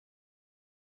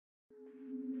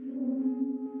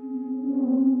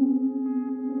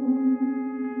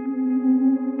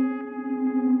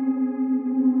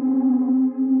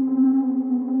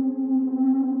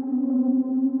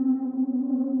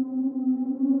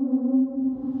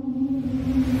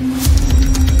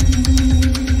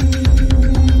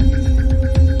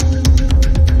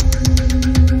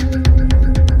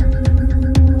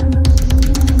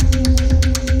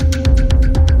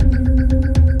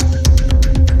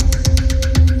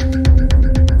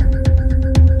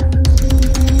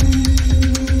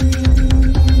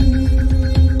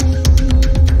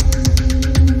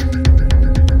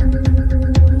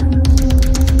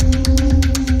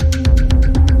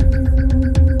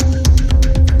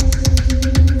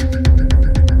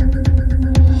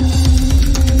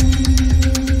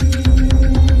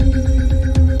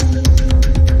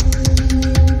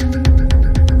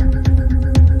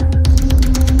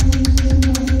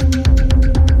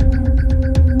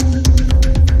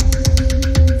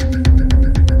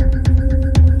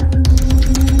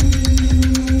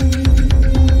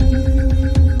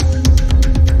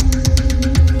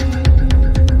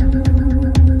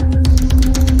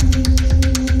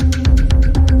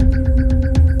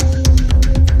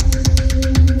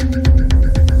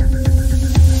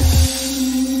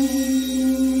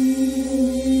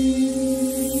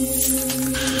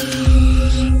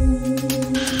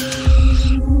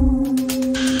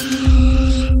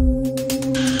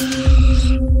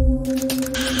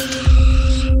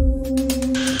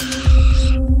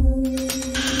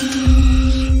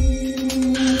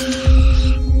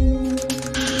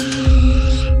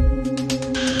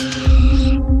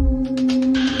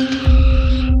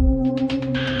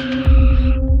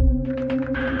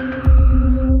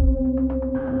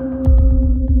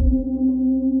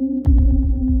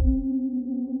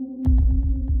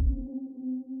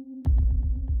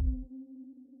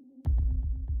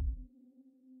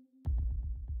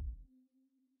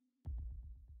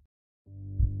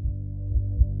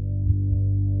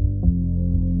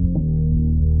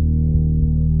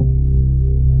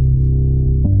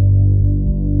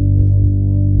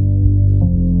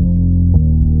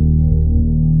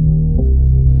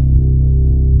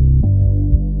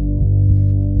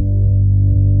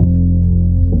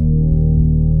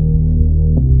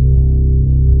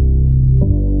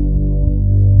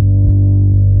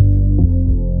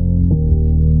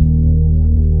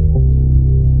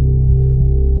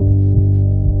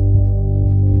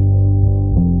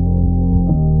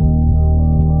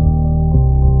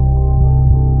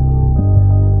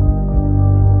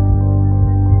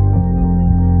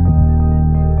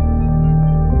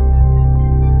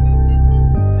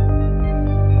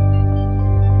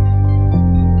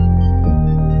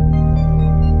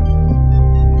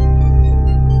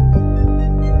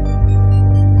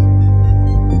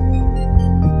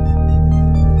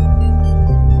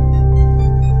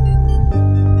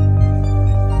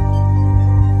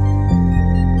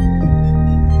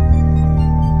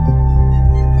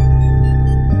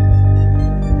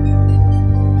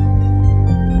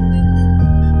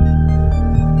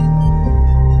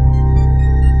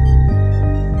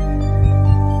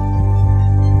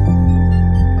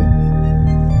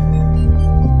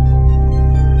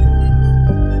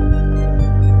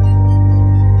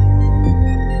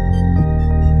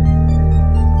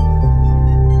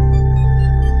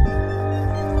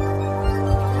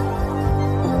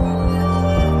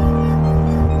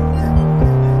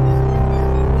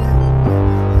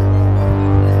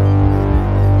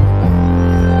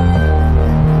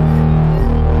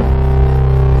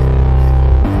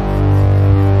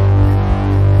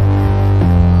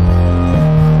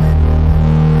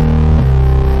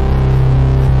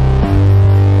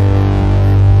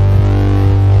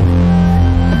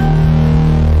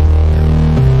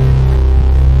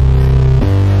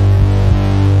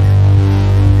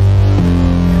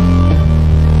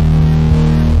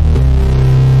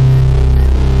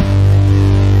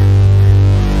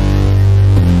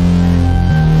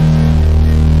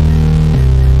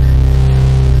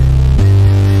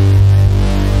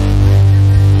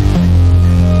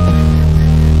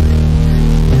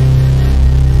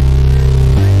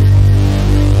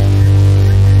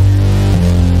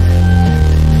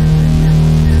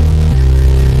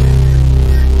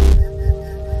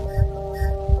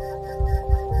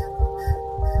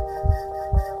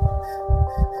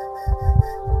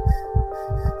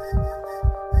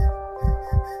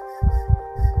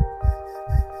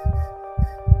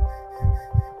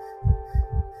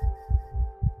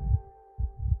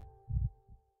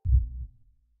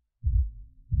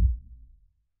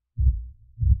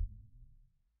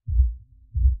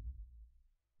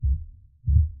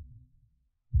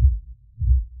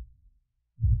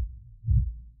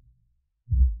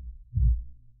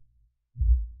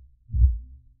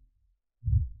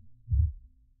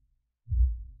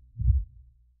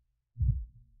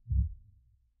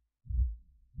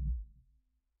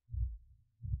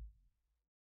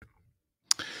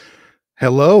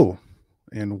Hello,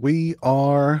 and we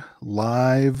are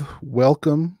live.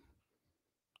 Welcome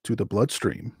to the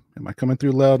Bloodstream. Am I coming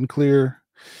through loud and clear?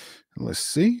 Let's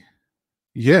see.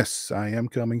 Yes, I am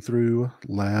coming through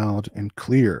loud and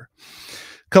clear.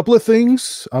 Couple of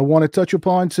things I want to touch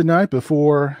upon tonight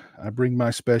before I bring my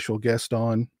special guest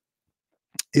on.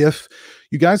 If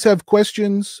you guys have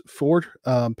questions for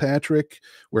Patrick,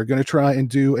 we're going to try and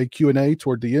do a Q&A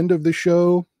toward the end of the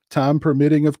show, time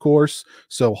permitting, of course.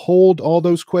 So hold all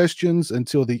those questions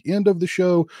until the end of the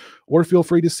show, or feel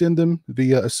free to send them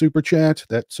via a super chat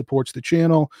that supports the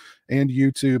channel, and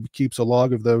YouTube keeps a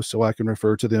log of those so I can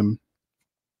refer to them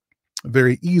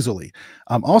very easily.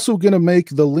 I'm also going to make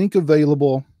the link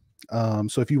available.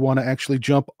 So if you want to actually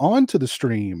jump onto the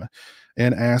stream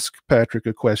and ask Patrick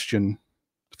a question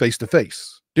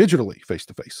face-to-face, digitally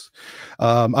face-to-face,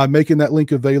 I'm making that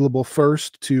link available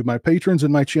first to my patrons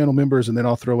and my channel members, and then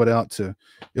I'll throw it out to,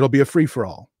 it'll be a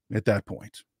free-for-all at that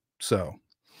point. So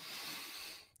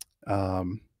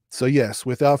yes,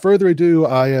 without further ado,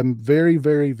 I am very,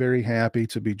 very, very happy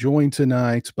to be joined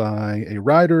tonight by a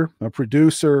writer, a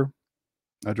producer,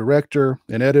 a director,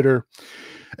 an editor,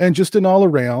 and just an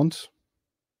all-around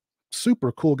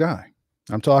super cool guy.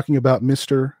 I'm talking about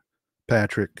Mr.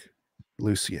 Patrick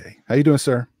Lussier. How you doing,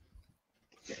 sir?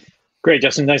 Great,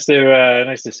 Justin. Nice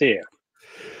to see you.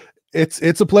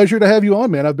 It's a pleasure to have you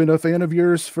on, man. I've been a fan of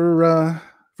yours for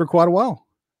quite a while.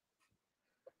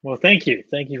 Well, thank you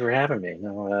for having me.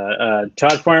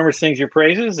 Todd Farmer sings your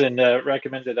praises and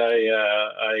recommended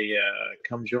I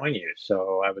come join you.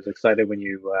 So I was excited when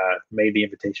you made the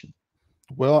invitation.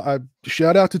 Well, I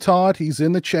shout out to Todd. He's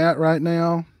in the chat right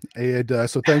now, and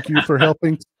so thank you for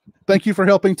helping. Thank you for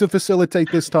helping to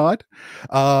facilitate this, Todd.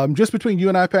 Just between you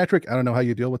and I, Patrick, I don't know how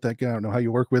you deal with that guy. I don't know how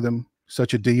you work with him.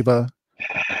 Such a diva.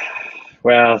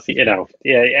 Well,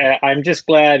 yeah, I'm just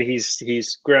glad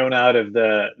he's grown out of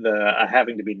the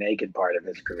having to be naked part of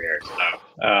his career,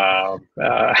 so,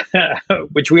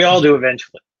 which we all do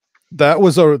eventually. That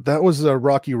was a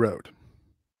rocky road.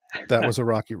 That was a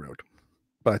rocky road,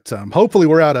 but hopefully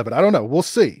we're out of it. I don't know. We'll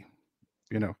see.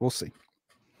 We'll see.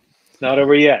 It's not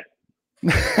over yet.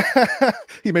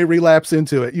 He may relapse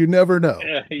into it. You never know.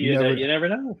 Yeah, you never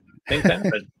know. Things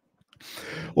happen.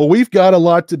 Well, we've got a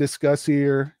lot to discuss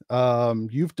here.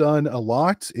 You've done a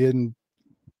lot in,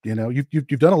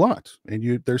 you've done a lot,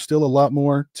 and there's still a lot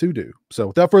more to do. So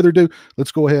without further ado,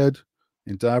 let's go ahead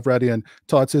and dive right in.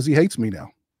 Todd says he hates me now.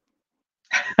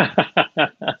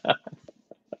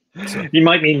 So. You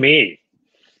might mean me.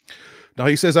 No,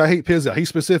 he says I hate pizza. He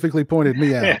specifically pointed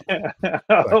me out.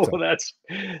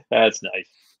 That's nice.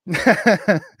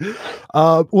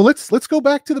 Well, let's go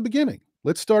back to the beginning.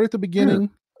 Let's start at the beginning.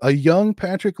 Sure. A young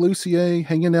Patrick Lussier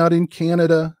hanging out in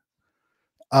Canada.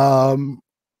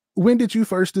 When did you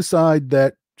first decide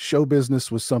that show business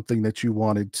was something that you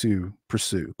wanted to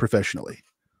pursue professionally?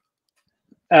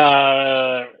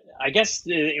 I guess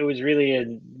it was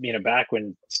really back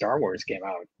when Star Wars came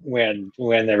out, when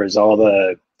there was all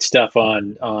the stuff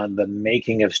on the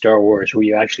making of Star Wars, where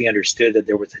you actually understood that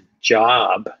there was a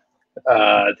job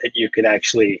that you could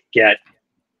actually get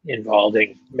involved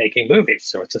in making movies.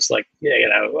 So it's just like,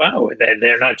 wow,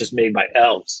 they're not just made by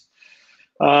elves.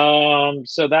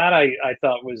 So that I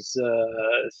thought was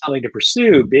something to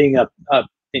pursue. Being up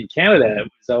in Canada,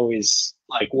 it was always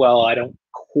like, well, I don't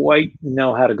quite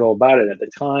know how to go about it. At the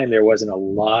time, there wasn't a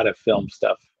lot of film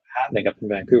stuff happening up in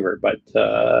Vancouver, but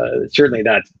certainly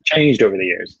that changed over the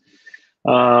years.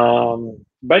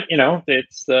 But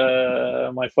it's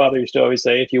my father used to always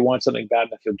say, if you want something bad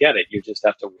enough, you'll get it. You just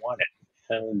have to want it.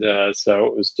 And so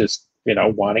it was just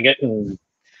wanting it and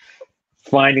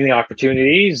finding the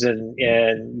opportunities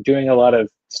and doing a lot of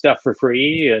stuff for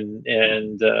free and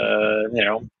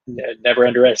never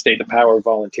underestimate the power of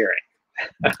volunteering.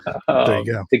 There you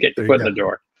go. To get your foot in the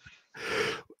door.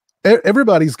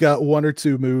 Everybody's got one or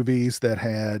two movies that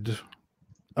had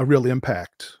a real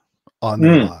impact on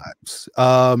their lives.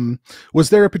 Was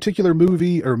there a particular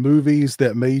movie or movies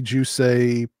that made you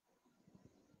say,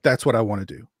 that's what I want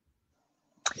to do?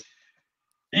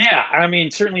 Yeah, I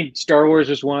mean, certainly Star Wars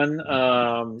was one.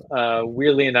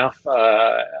 Weirdly enough,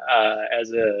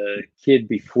 as a kid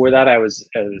before that, I was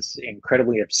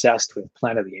incredibly obsessed with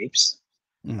Planet of the Apes.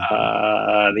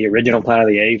 The original Planet of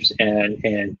the Apes, and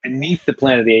beneath the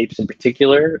Planet of the Apes in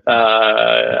particular,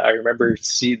 I remember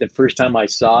the first time I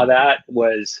saw that it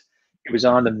was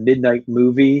on the midnight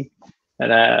movie,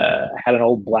 and I had an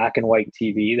old black and white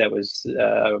TV that was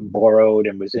borrowed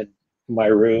and was in my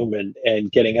room,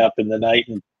 and getting up in the night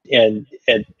and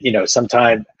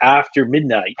sometime after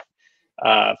midnight,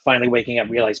 finally waking up,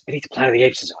 realized Beneath the Planet of the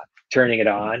Apes is on, turning it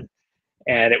on.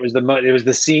 And it was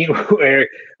the scene where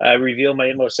I reveal my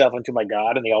inmost self unto my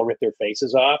God, and they all rip their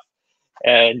faces off.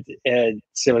 And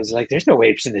so it was like, there's no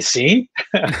apes in this scene.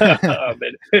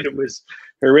 And it was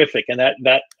horrific, and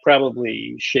that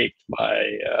probably shaped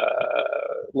my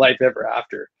life ever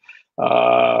after,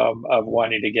 of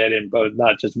wanting to get in both,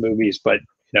 not just movies, but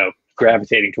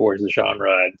gravitating towards the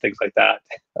genre and things like that,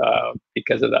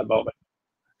 because of that moment.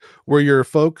 Were your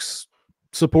folks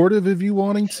supportive of you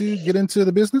wanting to get into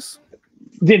the business?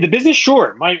 The business,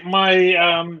 sure. My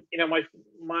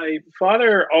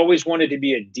father always wanted to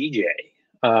be a DJ.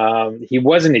 He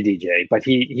wasn't a DJ, but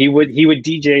he would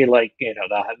DJ, like,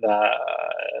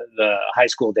 the high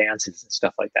school dances and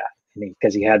stuff like that,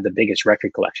 because he had the biggest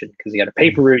record collection, because he had a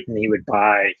paper route, and he would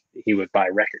buy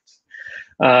records.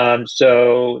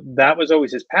 So that was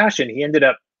always his passion. He ended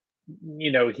up,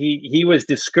 he was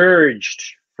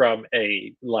discouraged from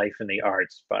a life in the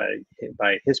arts by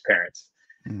his parents.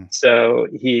 So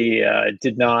he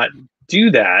did not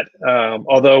do that.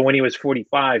 Although when he was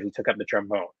 45, he took up the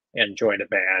trombone and joined a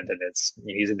band, and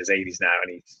he's in his 80s now,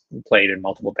 and he's played in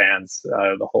multiple bands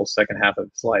the whole second half of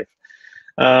his life.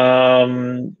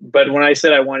 But when I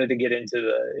said I wanted to get into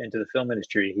the film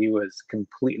industry, he was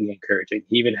completely encouraging.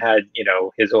 He even had,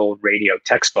 his old radio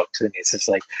textbooks, and he's just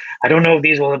like, I don't know if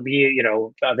these will be,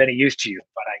 of any use to you,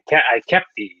 but I kept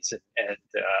these, and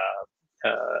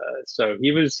so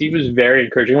he was very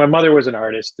encouraging. My mother was an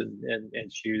artist,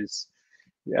 and she was,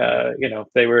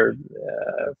 they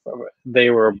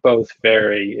were both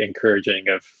very encouraging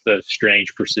of the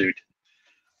strange pursuit.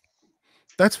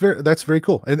 That's very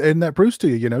cool, and that proves to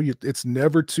you, it's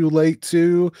never too late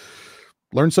to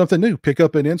learn something new, pick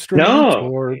up an instrument.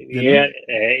 No,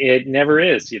 it never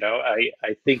is.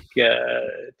 I think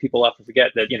people often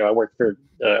forget that. I worked for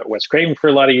Wes Craven for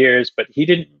a lot of years, but he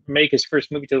didn't make his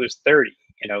first movie till he was 30.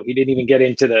 He didn't even get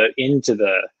into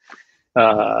the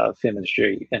film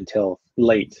industry until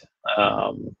late,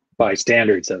 by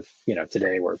standards of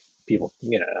today, where people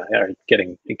are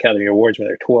getting Academy Awards when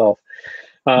they're 12.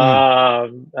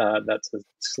 That's a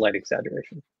slight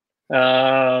exaggeration.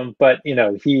 But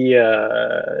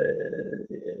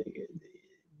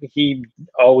he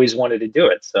always wanted to do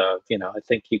it. So, I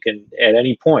think you can, at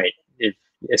any point,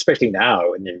 especially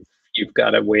now, and you've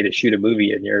got a way to shoot a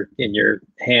movie in your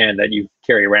hand that you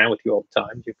carry around with you all the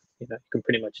time, you can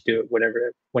pretty much do it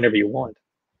whenever you want.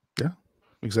 Yeah,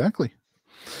 exactly.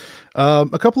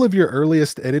 A couple of your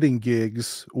earliest editing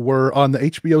gigs were on the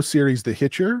HBO series The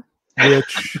Hitcher,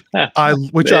 which I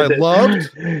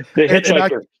loved. The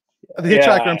Hitchhiker. The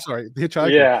Hitchhiker. I'm sorry, The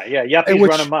Hitchhiker. Yeah. Yuppies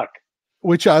run amok.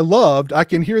 Which I loved. I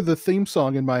can hear the theme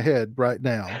song in my head right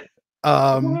now.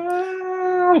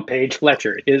 Paige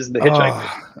Fletcher is the Hitchhiker.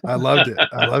 I loved it.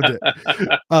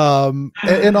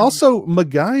 And also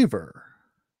MacGyver.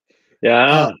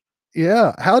 Yeah.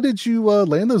 Yeah. How did you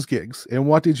land those gigs, and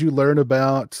what did you learn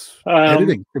about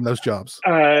editing from those jobs?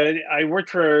 I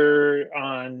worked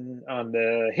on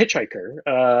the Hitchhiker.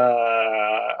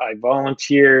 I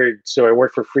volunteered, so I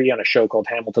worked for free on a show called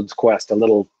Hamilton's Quest, a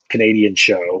little Canadian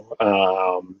show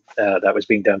that was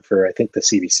being done for, I think, the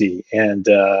CBC and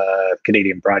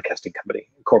Canadian Broadcasting Company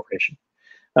Corporation.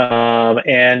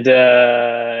 And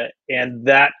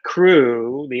that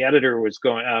crew, the editor was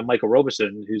going, Michael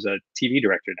Robeson, who's a TV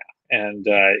director now, and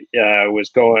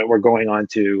we're going on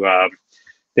to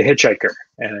The Hitchhiker,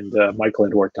 and Michael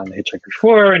had worked on The Hitchhiker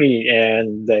before,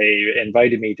 and they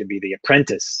invited me to be the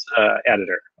apprentice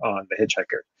editor on The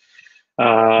Hitchhiker.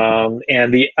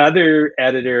 And the other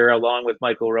editor, along with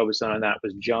Michael Robeson on that,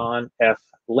 was John F.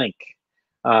 Link,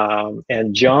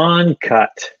 and John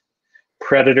cut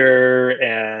Predator,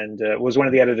 and was one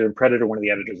of the editors in Predator, one of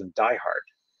the editors in Die Hard.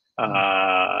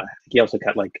 He also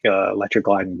cut like Electric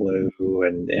Glide and Blue,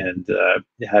 and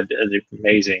had an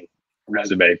amazing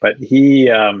resume. But he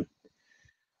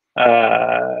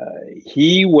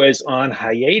was on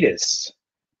hiatus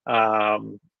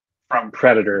from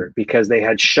Predator because they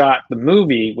had shot the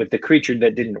movie with the creature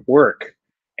that didn't work,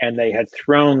 and they had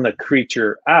thrown the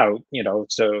creature out,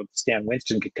 so Stan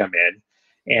Winston could come in.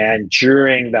 And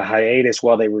during the hiatus,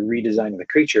 while they were redesigning the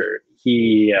creature,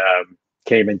 he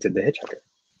came into The Hitchhiker,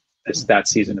 that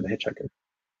season of The Hitchhiker.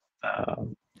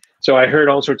 So I heard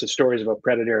all sorts of stories about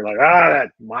Predator, like,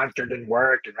 that monster didn't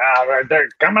work, and they're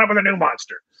coming up with a new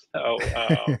monster. So,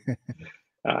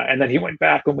 and then he went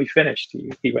back when we finished.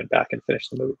 He went back and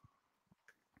finished the movie.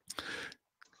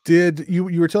 Did you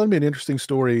were telling me an interesting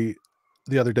story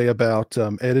the other day about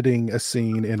editing a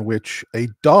scene in which a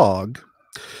dog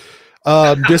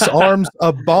disarms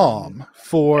a bomb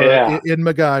in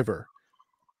MacGyver.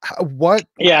 What?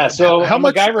 Yeah. So how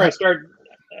much? MacGyver,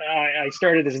 I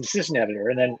started as an assistant editor,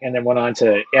 and then went on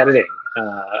to editing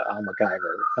on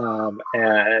MacGyver.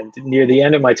 And near the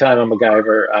end of my time on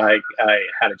MacGyver, I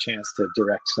had a chance to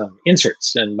direct some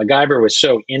inserts. And MacGyver was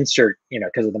so insert,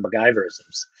 because of the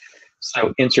MacGyverisms,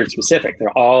 so insert specific. There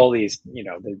are all these,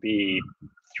 there'd be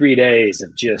 3 days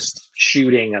of just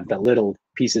shooting of the little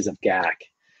pieces of gack.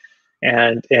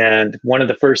 And one of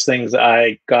the first things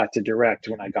I got to direct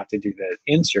when I got to do the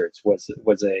inserts was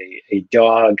a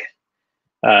dog,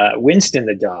 Winston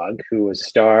the dog, who was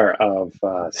star of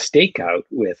Stakeout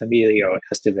with Emilio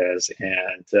Estevez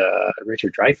and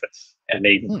Richard Dreyfuss and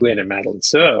Aidan Quinn and Madeline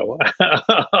So.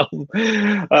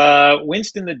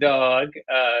 Winston the dog,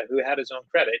 who had his own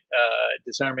credit,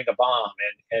 disarming a bomb,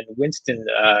 and Winston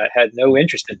had no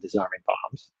interest in disarming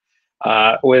bombs.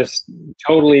 Was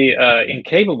totally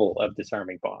incapable of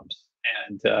disarming bombs.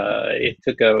 And it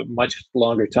took a much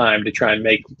longer time to try and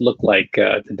make look like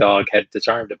the dog had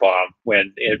disarmed a bomb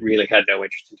when it really had no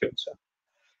interest in doing so.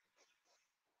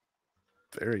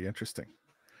 Very interesting.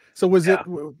 So was it?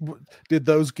 Did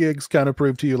those gigs kind of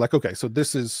prove to you like, okay, so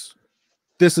this is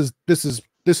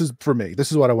for me.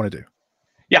 This is what I want to do.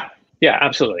 Yeah,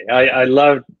 absolutely. I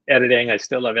love editing. I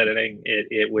still love editing.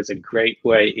 It was a great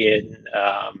way in.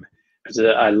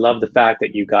 I love the fact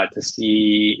that you got to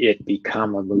see it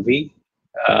become a movie,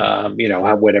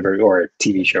 whatever, or a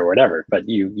TV show or whatever, but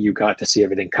you got to see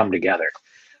everything come together.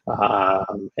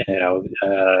 And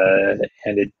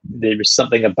there was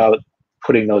something about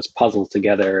putting those puzzles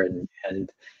together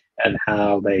and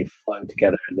how they flowed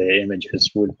together, the images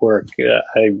would work.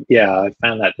 I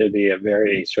found that to be a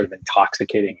very sort of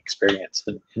intoxicating experience,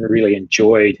 and really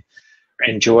enjoyed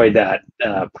that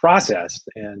process,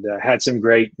 and had some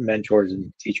great mentors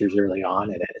and teachers early on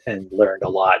in it, and learned a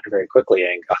lot very quickly,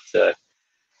 and got to.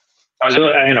 I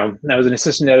was an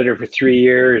assistant editor for 3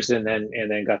 years, and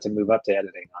then got to move up to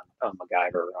editing on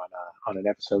MacGyver on an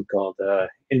episode called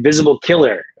Invisible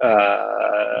Killer,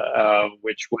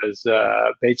 which was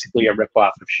basically a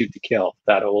ripoff of Shoot to Kill,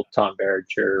 that old Tom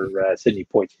Berenger, Sidney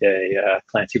Poitier,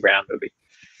 Clancy Brown movie.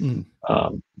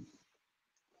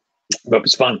 But it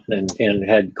was fun, and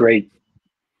had great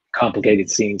complicated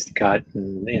scenes to cut,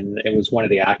 and it was one of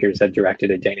the actors that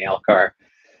directed it, Dana Elcar.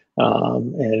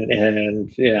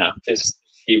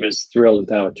 He was thrilled with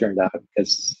how it turned out,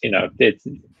 because it's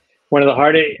one of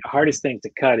the hardest things to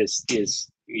cut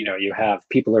is you have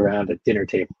people around a dinner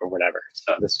table or whatever.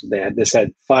 So this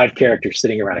had 5 characters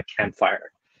sitting around a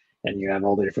campfire, and you have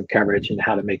all the different coverage and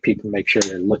how to make people make sure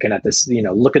they're looking at this,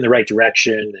 look in the right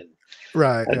direction, and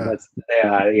right.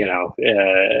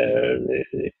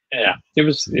 It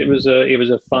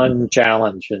was a fun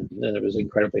challenge, and I was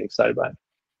incredibly excited by it.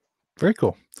 Very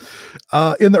cool.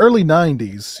 In the early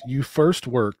 90s, you first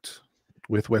worked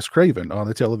with Wes Craven on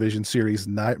the television series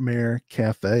Nightmare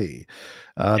Cafe.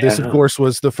 This, of course,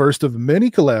 was the first of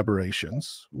many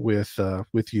collaborations with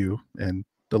you and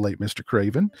the late Mr.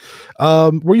 Craven.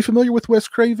 Were you familiar with Wes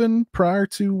Craven prior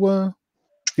to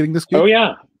getting this gig? Oh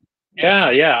yeah.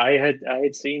 I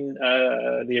had seen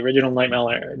the original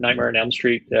Nightmare on Elm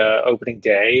Street opening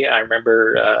day. I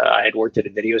remember I had worked at a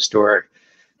video store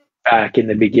back in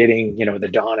the beginning, the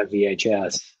dawn of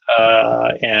VHS,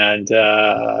 and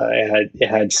I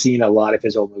had seen a lot of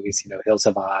his old movies, Hills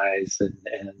Have Eyes, and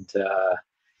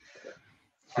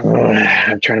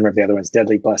I'm trying to remember the other ones,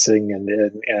 Deadly Blessing,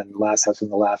 and Last House on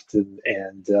the Left,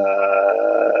 and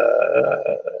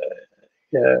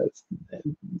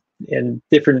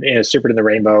different, Serpent in the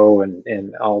Rainbow,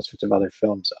 and all sorts of other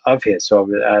films of his.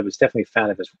 So I was definitely a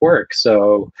fan of his work.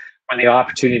 So when the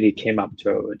opportunity came up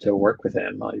to work with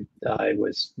him, I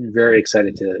was very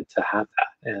excited to have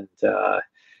that,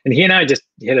 and he and I just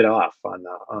hit it off on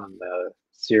the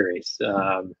series,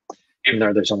 even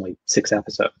though there's only 6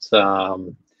 episodes.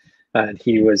 And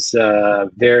he was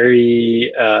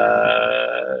very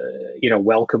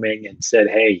welcoming, and said,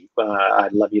 "Hey,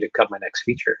 I'd love you to cut my next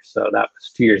feature." So that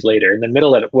was 2 years later. In the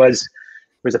middle of it was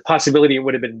a possibility it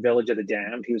would have been Village of the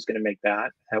Damned. He was going to make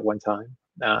that at one time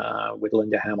with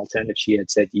Linda Hamilton. If she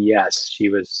had said yes, she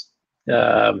was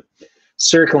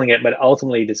circling it, but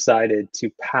ultimately decided to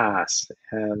pass.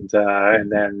 And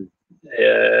then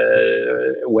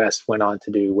Wes went on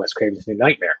to do Wes Craven's New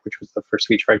Nightmare, which was the first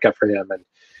feature I got for him,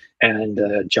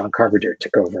 and John Carpenter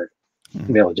took over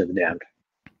Village of the Damned.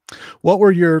 What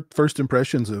were your first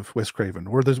impressions of Wes Craven?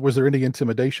 Was there any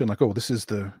intimidation, like, oh, this is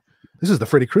the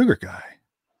Freddy Krueger guy?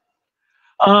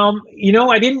 I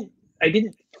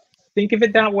didn't think of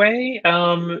it that way.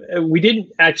 We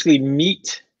didn't actually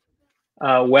meet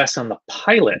Wes on the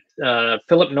pilot.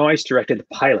 Philip Noyce directed the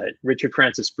pilot. Richard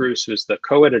Francis Bruce was the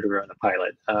co-editor on the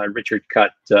pilot. Richard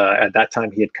cut, at that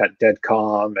time, he had cut Dead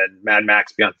Calm and Mad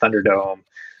Max Beyond Thunderdome.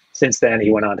 Since then, he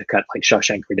went on to cut like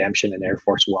Shawshank Redemption and Air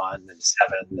Force One and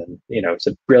Seven. And, you know, he's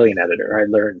a brilliant editor. I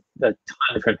learned a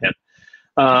ton from him.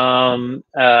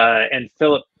 And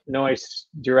Philip Noyce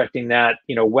directing that,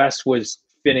 you know, Wes was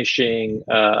finishing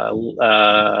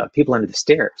People Under the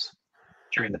Stairs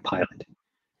during the pilot.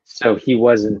 So he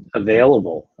wasn't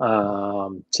available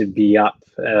to be up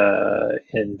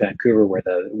in Vancouver where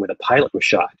the pilot was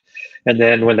shot. And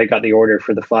then when they got the order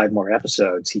for the 5 more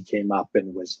episodes, he came up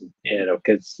and was, you know,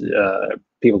 because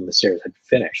People in the Stairs had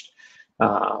finished.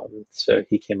 So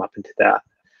he came up into that.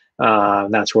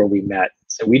 That's where we met.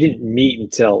 So we didn't meet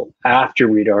until after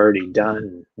we'd already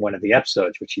done one of the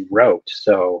episodes, which he wrote.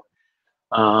 So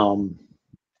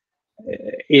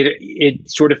it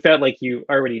sort of felt like you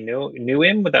already knew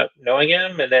him without knowing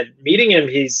him. And then meeting him,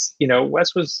 he's, you know,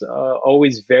 Wes was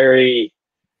always very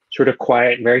sort of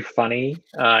quiet, very funny.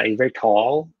 He's very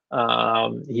tall.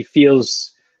 He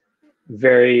feels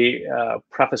very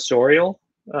professorial.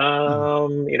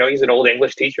 You know, he's an old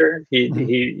English teacher.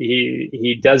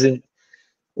 He doesn't,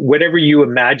 whatever you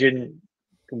imagine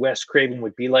Wes Craven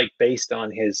would be like based on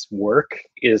his work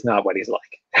is not what he's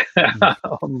like.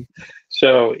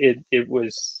 So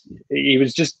he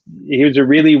was a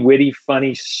really witty,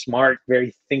 funny, smart,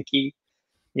 very thinky.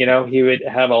 You know, he would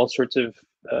have all sorts of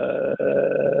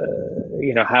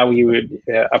you know, how he would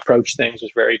approach things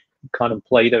was very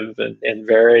contemplative and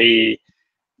very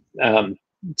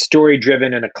story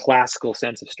driven in a classical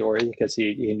sense of story, because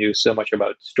he knew so much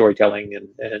about storytelling and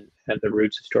the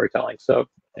roots of storytelling. So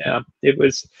yeah, it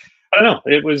was, I don't know,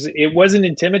 it wasn't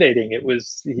intimidating. It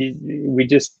was, we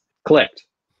just clicked.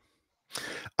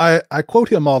 I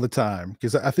quote him all the time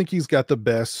because I think he's got the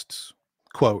best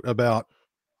quote about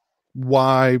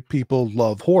why people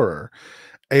love horror.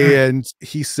 And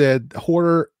he said,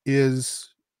 horror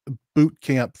is boot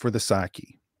camp for the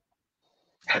psyche.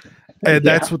 And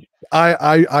that's what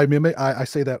I mimic. I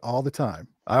say that all the time.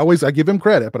 I give him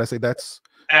credit, but I say that's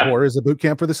horror is a boot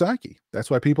camp for the psyche. That's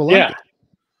why people like it.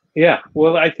 Yeah.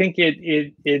 Well, I think it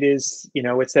is, you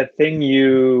know, it's that thing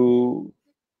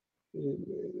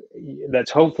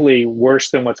that's hopefully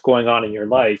worse than what's going on in your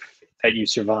life that you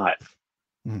survive.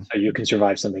 So you can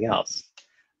survive something else.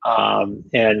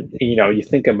 And, you know, you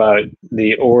think about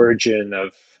the origin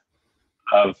of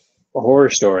horror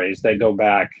stories, they go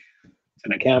back to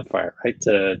the campfire, right?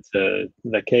 To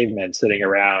the cavemen sitting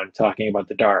around talking about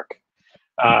the dark.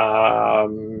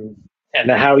 And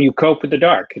how you cope with the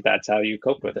dark. That's how you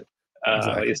cope with it.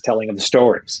 Exactly. Is telling them the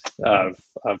stories of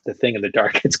the thing in the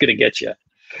dark it's going to get you.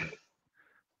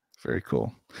 Very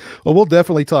cool. Well, we'll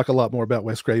definitely talk a lot more about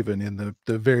Wes Craven in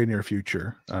the very near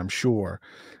future, I'm sure.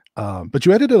 But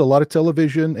you edited a lot of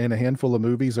television and a handful of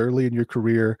movies early in your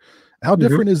career. How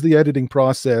different is the editing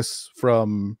process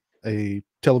from a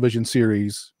television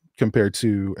series compared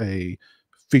to a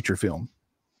feature film?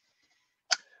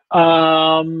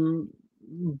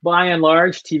 By and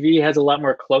large, TV has a lot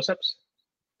more close-ups.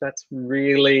 That's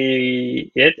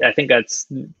really it. I think that's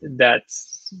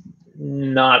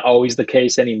not always the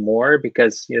case anymore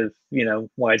because you know,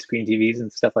 widescreen TVs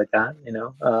and stuff like that. You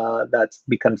know, that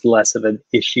becomes less of an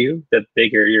issue the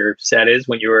bigger your set is.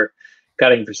 When you were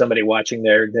cutting for somebody watching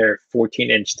their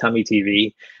 14-inch tummy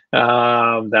TV,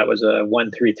 that was a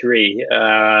 133.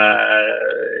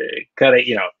 Cut it.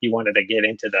 You know, you wanted to get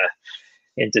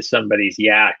into somebody's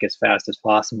yak as fast as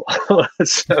possible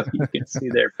so you can see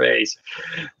their face,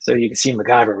 so you can see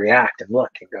MacGyver react and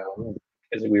look and go,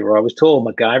 because we were always told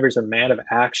MacGyver's a man of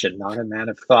action, not a man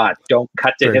of thought. Don't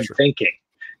cut to him thinking.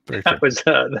 That was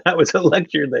a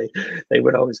lecture they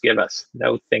would always give us.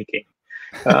 No thinking,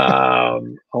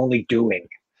 only doing.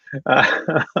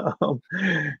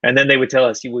 And then they would tell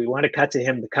us, we want to cut to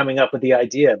him coming up with the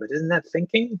idea, but isn't that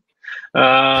thinking?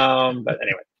 But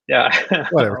anyway. Yeah,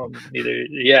 whatever.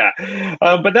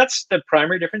 But that's the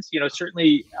primary difference. You know,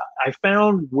 certainly I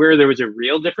found where there was a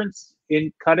real difference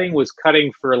in cutting was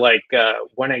cutting for like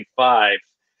 185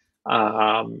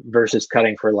 versus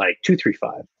cutting for like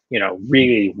 235. You know,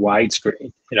 really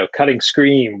widescreen. You know, cutting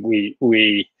Scream,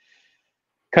 we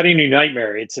cutting New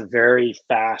Nightmare. It's a very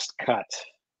fast cut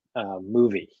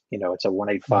movie. You know, it's a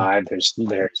 185. There's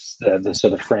the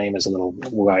sort of frame is a little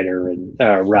wider and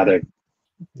rather.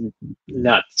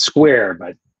 Not square,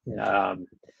 but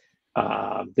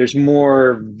there's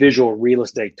more visual real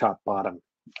estate top bottom.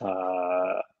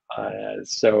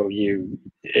 So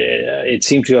it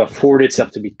seemed to afford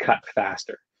itself to be cut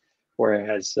faster,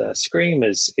 whereas Scream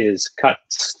is cut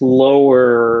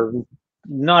slower,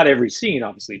 not every scene,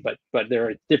 obviously, but there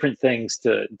are different things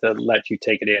to let you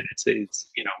take it in. It's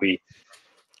we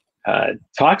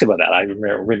talked about that. I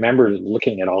remember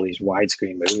looking at all these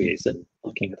widescreen movies and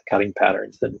looking at the cutting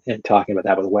patterns and talking about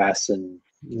that with Wes, and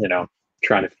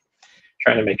trying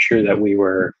to make sure that we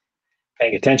were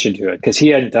paying attention to it, because he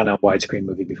hadn't done a widescreen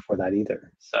movie before that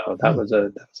either. So that was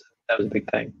a big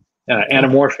thing.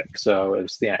 Anamorphic, so it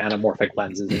was the anamorphic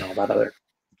lenses and all that other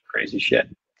crazy shit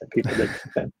that people did.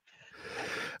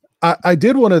 I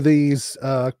did one of these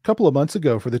a couple of months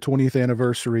ago for the 20th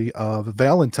anniversary of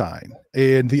Valentine,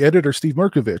 and the editor Steve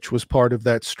Merkovich was part of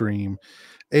that stream.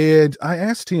 And I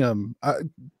asked him,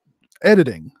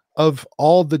 editing of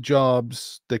all the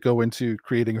jobs that go into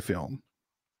creating a film,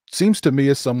 seems to me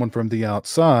as someone from the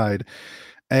outside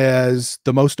as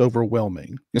the most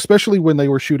overwhelming, especially when they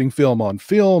were shooting film on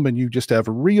film and you just have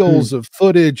reels of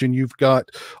footage and you've got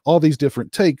all these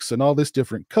different takes and all this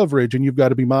different coverage, and you've got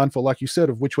to be mindful, like you said,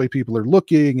 of which way people are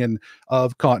looking and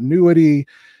of continuity.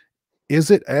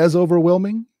 Is it as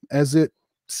overwhelming as it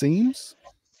seems?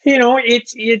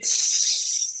 It's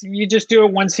you just do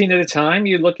it one scene at a time.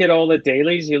 You look at all the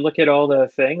dailies, you look at all the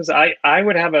things. I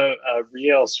would have a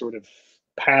real sort of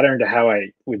pattern to how I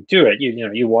would do it.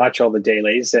 You watch all the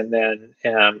dailies, and then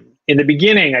in the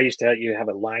beginning, I used to have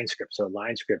a line script. So a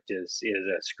line script is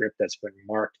a script that's been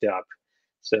marked up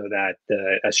so that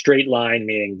a straight line,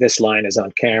 meaning this line is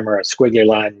on camera, a squiggly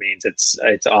line means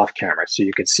it's off camera. So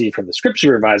you can see from the script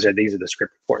supervisor, these are the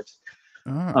script reports.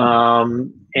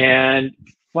 And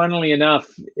funnily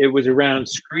enough, it was around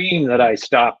Scream that I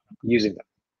stopped using them,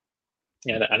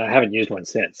 and I haven't used one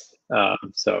since.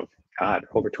 So God,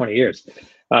 over 20 years,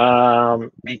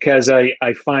 because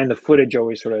I find the footage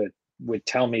always sort of would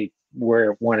tell me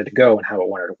where it wanted to go and how it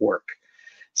wanted to work.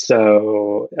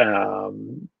 So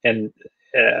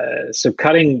so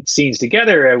cutting scenes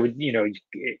together,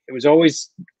 it was always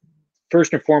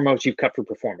first and foremost, you cut for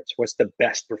performance. What's the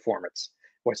best performance?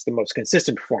 What's the most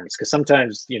consistent performance? Because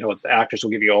sometimes, the actors will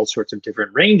give you all sorts of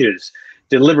different ranges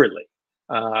deliberately.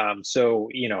 So,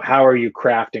 how are you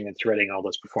crafting and threading all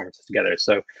those performances together?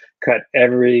 So cut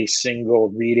every single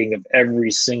reading of every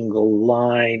single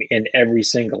line in every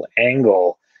single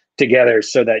angle together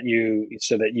so that you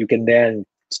can then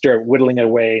start whittling it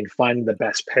away and finding the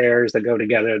best pairs that go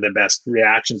together, the best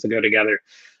reactions that go together,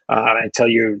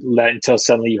 until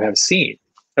suddenly you have a scene.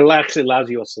 It actually allows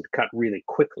you also to cut really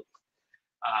quickly.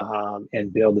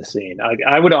 And build the scene.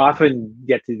 I would often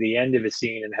get to the end of a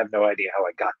scene and have no idea how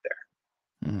I got there.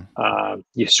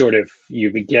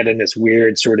 You get in this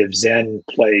weird sort of Zen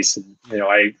place. And,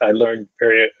 I learned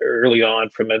very early on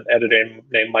from an editor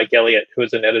named Mike Elliott, who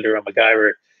was an editor on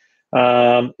MacGyver,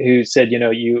 who said,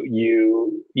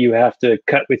 you have to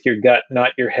cut with your gut,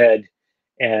 not your head.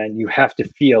 And you have to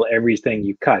feel everything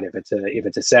you cut. If it's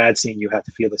a sad scene, you have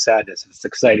to feel the sadness. If it's an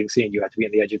exciting scene, you have to be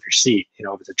on the edge of your seat.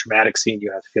 If it's a traumatic scene,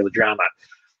 you have to feel the drama.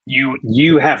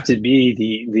 You have to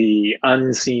be the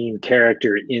unseen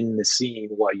character in the scene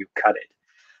while you cut it.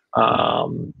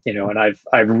 And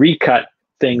I've recut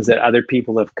things that other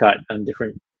people have cut on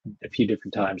a few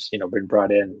different times. Been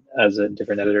brought in as a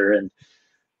different editor,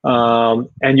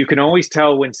 and you can always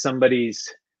tell when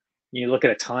somebody's. You look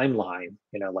at a timeline,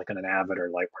 like on an Avid or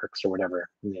Lightworks or whatever,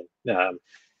 and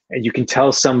you can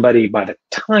tell somebody by the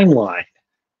timeline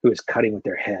who is cutting with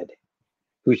their head,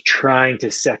 who's trying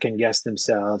to second guess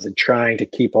themselves and trying to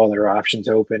keep all their options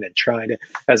open and trying to,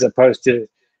 as opposed to,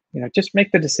 just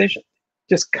make the decision,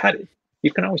 just cut it.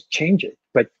 You can always change it,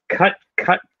 but cut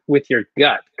with your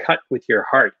gut, cut with your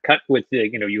heart, cut with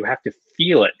you have to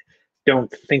feel it. Don't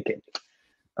think it.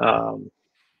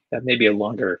 That may be a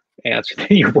longer answer than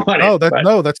you wanted. Oh,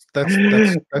 that's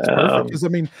perfect.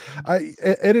 Because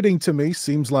editing to me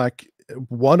seems like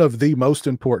one of the most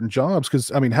important jobs.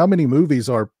 Because how many movies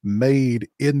are made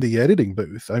in the editing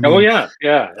booth?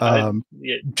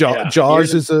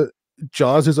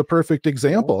 Jaws is a perfect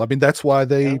example. That's why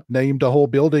they named a whole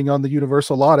building on the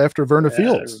Universal lot after Verna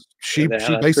Fields. She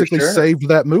basically saved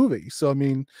that movie. So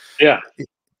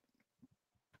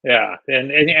yeah,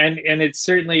 and it's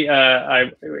certainly.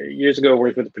 I years ago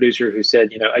worked with a producer who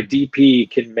said, a DP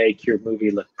can make your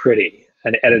movie look pretty,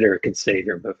 an editor can save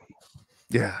your movie.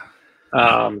 Yeah,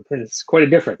 and it's quite a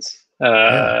difference.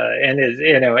 And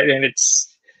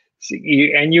it's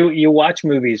you watch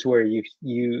movies where I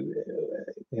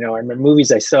remember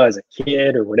movies I saw as a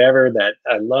kid or whatever that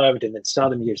I loved, and then saw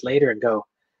them years later and go.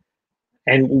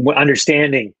 And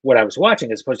understanding what I was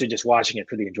watching as opposed to just watching it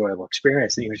for the enjoyable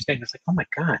experience. And you understand, it's like, oh my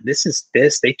God, this is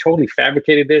this. They totally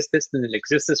fabricated this. This didn't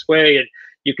exist this way. And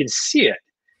you can see it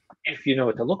if you know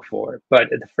what to look for. But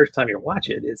the first time you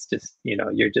watch it, it's just,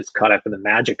 you're just caught up in the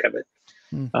magic of it.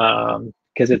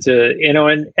 because it's a,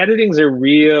 and editing's a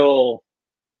real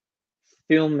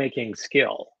filmmaking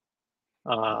skill.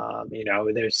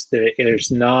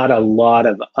 There's not a lot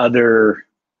of other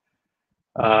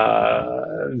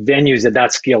venues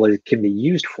that skill can be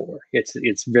used for.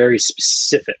 It's very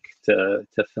specific to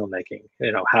filmmaking.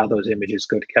 How those images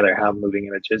go together, how moving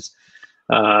images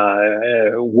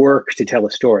work to tell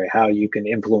a story, how you can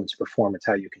influence performance,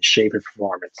 how you can shape a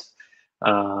performance,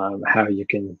 how you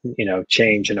can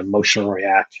change an emotional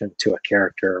reaction to a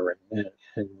character and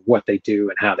what they do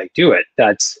and how they do it.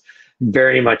 That's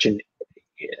very much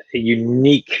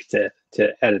unique to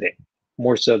editing,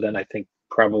 more so than I think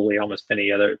probably almost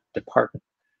any other department.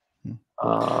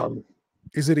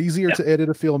 Is it easier to edit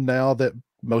a film now that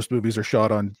most movies are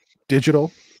shot on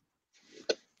digital?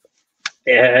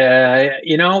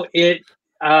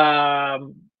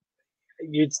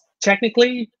 It's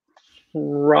technically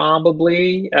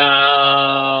probably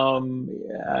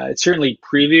certainly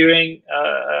previewing,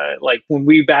 like when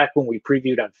we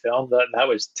previewed on film, that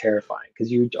was terrifying,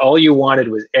 because all you wanted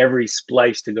was every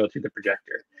splice to go through the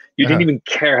projector. You didn't even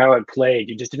care how it played.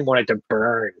 You just didn't want it to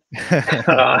burn.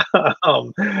 I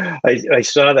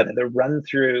saw that in the run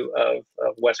through of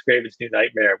Wes Craven's New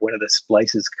Nightmare. One of the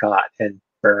splices caught and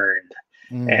burned.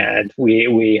 And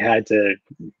we had to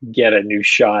get a new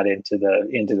shot into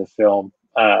the film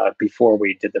before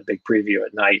we did the big preview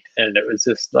at night, and it was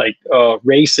just like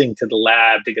racing to the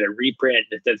lab to get a reprint,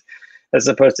 as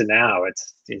opposed to now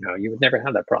it's you would never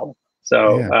have that problem.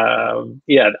 So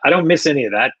I don't miss any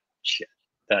of that shit,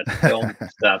 that film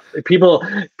stuff. People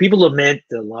lament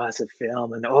the loss of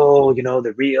film and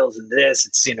the reels and this,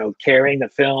 it's carrying the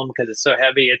film because it's so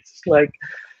heavy. It's like,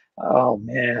 oh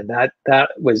man, that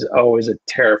was always a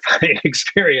terrifying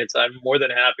experience. I'm more than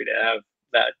happy to have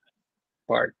that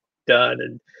part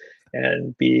done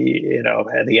and be,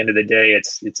 at the end of the day,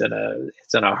 it's in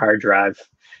a hard drive.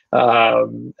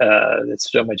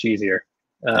 It's so much easier.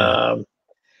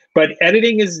 But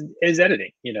editing is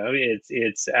editing.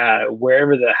 It's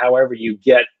however you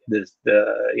get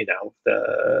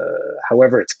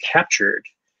however it's captured,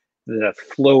 the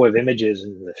flow of images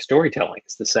and the storytelling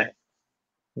is the same.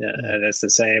 And it's the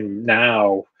same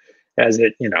now as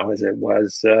it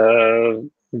was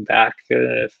back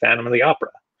Phantom of the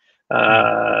Opera.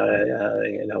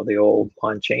 The old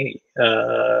Lon Chaney.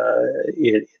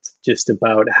 It's just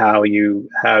about how you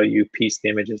piece the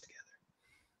images together.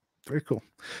 Very cool.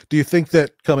 Do you think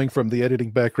that coming from the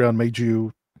editing background made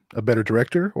you a better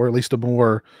director, or at least a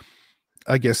more,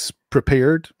 I guess,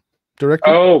 prepared director?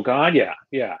 Oh God, yeah.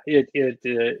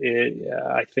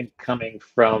 I think coming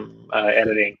from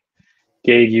editing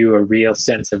gave you a real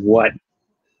sense of what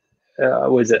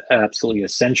was absolutely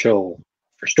essential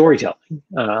for storytelling,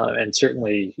 and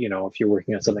certainly, if you're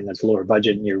working on something that's lower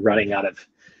budget and you're running out of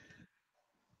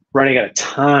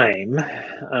time,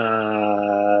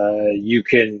 you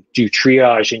can do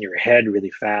triage in your head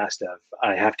really fast of,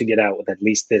 I have to get out with at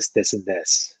least this, and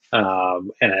this,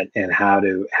 and how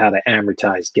to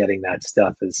amortize getting that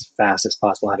stuff as fast as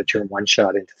possible, how to turn one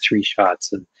shot into 3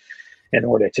 shots, and in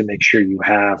order to make sure you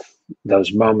have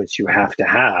those moments you have to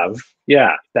have.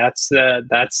 Yeah, that's a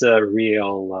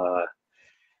real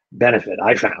benefit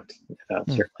I found,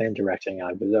 certainly in directing.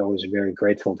 I was always very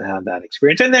grateful to have that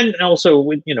experience. And then also,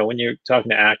 when you're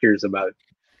talking to actors about,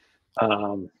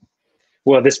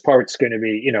 this part's going to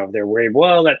be, they're worried,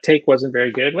 well, that take wasn't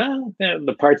very good. Well,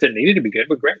 the parts that needed to be good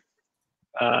were great.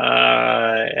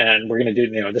 And we're going to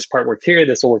do, this part worked here.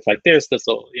 This will work like this. This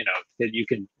will, that you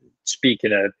can speak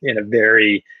in a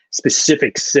very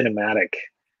specific cinematic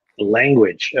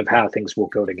language of how things will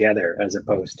go together, as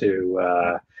opposed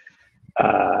to,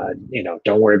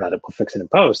 don't worry about it, we'll fix it in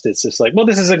post. It's just like, well,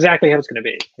 this is exactly how it's going to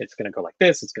be. It's going to go like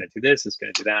this. It's going to do this. It's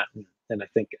going to do that. And I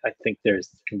think there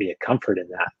can be a comfort in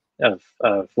that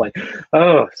of like,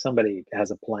 oh, somebody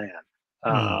has a plan.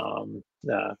 And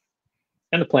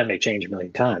the plan may change a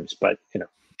million times, but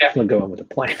definitely go in with a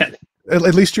plan. At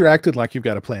least you're acting like you've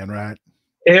got a plan, right?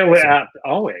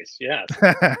 Always, yes.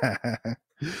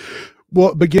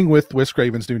 Well, beginning with Wes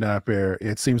Craven's New Nightmare,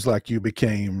 it seems like you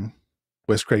became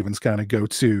Wes Craven's kind of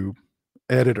go-to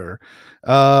editor.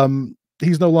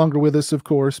 He's no longer with us, of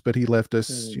course, but he left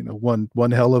us,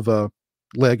 one hell of a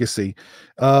legacy.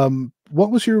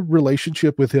 What was your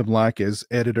relationship with him like as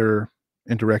editor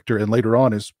and director, and later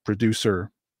on as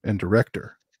producer and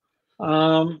director?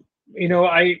 I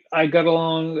got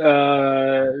along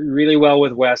really well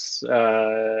with Wes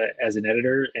as an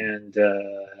editor, and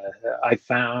I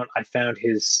found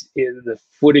the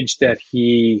footage that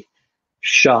he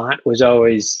shot was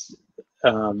always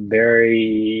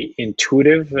very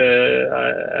intuitive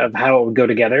of how it would go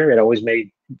together. It always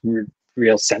made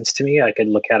real sense to me. I could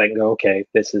look at it and go, okay,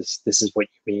 this is what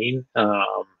you mean.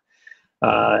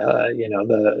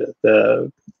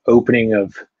 The opening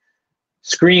of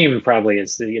Scream probably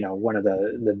is one of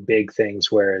the big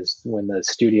things. Whereas when the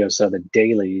studio saw the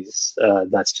dailies,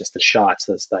 that's just the shots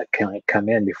that come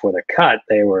in before they're cut.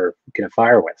 They were going to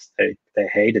fire Wes. They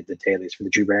hated the dailies for the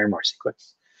Drew Barrymore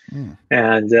sequence,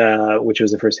 and which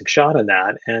was the first shot on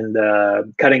that. And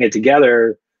cutting it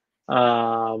together,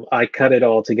 I cut it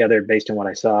all together based on what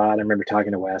I saw. And I remember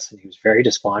talking to Wes, and he was very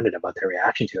despondent about their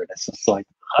reaction to it. It's just like,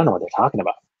 I don't know what they're talking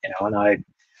about, And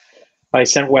I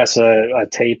sent Wes a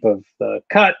tape of the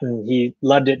cut, and he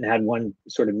loved it and had one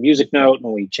sort of music note.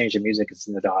 And we changed the music and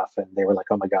sent it off, and they were like,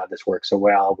 "Oh my God, this works so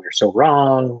well. We're so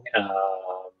wrong."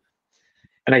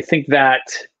 And I think that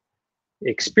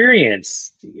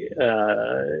experience, we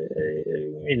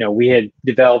had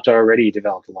already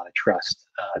developed a lot of trust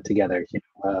together.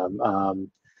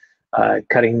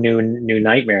 Cutting New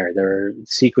Nightmare, there are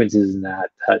sequences in that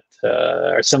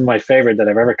are some of my favorite that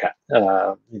I've ever cut.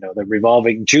 The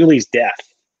revolving Julie's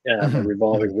death, the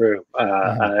revolving room.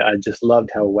 I just loved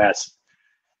how Wes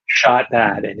shot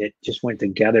that, and it just went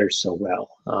together so well.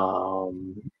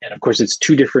 And of course, it's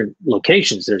two different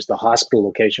locations. There's the hospital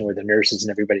location where the nurses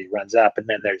and everybody runs up, and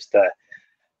then there's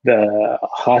the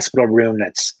hospital room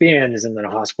that spins, and then a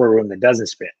hospital room that doesn't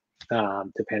spin,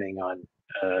 depending on,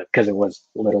 because it was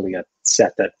literally a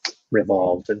set that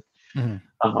revolved. And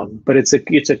but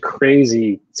it's a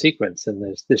crazy sequence, and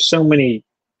there's so many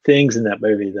things in that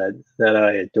movie that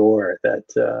I adore. That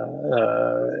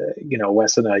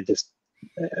Wes and I just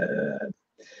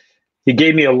he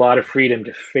gave me a lot of freedom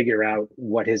to figure out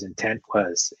what his intent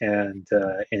was, and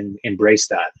embrace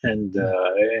that. And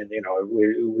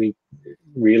we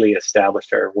really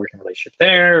established our working relationship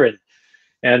there.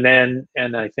 And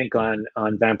I think on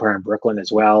Vampire in Brooklyn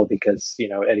as well, because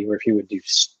Eddie Murphy would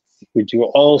do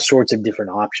all sorts of different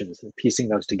options and piecing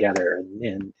those together,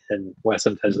 and Wes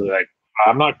sometimes was like,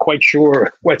 I'm not quite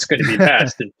sure what's going to be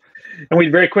best, and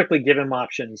we'd very quickly give him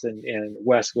options, and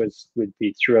Wes would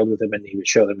be thrilled with them, and he would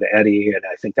show them to Eddie, and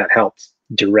I think that helped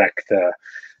direct the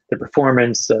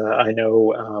performance. I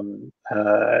know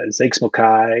Zake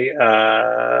Smokai,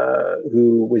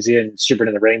 who was in Super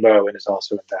in the Rainbow and is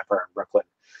also in Vampire in Brooklyn,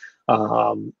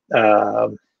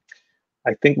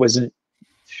 I think wasn't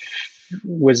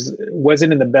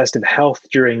in the best of health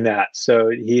during that, so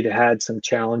he'd had some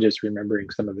challenges remembering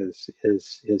some of his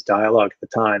dialogue at the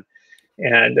time.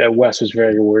 And Wes was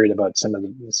very worried about some of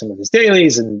his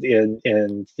dailies, and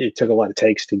it took a lot of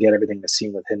takes to get everything to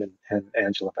scene with him and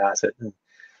Angela Bassett.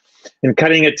 And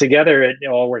cutting it together, it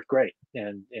all worked great.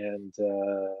 And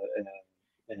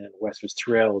Wes was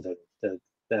thrilled at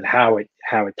how it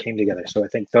came together. So I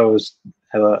think those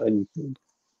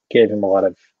gave him a lot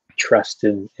of trust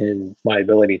in my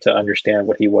ability to understand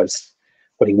what he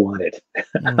wanted.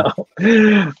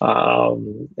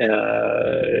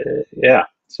 Yeah.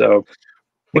 So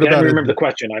what I about remember the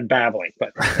question? I'm babbling,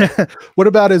 but what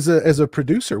about as a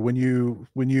producer, when you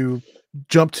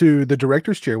jumped to the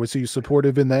director's chair? Was he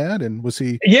supportive in that? And was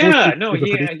he? Yeah, no,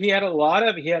 he had a lot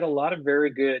of very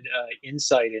good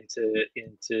insight into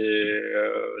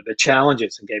the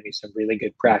challenges, and gave me some really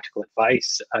good practical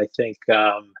advice. I think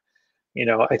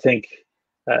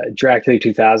Dracula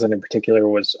 2000 in particular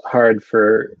was hard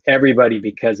for everybody,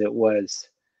 because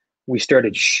we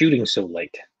started shooting so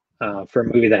late. For a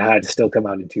movie that had to still come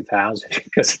out in 2000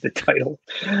 because of the title.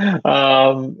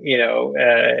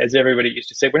 As everybody used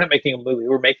to say, we're not making a movie,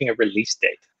 we're making a release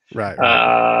date. Right.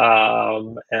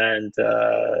 And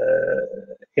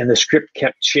the script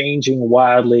kept changing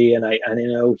wildly, and I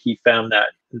know he found that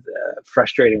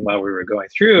frustrating while we were going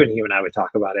through, and he and I would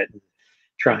talk about it, and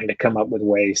trying to come up with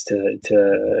ways to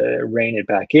rein it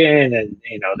back in. And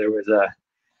there was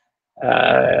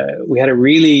we had a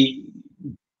really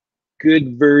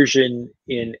good version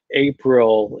in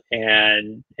April,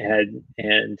 and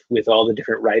with all the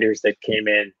different writers that came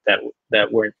in that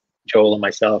weren't Joel and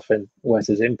myself and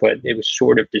Wes's input, it was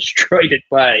sort of destroyed it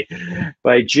by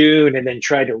June, and then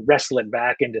tried to wrestle it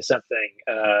back into something.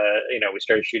 We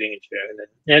started shooting in June,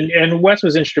 and Wes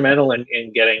was instrumental in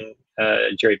getting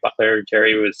Jerry Butler.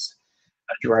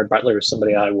 Gerard Butler was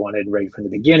somebody I wanted right from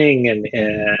the beginning,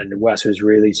 and Wes was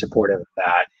really supportive of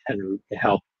that and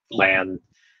helped land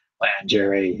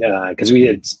Jerry, because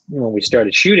when we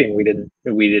started shooting, we didn't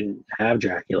have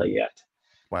Dracula yet.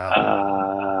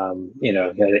 Wow.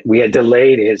 We had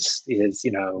delayed his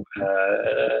the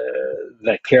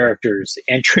character's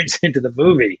entrance into the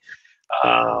movie.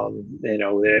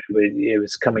 It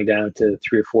was coming down to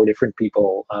 3 or 4 different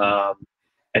people,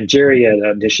 and Jerry had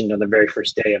auditioned on the very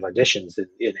first day of auditions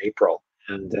in April,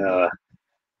 and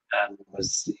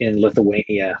was in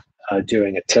Lithuania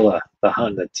doing Attila the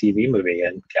Hun, the TV movie,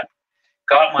 and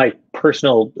got my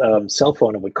personal cell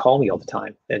phone and would call me all the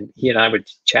time, and he and I would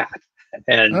chat.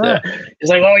 And he's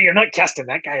like, "Oh, you're not casting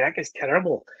that guy. That guy's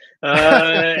terrible."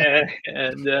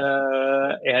 And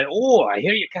oh, I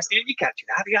hear you casting. You can't do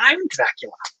that. I'm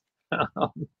Dracula.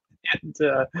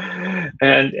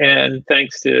 And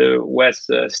thanks to Wes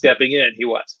stepping in, he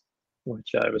was,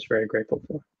 which I was very grateful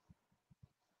for.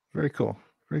 Very cool.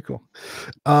 Very cool.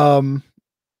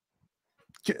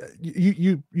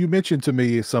 You mentioned to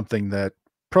me something that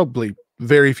probably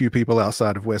very few people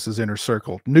outside of Wes's inner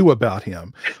circle knew about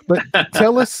him, but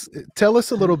tell us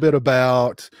a little bit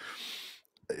about,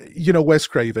 Wes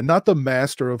Craven, not the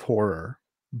master of horror,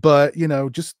 but,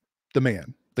 just the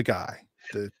man, the guy,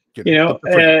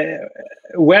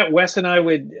 Wes and I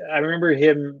remember he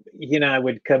and I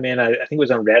would come in, I think it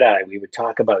was on Red Eye. We would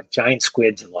talk about giant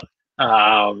squids a lot.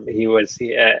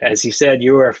 As he said,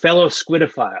 you were a fellow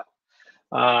squidophile.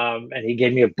 And he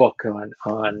gave me a book on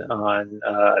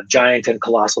giant and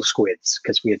colossal squids,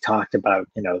 because we had talked about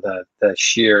the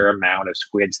sheer amount of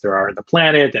squids there are on the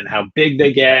planet and how big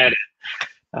they get.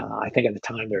 I think at the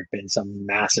time there had been some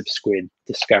massive squid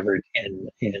discovered in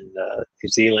New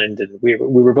Zealand, and we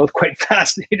were both quite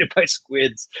fascinated by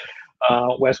squids.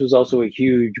 Wes was also a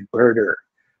huge birder,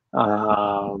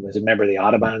 as a member of the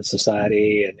Audubon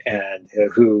Society, and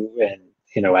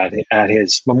at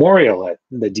his memorial at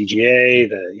the DGA,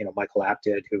 Michael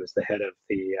Apted, who was the head of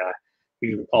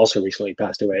who also recently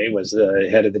passed away, was the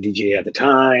head of the DGA at the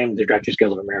time, the Directors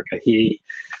Guild of America. He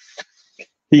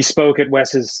spoke at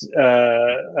Wes's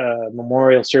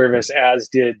memorial service, as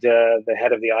did the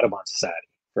head of the Audubon Society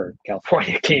for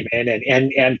California. Came in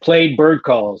and played bird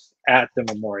calls at the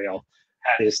memorial.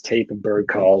 Had his tape of bird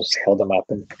calls, held them up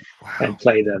and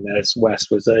played them, as Wes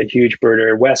was a huge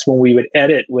birder. Wes, when we would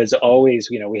edit, was always,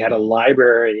 we had a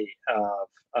library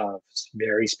of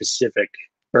very specific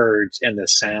birds and the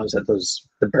sounds that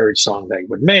the bird song they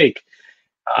would make.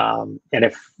 And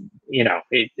if,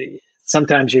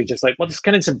 sometimes you're just like, well, just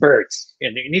cut in some birds,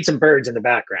 and you need some birds in the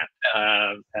background.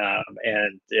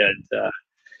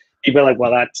 He'd be like, well,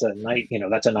 that's a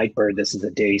night bird. This is a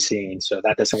day scene, so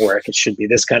that doesn't work. It should be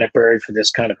this kind of bird for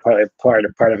this kind of part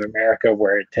of America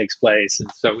where it takes place.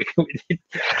 And so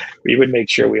we would make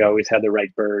sure we always had the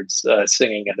right birds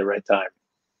singing at the right time.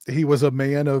 He was a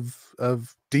man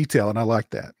of detail, and I like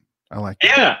that.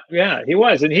 Yeah, he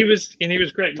was, and he was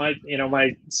great.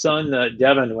 My son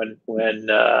Devin, when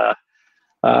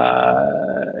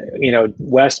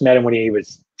Wes met him when he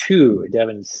was 2.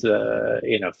 Devin's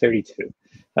 32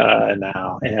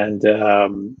 now, and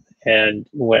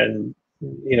when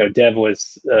Dev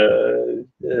was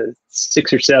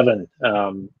 6 or 7,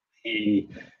 he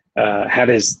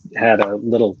had a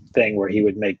little thing where he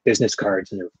would make business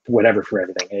cards and whatever for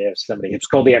everything. It was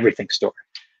called the Everything Store.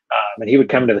 And he would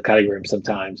come into the cutting room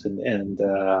sometimes, and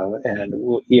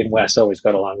he and Wes always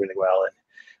got along really well. And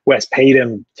Wes paid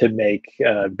him to make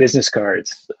business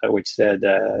cards, which said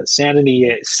 "sanity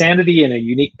in a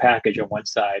unique package" on one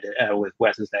side with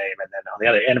Wes's name, and then on the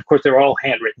other. And of course, they're all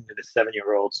handwritten with a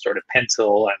 7-year-old sort of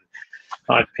pencil and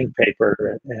on pink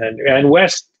paper. And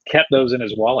Wes kept those in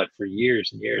his wallet for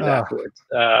years and years afterwards,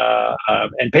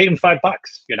 and paid him $5.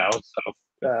 So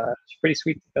it's pretty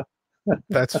sweet.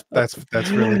 That's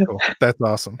really cool. That's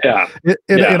awesome. Yeah.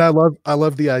 And I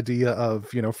love the idea of,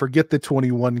 forget the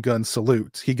 21 gun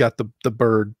salute. He got the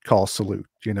bird call salute.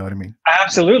 You know what I mean?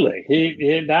 Absolutely.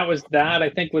 That I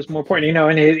think was more important,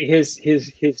 and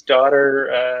his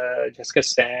daughter, Jessica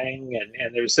sang,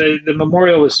 and there was the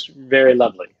memorial was very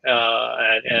lovely,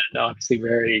 and obviously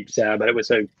very sad, but it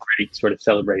was a great sort of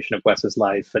celebration of Wes's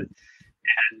life, and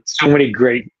so many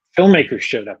great filmmakers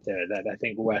showed up there that I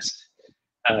think Wes,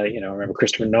 I remember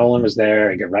Christopher Nolan was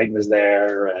there, Edgar Wright was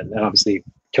there, and obviously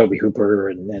Toby Hooper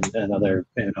and other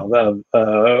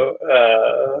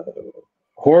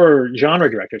horror genre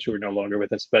directors who are no longer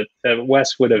with us. But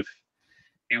Wes would have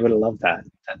loved that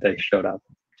they showed up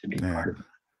to be part of it.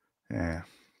 Yeah.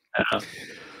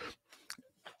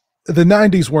 The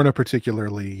 90s weren't a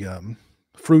particularly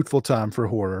fruitful time for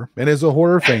horror, and as a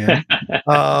horror fan,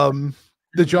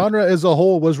 the genre as a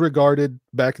whole was regarded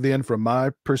back then, from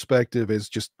my perspective, as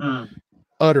just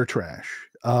utter trash.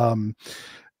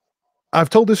 I've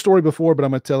told this story before, but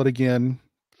I'm going to tell it again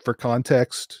for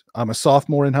context. I'm a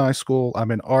sophomore in high school.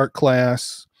 I'm in art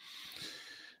class.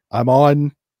 I'm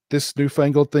on this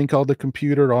newfangled thing called the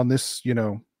computer, on this,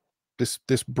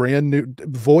 this brand new,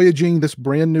 voyaging this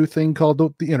brand new thing called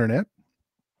the internet.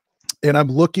 And I'm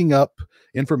looking up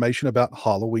information about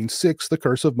Halloween 6, The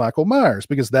Curse of Michael Myers,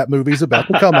 because that movie's about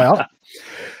to come out.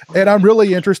 And I'm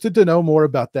really interested to know more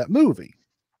about that movie.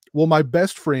 Well, my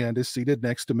best friend is seated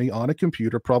next to me on a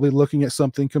computer, probably looking at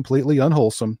something completely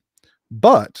unwholesome.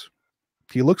 But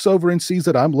he looks over and sees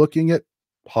that I'm looking at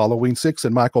Halloween 6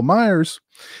 and Michael Myers.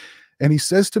 And he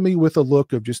says to me with a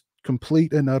look of just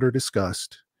complete and utter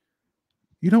disgust,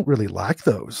 "You don't really like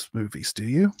those movies, do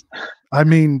you? I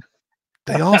mean,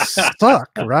 they all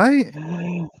suck, right?"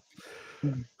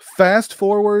 Fast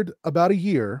forward about a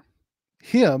year,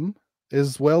 him,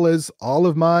 as well as all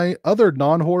of my other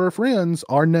non-horror friends,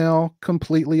 are now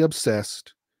completely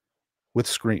obsessed with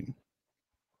Scream.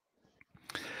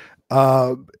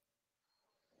 Uh,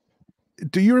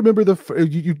 do you remember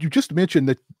you just mentioned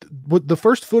that what the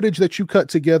first footage that you cut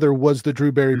together was the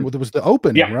Drew Barrymore, was the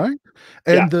opening, Yeah. right?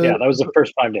 Yeah, And that was the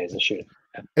first 5 days of shooting.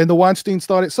 and the Weinsteins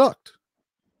thought it sucked.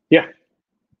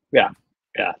 Yeah,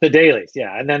 the dailies.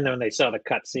 Yeah, and then when they saw the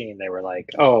cut scene, they were like,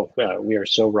 "Oh, we are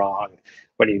so wrong.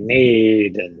 What do you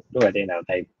need?" And what it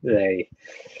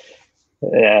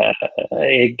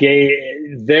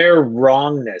gave their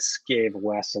wrongness gave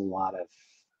Wes a lot of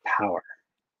power.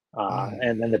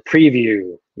 And then the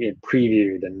preview, it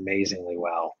previewed amazingly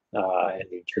well in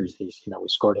New Jersey. We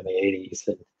scored in the 80s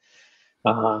and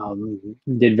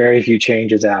did very few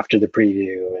changes after the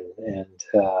preview, and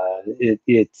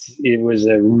it was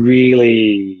a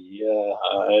really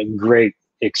great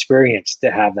experience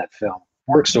to have that film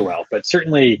work so well. But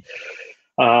certainly,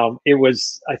 it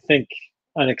was, I think,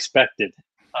 unexpected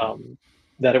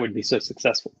that it would be so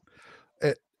successful.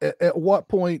 At what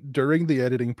point during the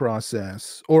editing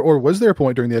process, or was there a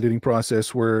point during the editing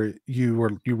process where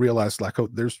you realized, like, oh,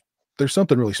 there's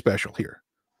something really special here?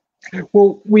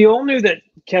 Well, we all knew that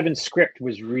Kevin's script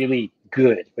was really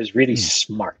good, was really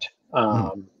smart,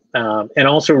 and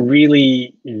also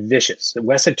really vicious.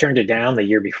 Wes had turned it down the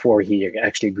year before he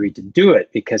actually agreed to do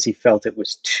it because he felt it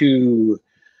was too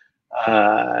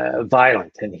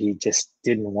violent, and he just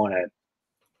didn't want to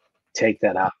take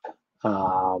that up.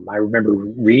 I remember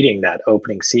reading that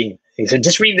opening scene. He said,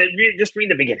 just read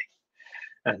the beginning."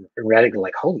 And read it,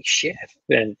 like, holy shit.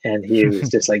 And he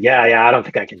was just like, yeah, I don't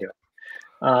think I can do it.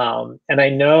 And I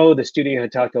know the studio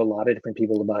had talked to a lot of different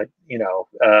people about,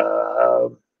 a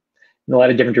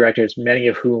lot of different directors, many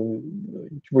of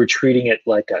whom were treating it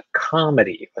like a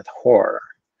comedy with horror,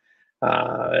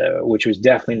 which was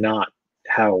definitely not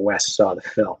how Wes saw the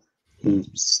film.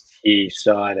 He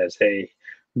saw it as a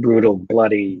brutal,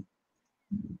 bloody,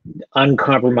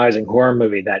 uncompromising horror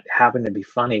movie that happened to be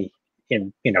funny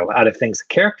out of things the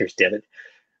characters did,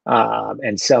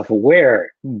 and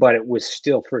self-aware, but it was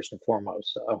still first and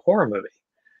foremost a horror movie.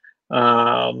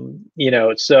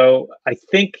 So I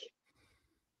think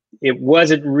it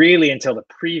wasn't really until the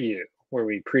preview, where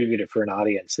we previewed it for an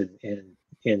audience in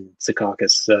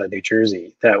Secaucus, New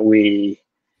Jersey, that we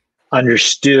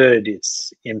understood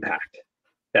its impact.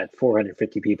 That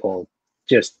 450 people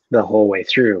just the whole way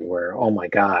through were, oh my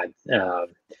God,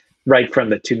 right from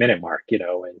the 2-minute mark,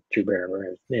 and Drew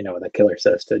Barrymore, the killer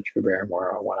says to Drew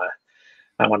Barrymore, I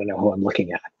want to know who I'm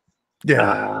looking at.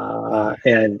 Yeah.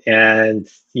 And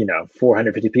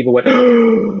 450 people went,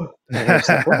 oh, and I was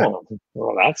like, well,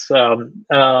 that's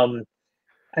and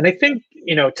I think,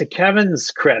 to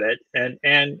Kevin's credit, and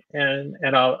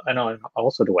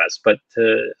also to Wes, but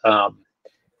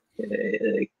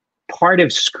part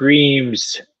of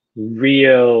Scream's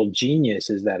real genius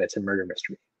is that it's a murder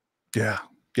mystery. Yeah.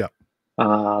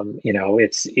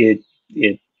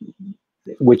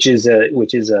 Which is a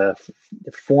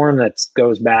form that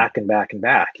goes back and back and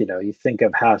back. You think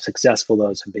of how successful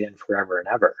those have been forever and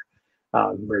ever,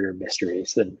 murder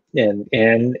mysteries, and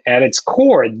at its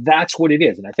core, that's what it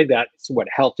is. And I think that's what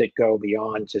helped it go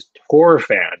beyond just horror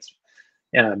fans,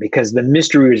 because the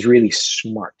mystery is really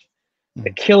smart.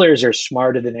 The killers are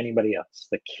smarter than anybody else.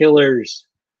 The killers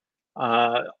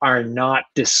are not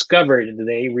discovered;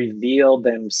 they reveal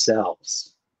themselves.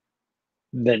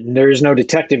 That there's no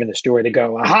detective in the story to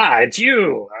go, aha, it's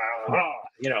you.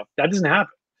 That doesn't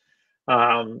happen.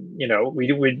 We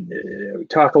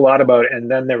talk a lot about, and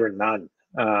then there were none.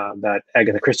 That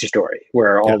Agatha Christie story,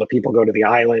 where all the people go to the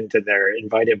island and they're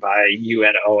invited by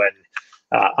UNO and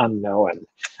unknown,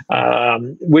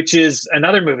 which is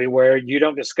another movie where you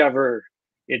don't discover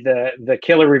it, the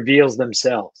killer reveals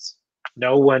themselves.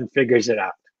 No one figures it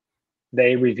out.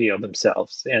 They reveal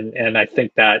themselves, and I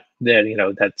think that's.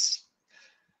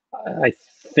 I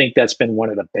think that's been one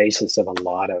of the basis of a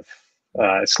lot of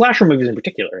slasher movies in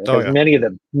particular. Because many of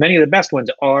the best ones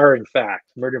are, in fact,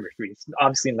 murder mysteries.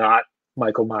 Obviously not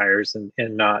Michael Myers and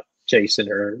not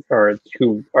Jason or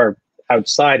who are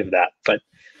outside of that, but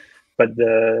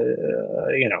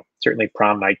the certainly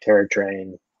Prom Night, Terror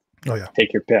Train, Oh yeah.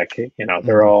 Take your pick. You know, Mhm.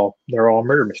 they're all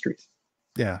murder mysteries.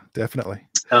 Yeah, definitely.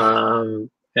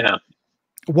 Yeah.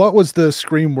 What was the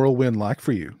Scream whirlwind like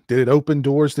for you? Did it open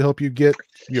doors to help you get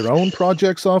your own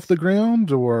projects off the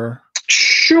ground, or?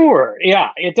 Sure.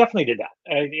 Yeah, it definitely did that.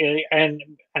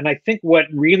 And I think what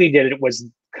really did it was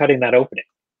cutting that opening.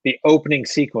 The opening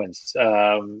sequence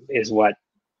is what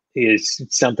is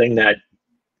something that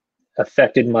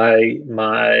affected my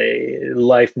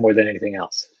life more than anything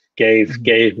else. Mhm.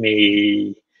 Gave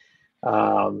me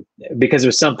because it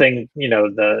was something, you know,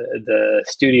 the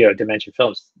studio Dimension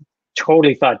Films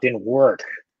totally thought didn't work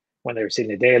when they were seeing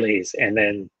the dailies, and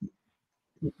then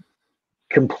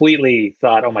completely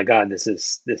thought, oh my god, this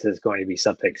is going to be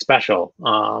something special.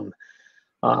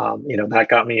 You know, that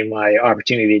got me my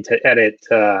opportunity to edit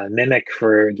Mimic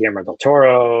for Guillermo del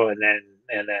Toro, and then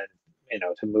you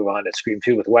know, to move on to Scream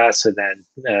 2 with Wes, and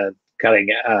then cutting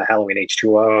Halloween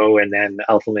H2O, and then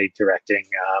ultimately directing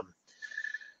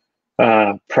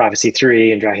Prophecy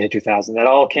 3 and Dracula 2000. That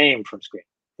all came from Scream.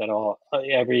 That all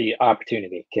every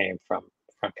opportunity came from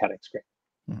cutting Scream.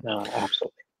 Mm.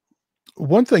 Absolutely.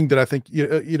 One thing that I think,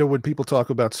 you know, when people talk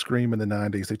about Scream in the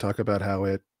 '90s, they talk about how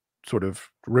it sort of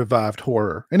revived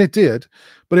horror, and it did,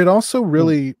 but it also Mm,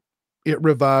 really it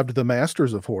revived the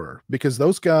masters of horror because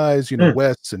those guys, you know, mm,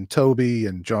 Wes and Toby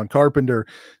and John Carpenter,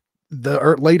 the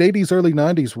late '80s, early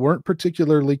 '90s weren't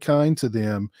particularly kind to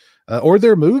them, or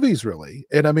their movies really.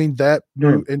 And I mean that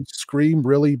mm. and Scream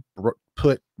really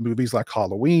put movies like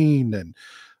Halloween and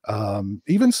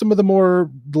even some of the more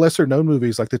lesser known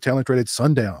movies like The Talent Rated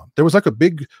Sundown. There was like a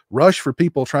big rush for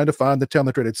people trying to find The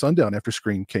Talent Rated Sundown after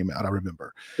Scream came out, I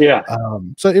remember. Yeah.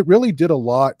 So it really did a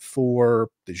lot for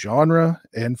the genre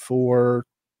and for,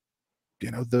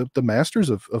 you know, the masters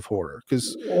of horror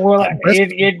because Well, best,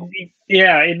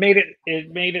 yeah, it made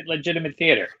it legitimate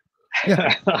theater.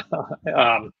 yeah.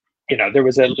 um, you know, there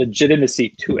was a legitimacy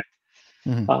to it.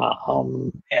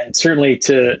 Mhm. And certainly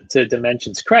to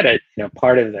Dimension's credit, you know,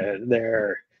 part of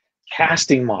their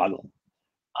casting model,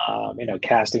 you know,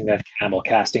 casting Nev Campbell,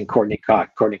 casting Courtney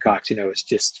Cox. Courtney Cox, you know, was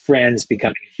just Friends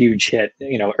becoming a huge hit.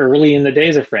 You know, early in the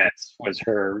days of Friends was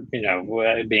her, you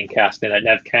know, being cast in.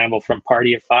 Nev Campbell from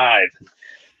Party of Five.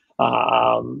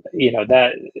 You know,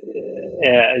 that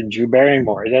Drew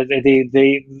Barrymore.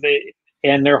 They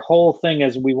and their whole thing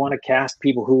is we want to cast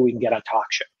people who we can get on talk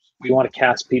shows. We want to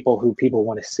cast people who people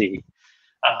want to see.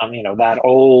 You know, that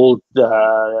old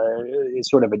is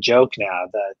sort of a joke now.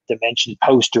 The Dimension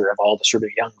poster of all the sort of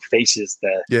young faces,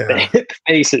 the Yeah. hip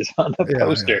faces on the Yeah, yeah.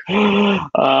 poster,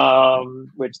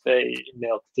 which they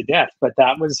milked to death. But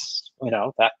that was, you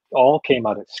know, that all came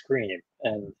out of Scream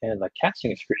and the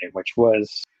casting of Scream, which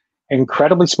was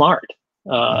incredibly smart.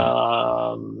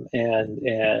 Mhm.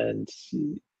 And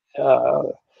uh,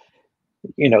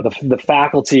 you know, the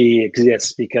faculty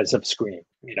exists because of Scream.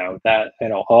 You know, that, you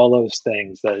know, all those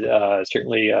things that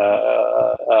certainly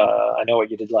I know what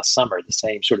you did last summer, the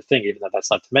same sort of thing, even though that's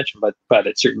not to mention, but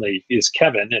it certainly is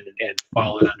Kevin, and Mhm.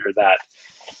 followed under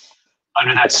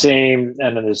that same,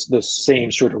 and then there's the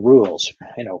same sort of rules.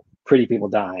 You know, pretty people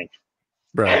dying.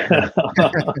 Right, right.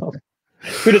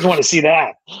 Who doesn't want to see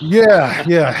that? Yeah,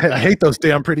 yeah, I hate those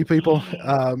damn pretty people.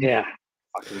 Yeah,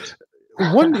 fuckers.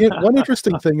 One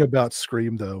interesting thing about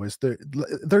Scream, though, is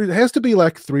there has to be,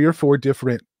 like, 3 or 4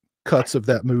 different cuts of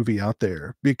that movie out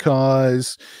there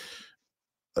because,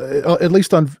 at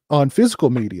least on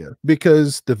physical media,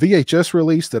 because the VHS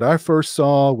release that I first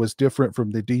saw was different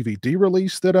from the DVD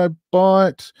release that I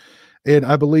bought, and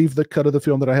I believe the cut of the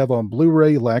film that I have on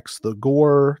Blu-ray lacks the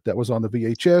gore that was on the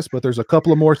VHS, but there's a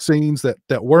couple of more scenes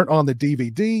that weren't on the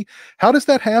DVD. How does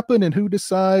that happen, and who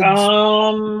decides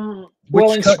Well,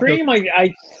 which in cut goes? Scream,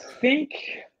 I think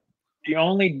the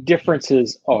only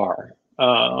differences are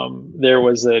there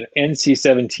was an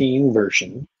NC-17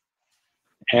 version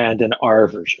and an R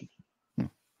version. Hmm,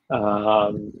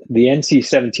 The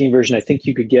NC-17 version, I think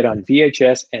you could get on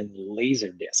VHS and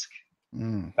Laserdisc,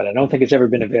 mm. but I don't think it's ever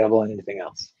been available on anything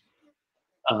else.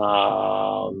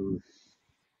 Um,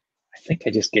 I think I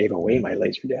just gave away my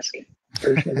Laserdisc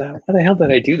version of that. Why the hell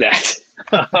did I do that?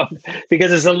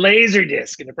 Because it's a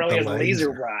Laserdisc and it probably The has a laser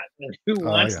laser. rot. And who Oh,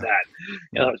 wants yeah. that?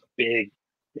 You Mm. know, it's big,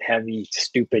 heavy,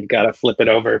 stupid, gotta flip it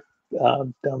over,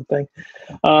 dumb thing.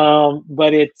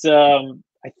 But it's,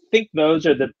 I think those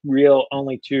are the real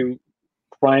only two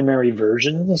primary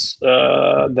versions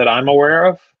that I'm aware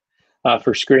of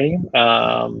for Scream.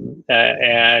 And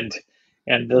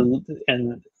the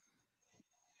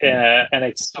and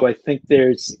it's, so I think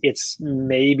it's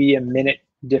maybe a minute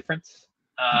difference,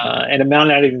 and it might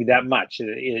not even be that much.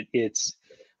 It's,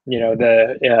 you know,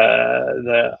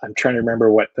 the I'm trying to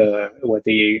remember what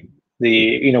the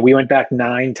we went back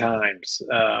 9 times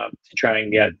to try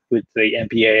and get with the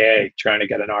MPAA, trying to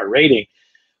get an R rating,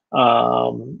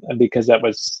 because that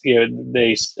was,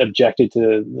 they objected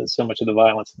to so much of the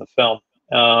violence in the film,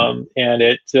 and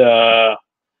it.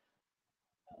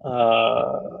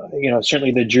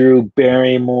 Certainly the Drew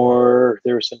Barrymore.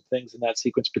 There were some things in that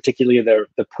sequence, particularly the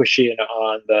push in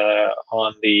on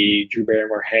the Drew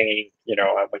Barrymore hanging.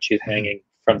 When she's hanging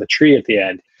from the tree at the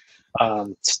end.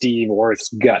 Steve Orth's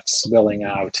guts spilling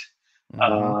out.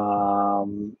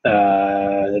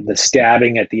 The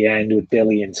stabbing at the end with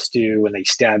Billy and Stu when they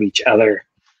stab each other.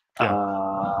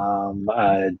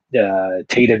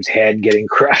 Tatum's head getting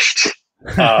crushed.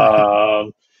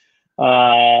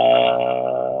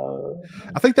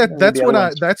 I think that's when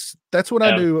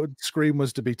I knew Scream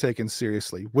was to be taken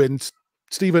seriously. When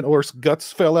Stephen Orth's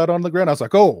guts fell out on the ground, I was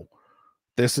like, "Oh,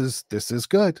 this is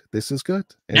good. This is good."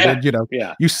 And then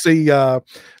you see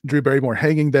Drew Barrymore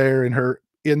hanging there, and her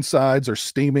insides are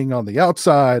steaming on the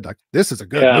outside. Like, this is a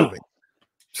good movie.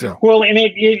 So and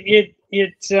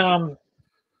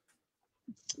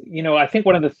I think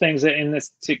one of the things that in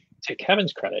this, to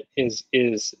Kevin's credit, is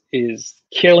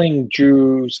killing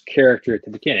Drew's character at the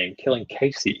beginning, killing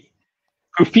Casey,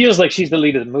 who feels like she's the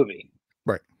lead of the movie,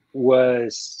 right?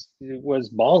 Was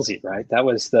ballsy, right?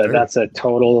 That's a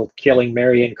total killing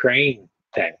Marion Crane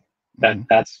thing.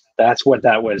 That's what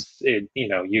that was. It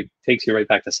takes you right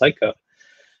back to Psycho.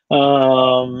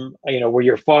 Where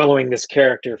you're following this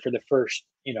character for the first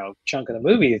chunk of the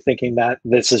movie, thinking that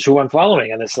this is who I'm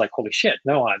following, and it's like, holy shit,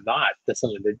 no, I'm not. That's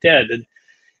something they're dead.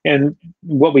 And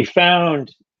what we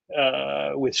found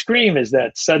with Scream is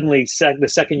that suddenly, the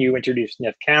second you introduce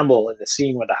Nev Campbell in the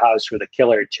scene with the house where the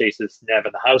killer chases Nev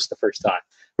in the house the first time,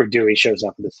 where Dewey shows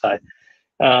up on the side,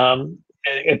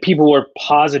 and people were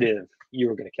positive you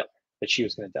were going to kill her, that she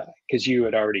was going to die, because you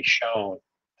had already shown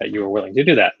that you were willing to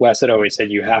do that. Wes had always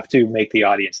said, you have to make the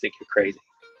audience think you're crazy.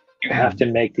 You have to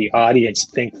make the audience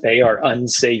think they are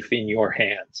unsafe in your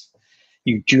hands.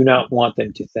 You do not want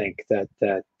them to think that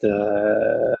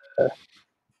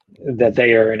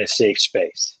they are in a safe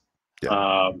space.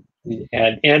 And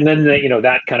then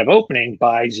that kind of opening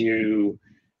buys you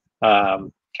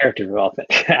character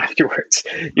development afterwards.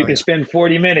 You can spend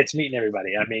 40 minutes meeting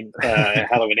everybody. I mean,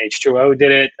 Halloween H2O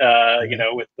did it,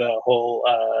 with the whole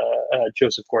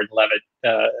Joseph Gordon-Levitt,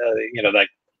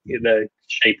 the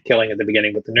shape killing at the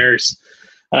beginning with the nurse.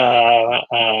 We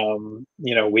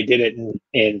did it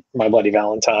in My Bloody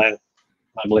Valentine.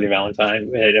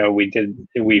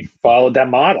 We followed that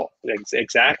model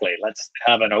exactly. Let's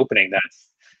have an opening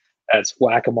that's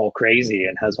whack-a-mole crazy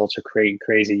and has also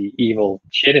crazy evil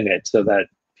shit in it, so that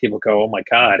people go, oh my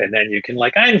god, and then you can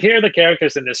I'm here are the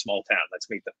characters in this small town, let's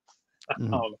meet them.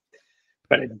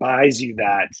 But it buys you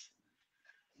that,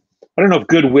 I don't know if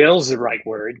goodwill is the right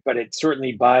word, but it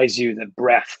certainly buys you the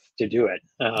breath to do it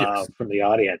from the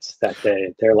audience, that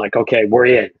they're like, okay, we're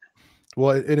in.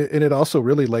 Well, and it also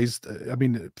really lays, I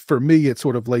mean, for me, it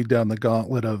sort of laid down the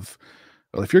gauntlet of,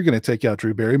 well, if you're going to take out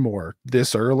Drew Barrymore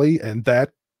this early and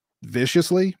that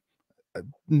viciously,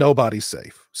 nobody's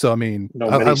safe. So, I mean,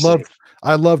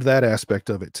 I loved that aspect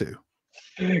of it too.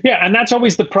 Yeah, and that's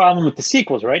always the problem with the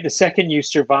sequels, right? The second you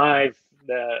survive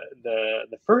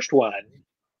the first one,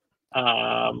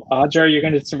 odds are you're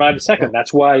going to survive the second.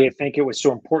 That's why I think it was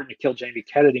so important to kill Jamie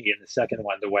Kennedy in the second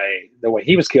one, the way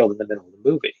he was killed in the middle of the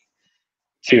movie,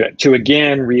 to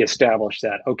again reestablish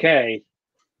that, okay,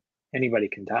 anybody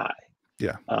can die.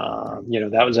 Yeah.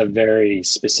 That was a very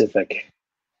specific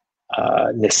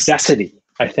necessity,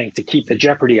 I think, to keep the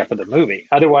jeopardy up of the movie.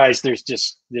 Otherwise,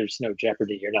 there's no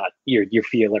jeopardy. You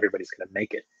feel everybody's going to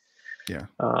make it. Yeah.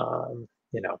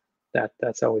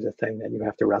 That's always a thing that you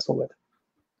have to wrestle with.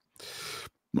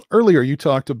 Earlier, you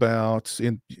talked about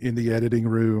in the editing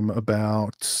room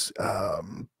about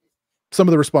some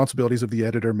of the responsibilities of the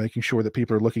editor, making sure that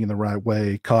people are looking in the right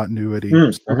way, continuity,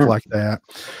 stuff like that.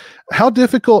 How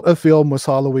difficult a film was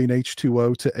Halloween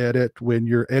H2O to edit when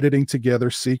you're editing together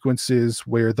sequences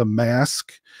where the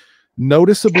mask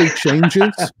noticeably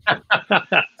changes,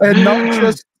 and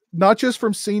not just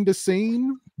from scene to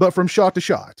scene, but from shot to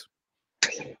shot?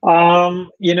 Funnily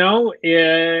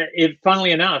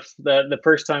enough, the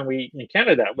first time we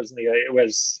encountered that was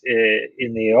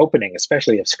in the opening,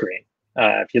 especially of Scream.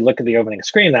 If you look at the opening of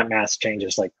Scream, that mask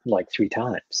changes like 3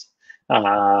 times.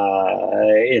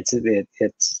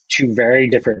 It's 2 very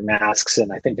different masks,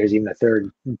 and I think there's even a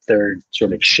third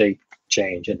sort of shape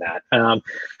change in that.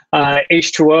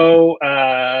 H2O,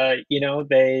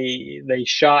 they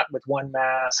shot with one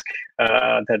mask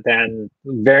that then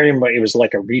it was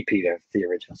like a repeat of the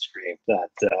original Scream that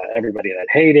everybody that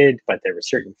hated, but there was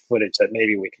certain footage that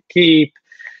maybe we could keep.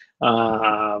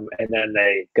 And then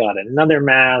they got another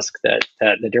mask that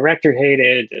the director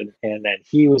hated, and then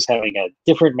he was having a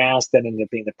different mask that ended up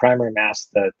being the primary mask,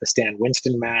 the Stan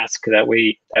Winston mask that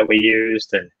we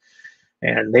used,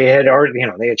 and they had already,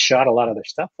 they had shot a lot of their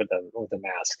stuff with the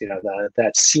mask.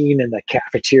 That scene in the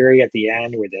cafeteria at the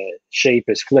end where the shape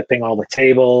is flipping all the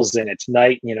tables and it's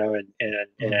night, and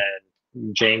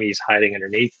Jamie's hiding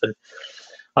underneath.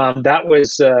 And that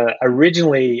was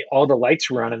originally all the lights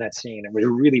were on in that scene. It was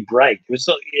really bright. It was,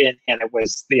 and it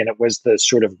was the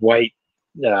sort of white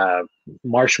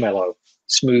marshmallow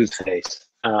smooth face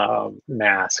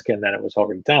mask, and then it was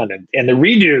already done. And the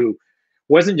redo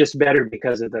wasn't just better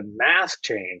because of the mask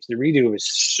change. The redo was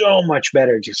so much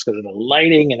better just because of the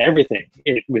lighting and everything.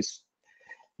 It was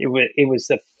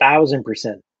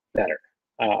 1,000% better.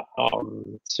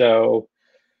 So,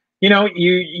 you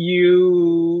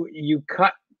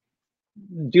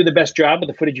do the best job with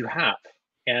the footage you have.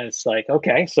 And it's like,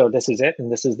 okay, so this is it,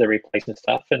 and this is the replacement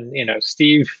stuff. And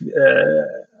Steve,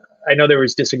 I know there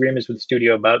was disagreements with the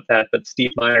studio about that, but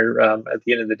Steve Meyer, at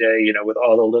the end of the day, with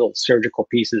all the little surgical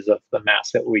pieces of the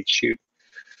mask that we'd shoot,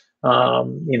 I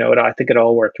think it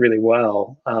all worked really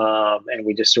well. And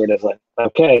we just sort of like,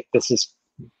 okay,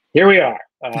 here we are.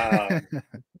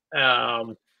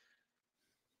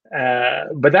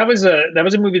 But that was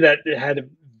a movie that had a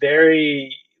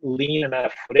very lean amount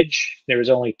of footage. There was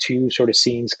only 2 sort of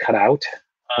scenes cut out,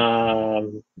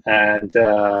 and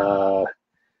the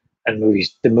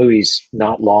movie's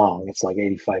not long. It's like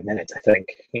 85 minutes, I think,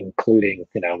 including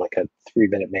like a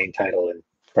 3-minute main title and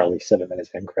probably 7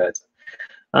 minutes end credits.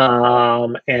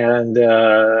 And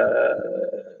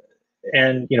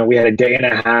we had a day and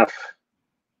a half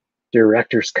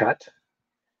director's cut.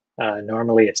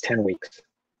 Normally it's 10 weeks.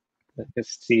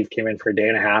 Steve came in for a day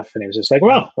and a half, and he was just like,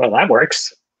 well, that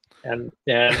works. And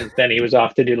then he was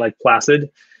off to do like Placid,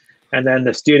 and then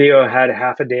the studio had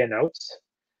half a day of notes,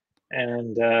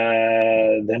 and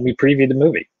then we previewed the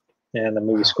movie, and the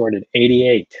movie scored at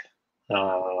 88.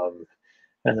 And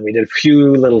then we did a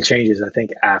few little changes, I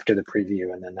think, after the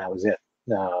preview, and then that was it.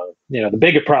 The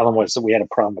bigger problem was that we had a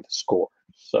problem with the score.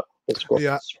 So the score was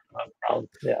a problem.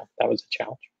 Yeah, that was a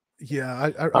challenge.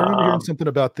 Yeah, I remember hearing something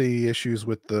about the issues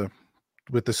with the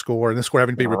score, and the score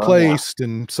having to be replaced,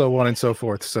 and so on and so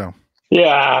forth. So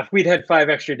yeah, if we'd had 5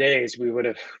 extra days, we would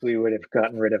have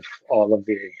gotten rid of all of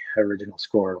the original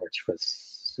score, which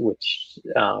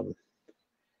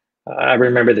I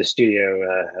remember the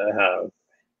studio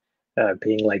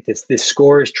being like, this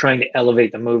score is trying to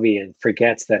elevate the movie and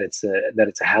forgets that it's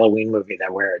a Halloween movie,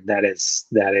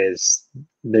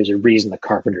 there's a reason the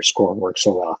Carpenter score works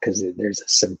so well, because there's a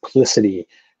simplicity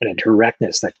and a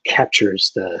directness that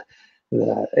captures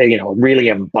really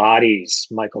embodies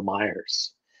Michael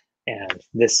Myers. And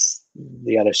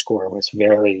the other score was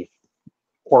very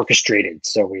orchestrated,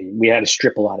 so we had to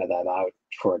strip a lot of that out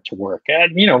for it to work.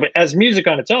 And but as music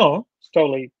on its own, it's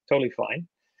totally fine.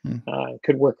 It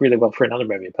could work really well for another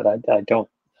movie, but I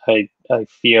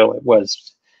feel it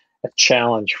was a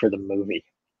challenge for the movie.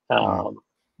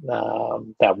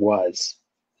 That was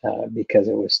because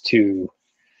it was too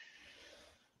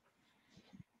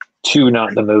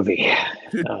not the movie.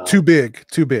 Too big.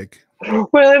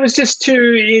 Well, it was just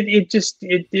too.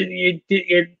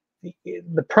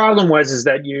 The problem was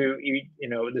that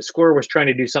the score was trying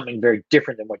to do something very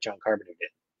different than what John Carpenter did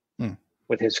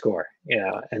with his score.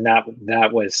 And that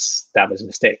was a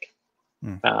mistake.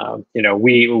 That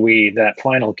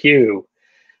final cue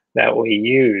that we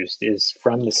used is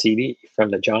from the CD,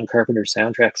 from the John Carpenter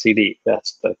soundtrack CD.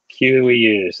 That's the cue we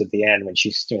used at the end when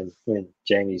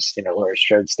Jamie's, Laurie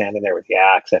Strode standing there with the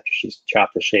axe after she's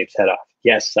chopped the Shape's head off.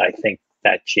 Yes, I think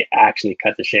that she actually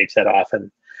cut the Shape's head off, and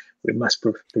we must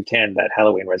pretend that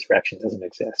Halloween Resurrection doesn't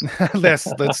exist. let's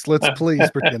please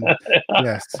pretend.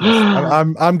 Yes.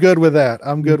 I'm good with that.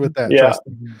 I'm good with that. Yeah.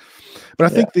 But I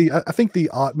think the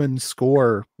Ottman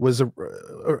score was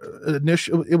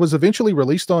it was eventually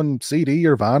released on CD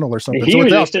or vinyl or something. He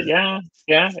released it. Yeah.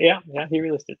 He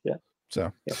released it. Yeah.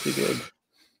 So yes, he did.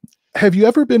 Have you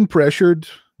ever been pressured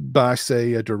by,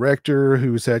 say, a director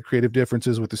who's had creative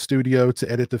differences with the studio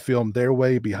to edit the film their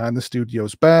way behind the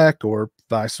studio's back, or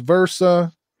vice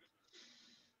versa?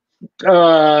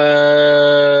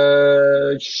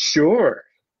 Sure.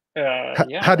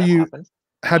 How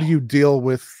do you deal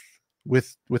with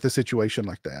a situation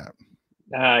like that?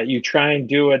 You try and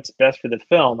do what's best for the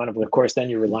film, and of course, then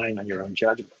you're relying on your own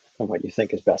judgment on what you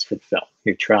think is best for the film.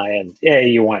 You try and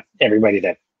you want everybody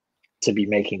to be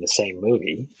making the same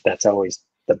movie. That's always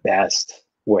the best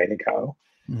way to go.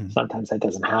 Sometimes that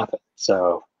doesn't happen.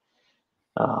 So,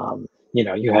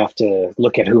 you have to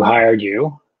look at who hired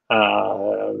you.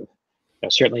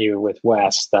 certainly with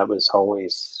Wes, that was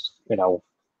always, it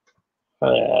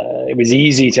was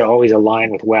easy to always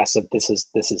align with Wes of this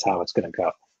is how it's going to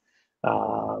go.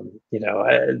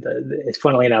 It's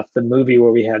funnily enough, the movie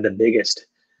where we had the biggest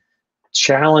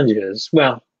challenges,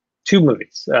 well, two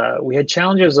movies. We had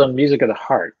challenges on Music of the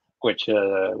Heart, which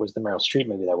was the Meryl Streep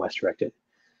movie that Wes directed.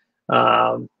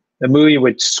 The movie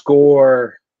would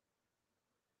score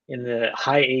in the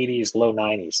high 80s, low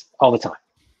 90s all the time.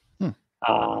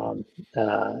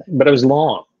 But it was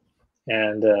long,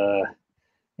 and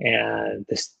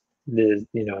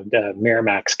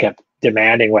Miramax kept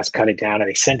demanding Wes cut it down, and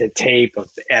they sent a tape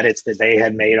of the edits that they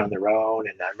had made on their own.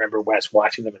 And I remember Wes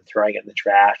watching them and throwing it in the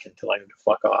trash and telling them to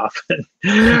fuck off,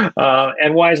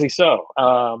 and wisely so.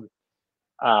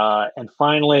 And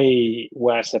finally,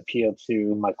 Wes appealed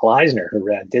to Michael Eisner, who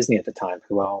ran Disney at the time,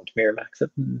 who owned Miramax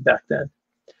back then.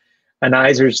 And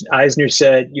Eisner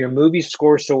said, "Your movies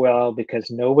score so well because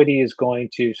nobody is going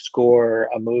to score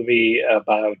a movie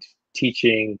about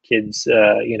teaching kids,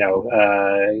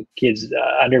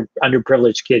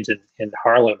 underprivileged kids in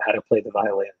Harlem how to play the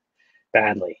violin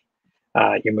badly.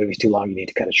 Your movie's too long. You need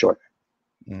to cut it short."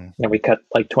 And we cut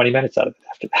like 20 minutes out of it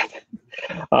after that.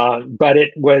 But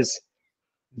it was,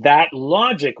 that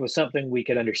logic was something we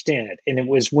could understand. And it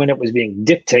was when it was being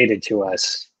dictated to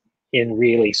us in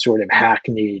really sort of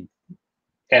hackneyed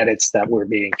edits that were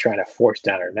being trying to force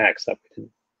down our necks that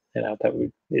we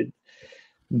didn't,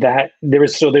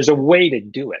 there's a way to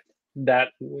do it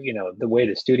that, the way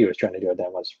the studio was trying to do it then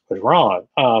was wrong.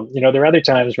 There are other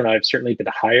times when I've certainly been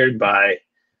hired by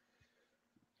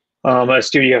a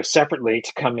studio separately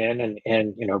to come in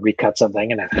and recut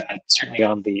something, and certainly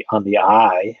on the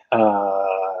eye,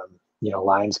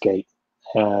 Lionsgate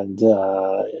and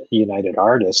United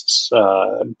Artists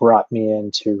brought me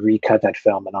in to recut that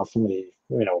film and ultimately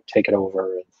take it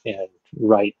over and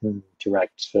write and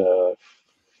direct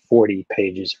 40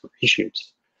 pages of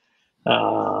reshoots.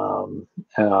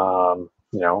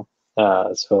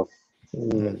 So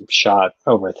shot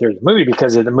over a third of the movie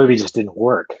because the movie just didn't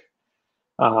work.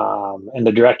 And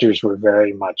the directors were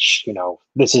very much,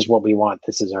 this is what we want.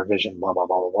 This is our vision, blah, blah,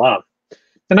 blah, blah, blah.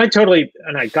 And I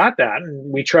got that.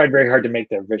 And we tried very hard to make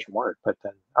their vision work. But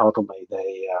then ultimately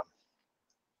they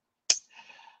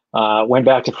went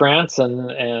back to France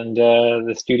and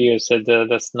the studio said,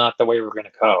 that's not the way we're going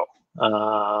to go.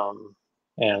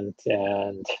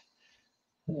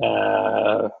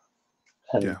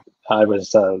 I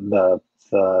was the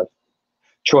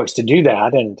choice to do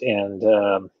that.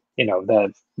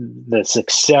 The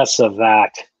success of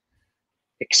that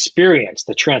experience,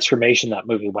 the transformation that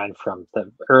movie went from the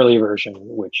early version,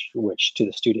 which to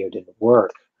the studio didn't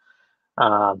work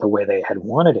the way they had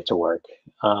wanted it to work,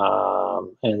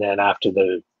 and then after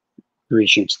the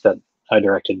reshoots that I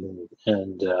directed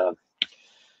and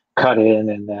cut in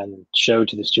and then showed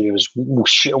to the studio, was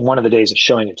one of the days of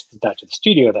showing it to the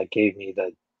studio that gave me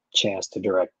the chance to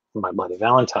direct My Bloody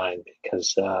Valentine,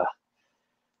 because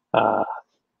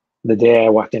the day I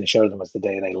walked in and showed them was the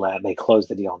day they closed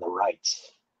the deal on the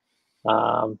rights.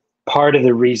 Part of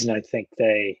the reason I think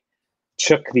they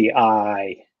took the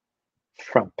eye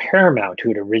from Paramount, who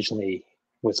had originally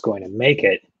was going to make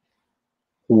it,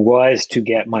 was to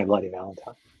get My Bloody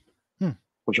Valentine,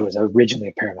 which was originally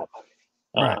a Paramount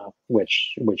movie, right.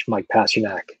 which Mike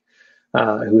Pasternak,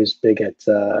 who was big at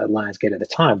Lionsgate at the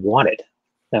time, wanted,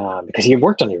 because he had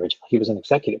worked on the original. He was an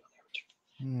executive on the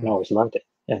original and always loved it.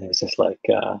 And it was just like,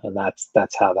 and that's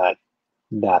how that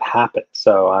happened.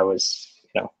 So I was,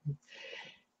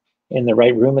 in the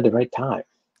right room at the right time.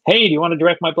 Hey, do you want to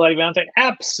direct My Bloody Valentine?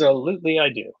 Absolutely, I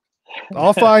do.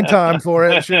 I'll find time for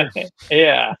it. Sure.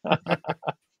 Yeah.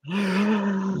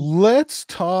 Let's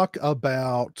talk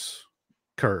about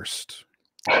Cursed,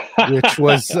 which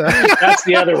was that's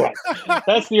the other one.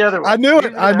 That's the other one. I knew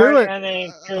it. And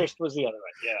then Cursed was the other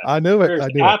one. Yeah. I knew it. Cursed. I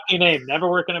knew Happy name. Never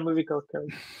worked in a movie called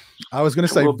Cursed. I was going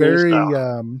to say very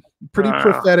pretty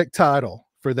prophetic title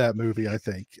for that movie, I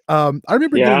think. I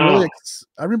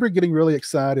remember getting really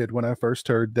excited when I first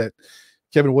heard that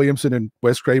Kevin Williamson and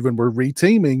Wes Craven were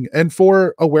reteaming, and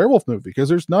for a werewolf movie, because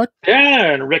there's not.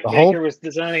 Yeah, and Rick Baker was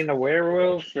designing the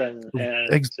werewolf, and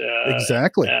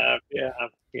exactly.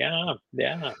 Yeah.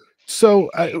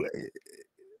 So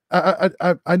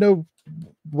I know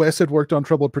Wes had worked on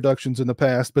Troubled Productions in the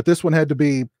past, but this one had to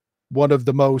be one of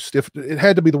the most. If it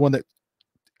had to be the one that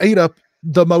ate up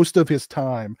the most of his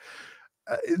time.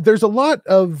 There's a lot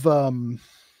of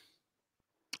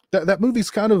that movie's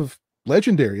kind of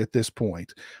legendary at this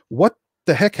point. What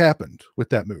the heck happened with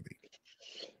that movie?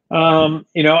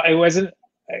 It wasn't.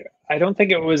 I don't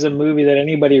think it was a movie that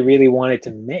anybody really wanted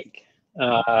to make.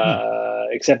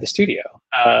 except the studio.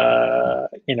 I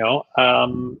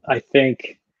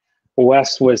think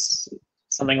Wes was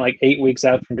something like 8 weeks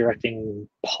out from directing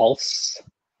Pulse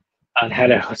and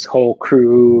had a whole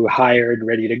crew hired,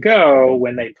 ready to go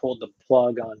when they pulled the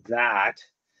plug on that,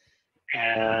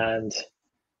 and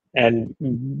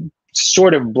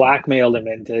sort of blackmailed him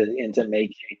into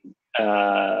making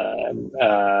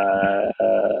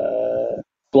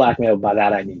blackmailed. By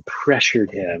that I mean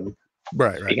pressured him,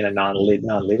 Right. speaking a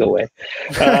non-legal way,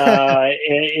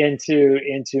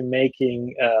 into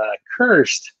making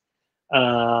Cursed,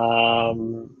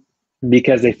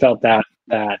 because they felt that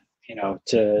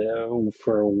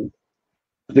for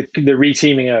the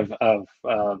reteaming of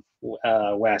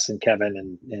Wes and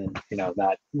Kevin and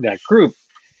that group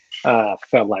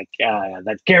felt like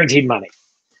that guaranteed money.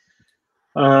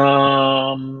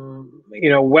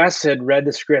 Wes had read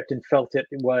the script and felt it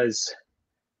was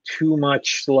too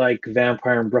much like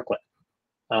Vampire in Brooklyn.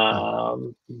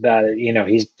 That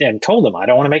he's and told him, I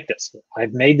don't want to make this.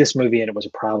 I've made this movie and it was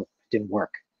a problem. It didn't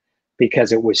work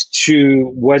because it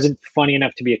wasn't funny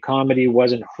enough to be a comedy,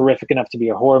 wasn't horrific enough to be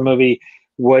a horror movie,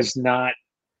 was not,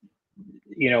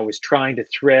 was trying to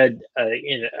thread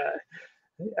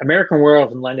American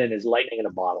Werewolf in London is lightning in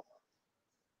a bottle.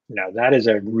 That is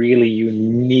a really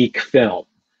unique film,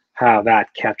 how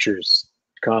that captures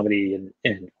comedy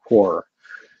and horror.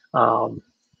 And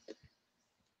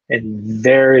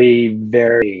very,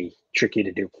 very tricky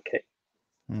to duplicate.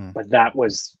 But that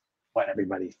was what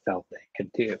everybody felt they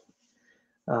could do.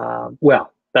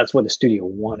 Well, that's what the studio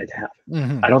wanted to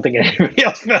happen. I don't think anybody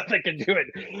else felt they could do it.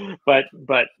 But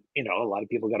a lot of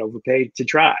people got overpaid to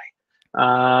try.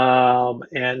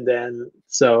 And then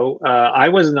I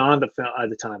wasn't on the film at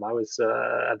the time. I was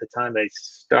at the time they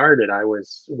started, I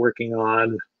was working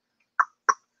on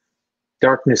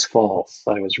Darkness Falls.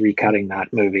 I was recutting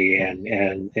that movie and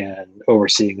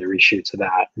overseeing the reshoots of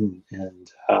that and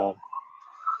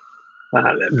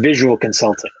visual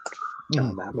consulting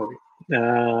on that movie.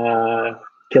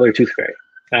 Killer Tooth Fairy.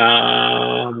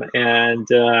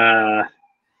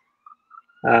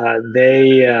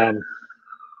 They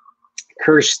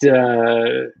Cursed.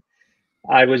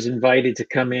 I was invited to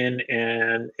come in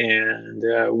and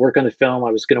work on the film. I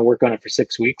was going to work on it for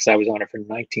 6 weeks. I was on it for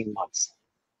 19 months.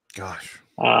 Gosh.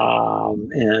 I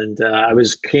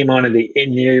came on right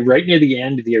near the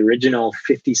end of the original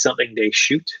 50-something day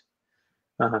shoot,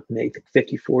 maybe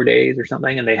 54 days or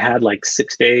something, and they had like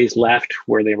 6 days left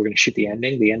where they were going to shoot the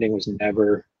ending. The ending was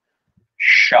never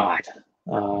shot.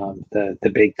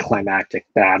 The big climactic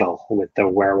battle with the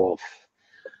werewolf.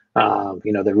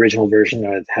 The original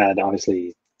version had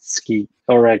obviously Skeet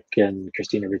Ulrich and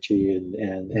Christina Ricci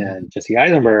and Jesse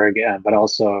Eisenberg, but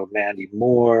also Mandy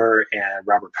Moore and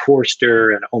Robert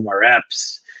Forster and Omar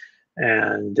Epps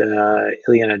and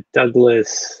Ileana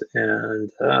Douglas,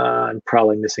 and I'm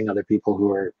probably missing other people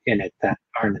who are in it that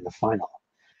aren't in the final.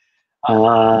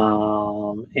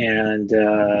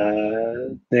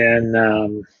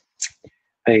 Then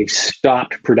they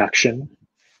stopped production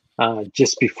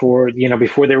just before they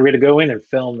were going to go in and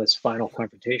film this final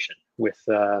confrontation with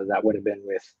that would have been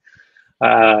with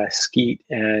Skeet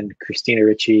and Christina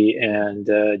Ricci and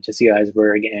Jesse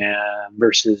Eisenberg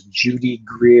versus Judy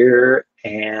Greer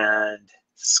and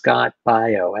Scott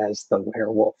Baio as the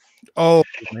werewolf. Oh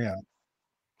man.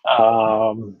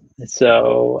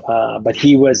 But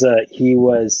he was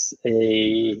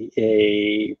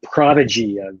a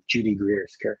prodigy of Judy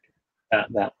Greer's character.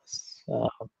 That was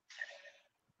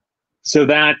so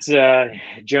that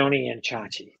Joni and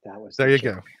Chachi. That was there. You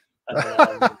go.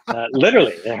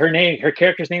 Literally, her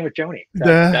character's name was Joni.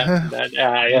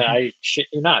 I shit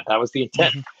you not. That was the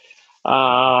intent.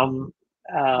 And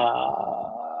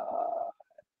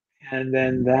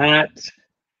then that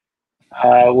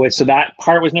that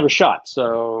part was never shot.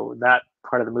 So that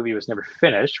part of the movie was never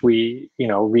finished. We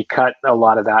recut a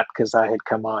lot of that because I had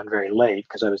come on very late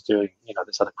because I was doing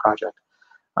this other project.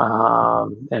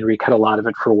 And recut a lot of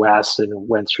it for Wes and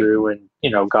went through and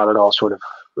got it all sort of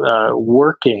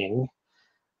working.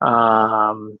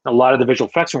 A lot of the visual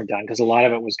effects weren't done because a lot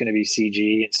of it was going to be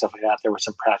CG and stuff like that. There were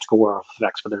some practical werewolf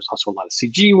effects, but there's also a lot of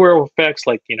CG werewolf effects,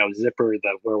 like Zipper,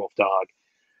 the werewolf dog,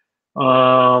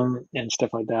 and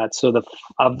stuff like that. So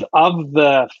of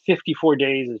the 54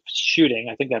 days of shooting,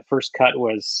 I think that first cut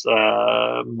was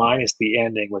minus the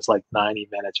ending was like 90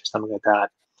 minutes or something like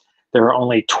that. There are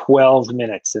only 12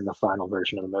 minutes in the final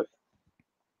version of the movie.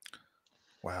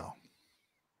 Wow.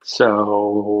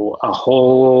 So a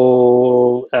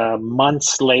whole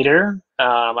months later,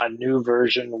 a new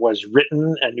version was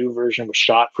written. A new version was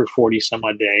shot for 40 some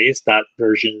odd days. That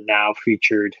version now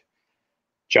featured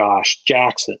Josh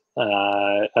Jackson,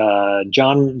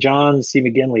 John C.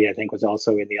 McGinley, I think, was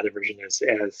also in the other version as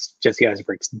Jesse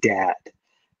Eisenberg's dad.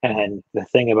 And the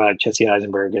thing about Jesse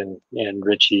Eisenberg and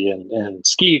Richie and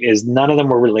Skeet is none of them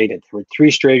were related. There were three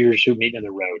strangers who meet in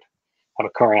the road, have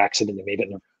a car accident, and meet in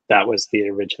the road. That was the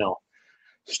original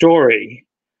story.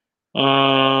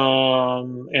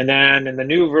 And then in the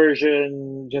new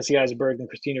version, Jesse Eisenberg and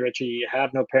Christina Ricci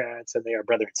have no parents, and they are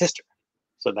brother and sister.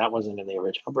 So that wasn't in the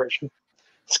original version.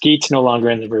 Skeet's no longer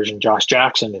in the version Josh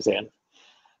Jackson is in.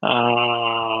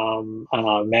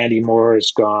 Mandy Moore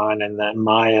is gone, and then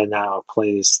Maya now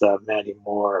plays the Mandy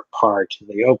Moore part in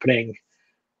the opening.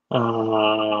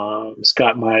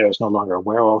 Scott Mayo is no longer a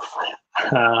werewolf.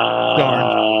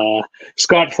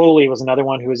 Scott Foley was another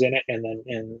one who was in it, and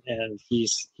then he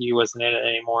wasn't in it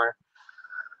anymore.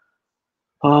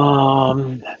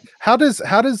 How does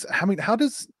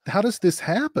this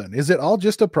happen? Is it all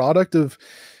just a product of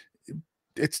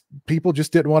it's people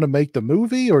just didn't want to make the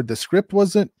movie, or the script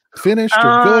wasn't finished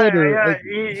or good, or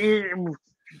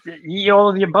all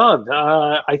of the above?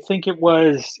 I think it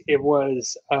was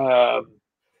a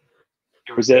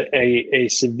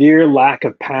severe lack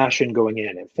of passion going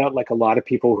in. It felt like a lot of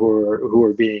people who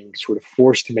were being sort of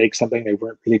forced to make something they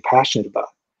weren't really passionate about,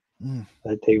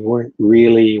 that they weren't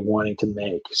really wanting to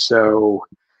make. So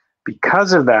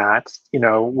because of that,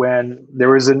 when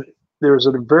there was a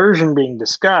version being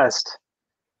discussed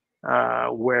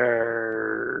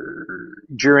where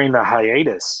during the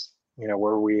hiatus,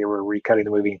 where we were recutting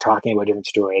the movie and talking about different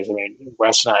stories. I mean,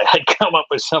 Wes and I had come up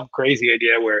with some crazy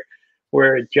idea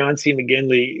where John C.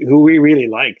 McGinley, who we really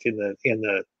liked in the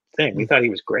thing, we thought he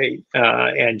was great,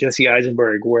 and Jesse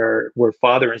Eisenberg were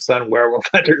father and son werewolf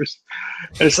hunters.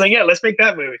 And it's like, yeah, let's make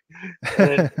that movie.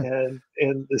 And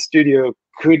the studio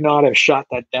could not have shot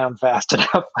that down fast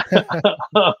enough.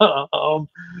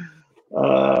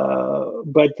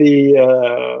 But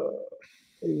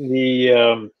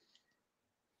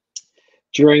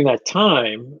during that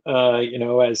time,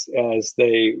 as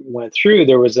they went through,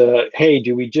 there was hey,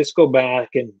 do we just go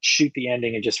back and shoot the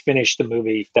ending and just finish the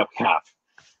movie that we have?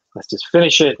 Let's just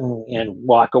finish it and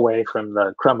walk away from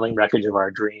the crumbling wreckage of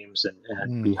our dreams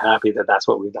and be happy that that's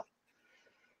what we've done.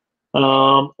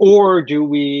 Or do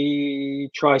we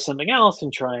try something else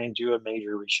and try and do a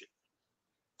major reshoot?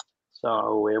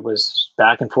 So it was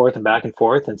back and forth, and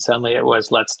suddenly it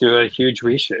was, let's do a huge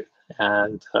reshoot.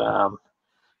 And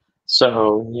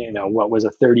so, what was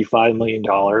a $35 million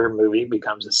movie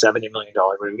becomes a $70 million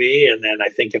movie. And then I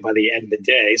think by the end of the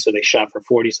day, so they shot for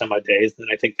 40 some odd days. Then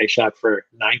I think they shot for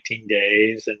 19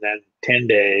 days and then 10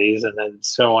 days and then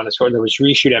so on and so on. There was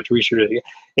reshoot after reshoot. It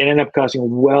ended up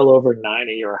costing well over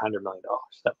 90 or $100 million.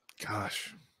 So,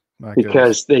 gosh,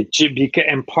 because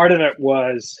and part of it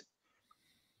was,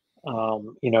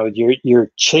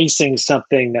 you're chasing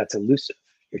something that's elusive.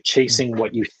 You're chasing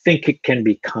what you think it can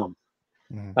become.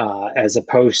 As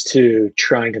opposed to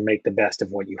trying to make the best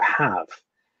of what you have.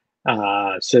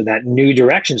 So that new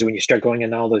directions, when you start going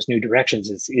in all those new directions,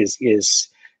 is it's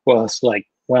like,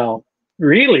 well,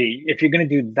 really, if you're going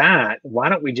to do that, why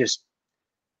don't you just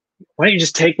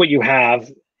take what you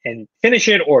have and finish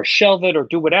it or shelve it or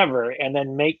do whatever, and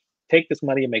then take this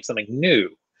money and make something new,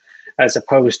 as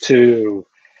opposed to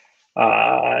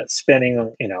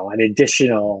spending, an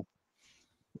additional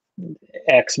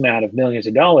X amount of millions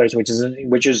of dollars, which is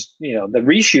the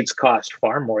reshoots cost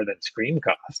far more than Scream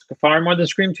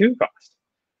 2 cost.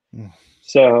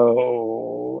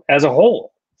 So as a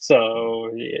whole,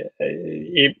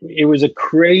 it was a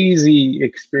crazy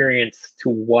experience to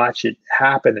watch it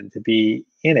happen and to be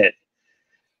in it.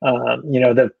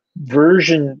 The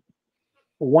version,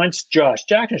 once Josh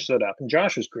Jackson showed up, and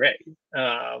Josh was great.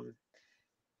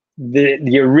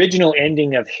 The original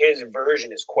ending of his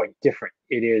version is quite different.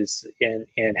 It is and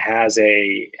has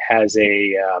a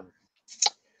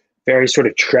very sort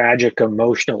of tragic,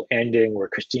 emotional ending where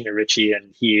Christina Ricci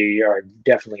and he are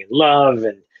definitely in love,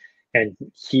 and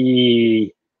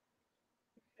he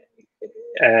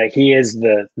is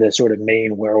the sort of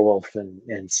main werewolf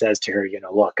and says to her,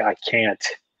 look, I can't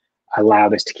allow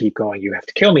this to keep going. You have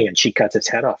to kill me, and she cuts his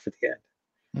head off at the end.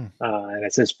 And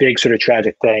it's this big sort of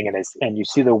tragic thing, and you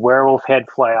see the werewolf head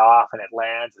fly off, and it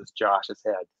lands as Josh's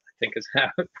head, I think is how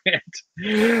it went.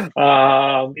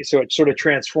 So it sort of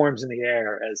transforms in the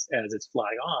air as it's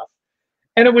flying off,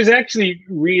 and it was actually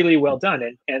really well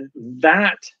done. And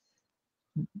that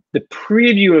the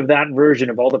preview of that version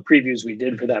of all the previews we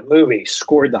did for that movie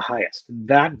scored the highest.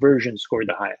 That version scored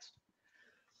the highest.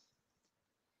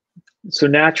 So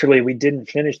naturally, we didn't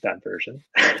finish that version.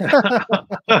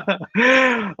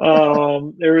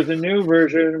 There was a new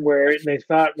version where they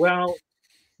thought, well,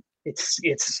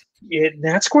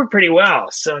 that scored pretty well.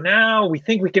 So now we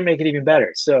think we can make it even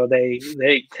better. So they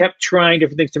kept trying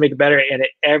different things to make it better, and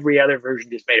every other version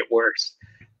just made it worse.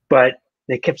 But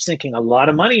they kept sinking a lot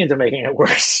of money into making it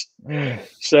worse.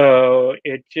 So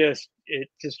it just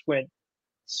went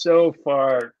so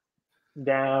far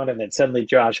down, and then suddenly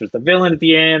Josh was the villain at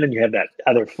the end, and you had that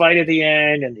other fight at the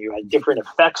end, and you had different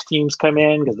effects teams come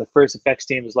in, because the first effects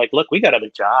team was like, look, we got other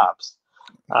jobs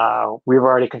we've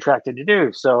already contracted to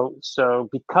do. So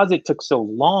because it took so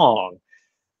long,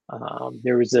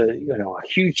 there was a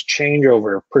huge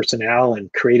changeover of personnel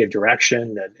and creative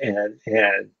direction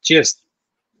and just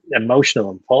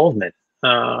emotional involvement.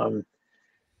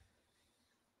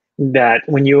 That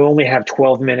when you only have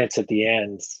 12 minutes at the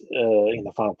end in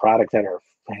the final product that are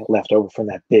left over from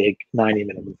that big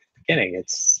 90-minute movie at the beginning,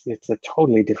 it's a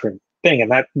totally different thing.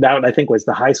 And that I think was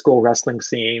the high school wrestling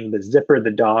scene, the Zipper the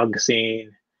dog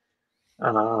scene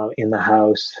in the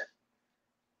house.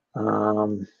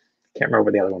 Can't remember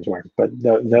what the other ones were, but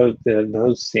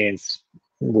those scenes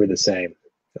were the same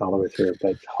all the way through.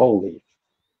 But holy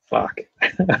fuck.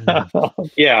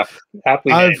 Yeah,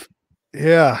 aptly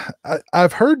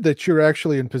I've heard that you're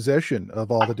actually in possession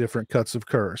of all the different cuts of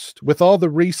Cursed. With all the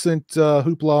recent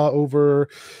hoopla over,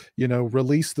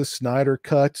 release the Snyder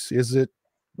cuts. Is it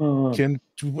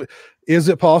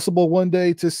possible one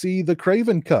day to see the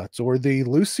Craven cuts or the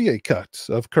Lussier cuts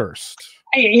of Cursed?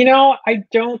 I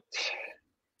don't,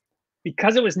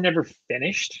 because it was never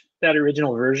finished, that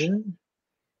original version.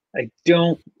 I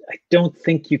don't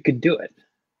think you could do it.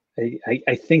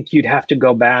 I think you'd have to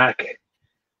go back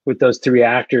with those three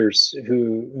actors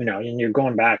who, and you're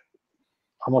going back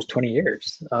almost 20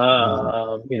 years.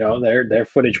 Their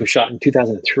footage was shot in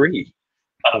 2003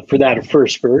 for that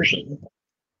first version.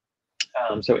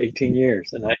 So 18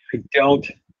 years. And I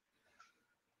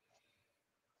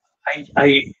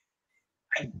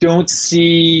don't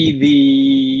see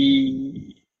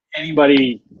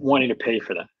anybody wanting to pay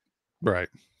for that. Right.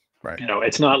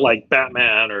 It's not like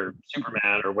Batman or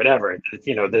Superman or whatever.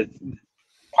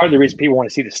 Part of the reason people want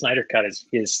to see the Snyder cut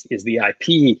is the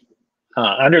IP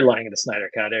underlying the Snyder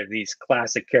cut are these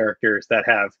classic characters that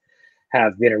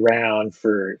have been around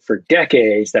for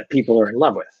decades that people are in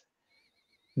love with.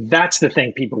 That's the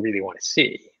thing people really want to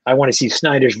see. I want to see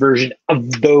Snyder's version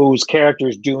of those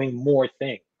characters doing more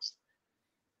things.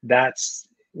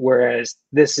 Whereas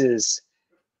this is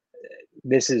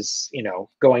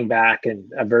going back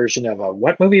and a version of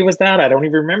what movie was that? I don't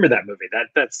even remember that movie.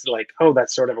 That's like,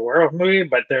 that's sort of a werewolf movie,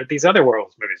 but there are these other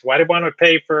werewolf movies. Why do I want to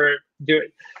pay for do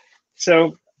it?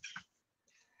 So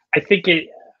I think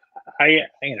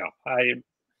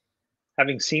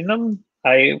having seen them,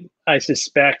 I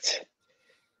suspect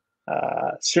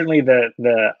certainly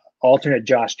the alternate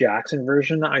Josh Jackson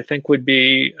version, I think, would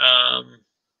be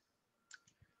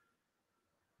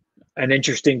an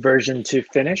interesting version to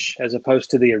finish as opposed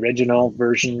to the original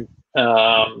version.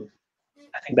 I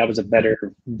think that was a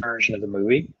better version of the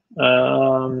movie.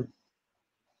 But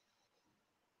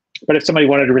if somebody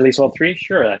wanted to release all three,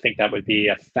 sure, I think that would be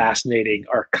a fascinating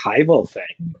archival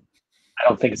thing. I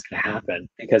don't think it's going to happen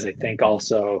because I think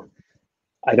also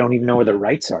I don't even know where the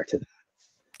rights are to that.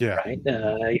 Yeah. Right.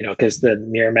 Because the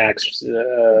Miramax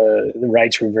the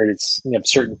rights reverted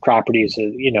certain properties.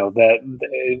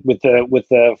 With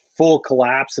the full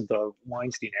collapse of the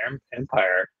Weinstein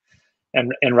empire,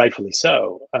 and rightfully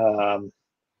so. How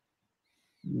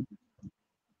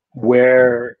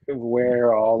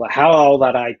all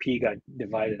that IP got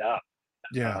divided up.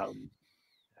 Yeah.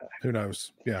 Who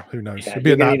knows? Yeah, who knows? Yeah,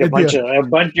 you're gonna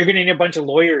need a bunch of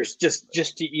lawyers just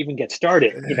to even get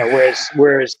started.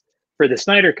 Whereas for the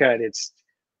Snyder cut,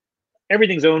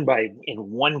 everything's owned in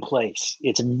one place.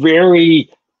 It's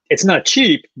not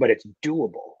cheap, but it's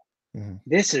doable. Mm-hmm.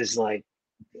 This is like,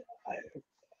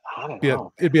 I don't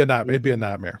know. It'd be a nightmare. It'd be a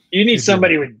nightmare. You need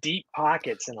somebody with deep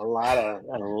pockets and a lot of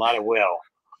will.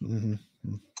 Mm-hmm.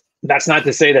 That's not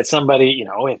to say that somebody,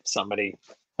 if somebody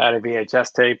had a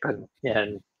VHS tape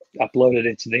and uploaded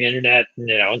it to the internet,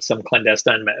 in some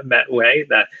clandestine way,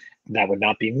 that would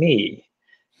not be me.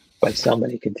 But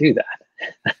somebody could do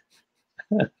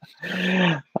that.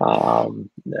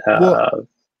 Well,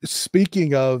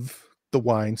 speaking of the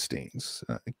Weinsteins,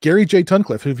 Gary J.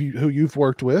 Tunnicliffe, who you've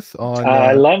worked with on,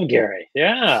 I love Gary.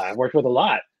 Yeah, I've worked with a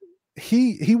lot.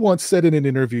 He once said in an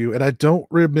interview, and I don't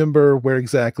remember where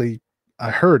exactly I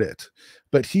heard it,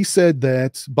 but he said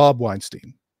that Bob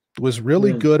Weinstein was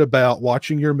really good about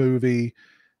watching your movie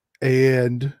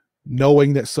and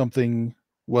knowing that something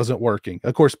wasn't working.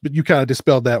 Of course, but you kind of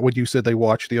dispelled that when you said they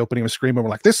watched the opening of Scream and were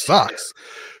like, this sucks.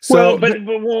 Well,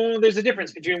 So well, there's a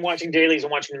difference between watching dailies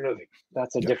and watching the movie.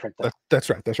 That's a different thing. that's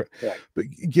right. That's right. Yeah. But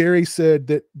Gary said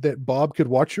that Bob could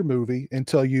watch your movie and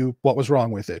tell you what was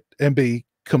wrong with it and be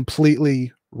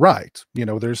completely right. You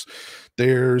know, there's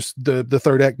the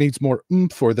third act needs more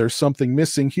oomph, or there's something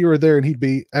missing here or there, and he'd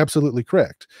be absolutely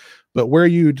correct. But where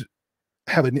you'd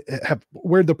have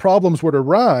where the problems would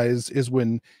arise is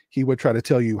when he would try to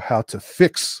tell you how to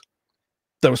fix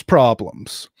those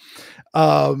problems.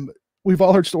 We've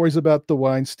all heard stories about the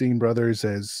Weinstein brothers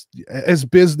as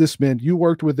businessmen. You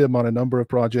worked with them on a number of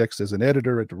projects as an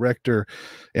editor, a director,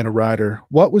 and a writer.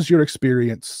 What was your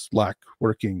experience like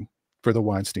working for the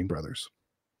Weinstein brothers?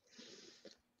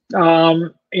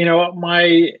 You know,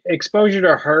 my exposure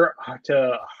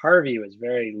to Harvey was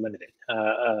very limited.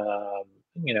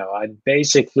 You know, I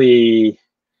basically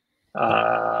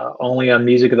only on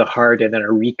Music of the Heart and then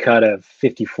a recut of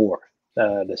 54,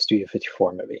 the Studio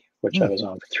 54 movie, which I was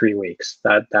on for 3 weeks.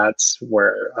 That's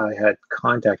where I had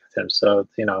contact with him. So,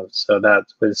 you know, so that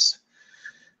was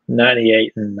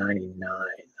 98 and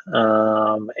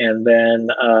 99. And then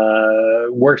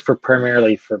worked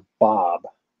primarily for Bob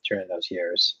during those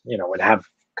years. You know, would have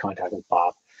contact with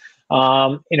Bob.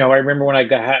 You know, I remember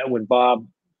when Bob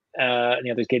and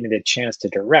the others gave me the chance to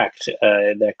direct.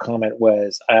 The comment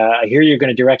was, "I hear you're going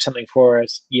to direct something for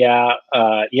us." Yeah,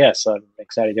 yes, I'm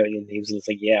excited to do it. And he was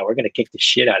like, "Yeah, we're going to kick the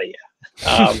shit out of you."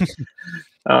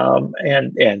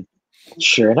 And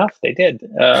sure enough, they did.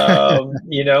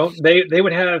 You know, they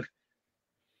would have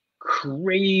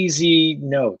crazy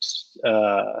notes,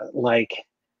 like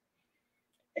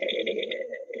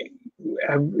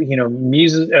you know,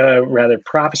 music, rather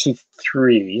Prophecy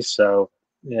 3. So,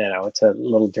 you know, it's a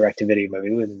little direct-to-video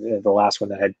movie with the last one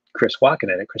that had Chris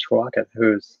Walken in it. Christopher Walken,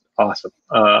 who's awesome.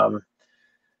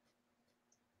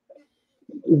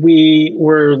 We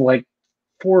were like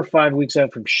 4 or 5 weeks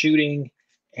out from shooting,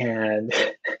 and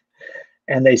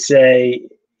and they say,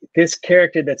 this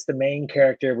character that's the main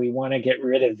character, we want to get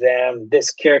rid of them.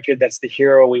 This character that's the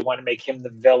hero, we want to make him the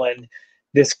villain.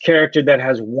 This character that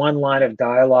has one line of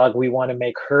dialogue, we want to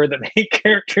make her the main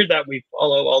character that we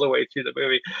follow all the way through the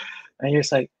movie. And you're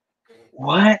just like,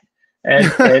 what? And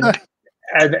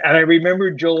I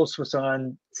remember Joel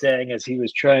Swasan saying, as he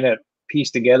was trying to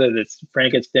piece together this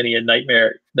Frankensteinian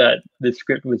nightmare that the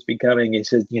script was becoming, he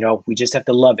said, you know, we just have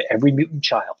to love every mutant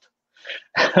child.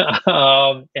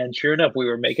 And sure enough, we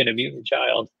were making a mutant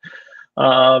child.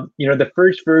 You know, the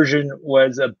first version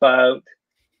was about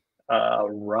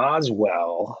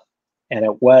Roswell, and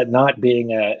it was not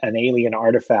being an alien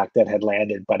artifact that had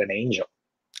landed, but an angel.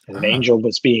 And an angel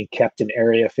was being kept in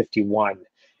Area 51,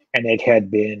 and it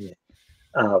had been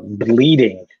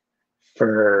bleeding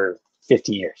for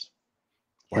 50 years.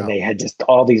 Wow. And they had just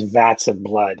all these vats of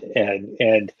blood,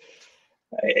 and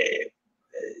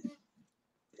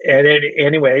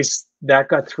anyways, that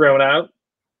got thrown out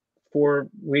 4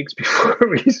 weeks before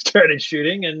we started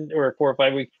shooting, or 4 or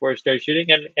 5 weeks before we started shooting,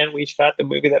 and we shot the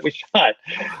movie that we shot.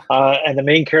 And the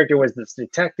main character was this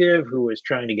detective who was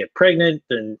trying to get pregnant,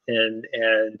 and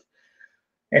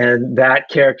that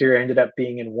character ended up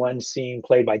being in one scene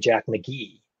played by Jack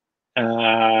McGee.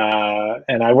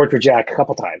 And I worked with Jack a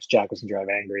couple times. Jack was in Drive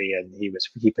Angry, and he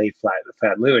played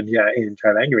Fat Lou in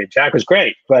Drive Angry. And Jack was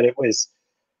great, but it was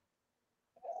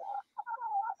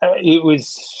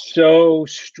so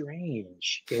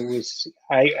strange. It was,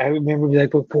 I remember being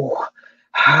like, well,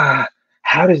 how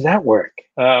does that work?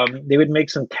 They would make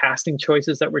some casting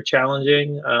choices that were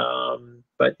challenging.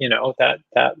 But you know, that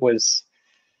was,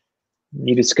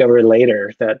 you discover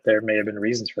later that there may have been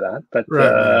reasons for that. But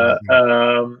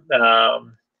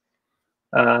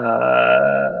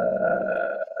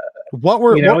what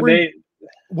were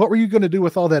you going to do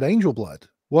with all that angel blood?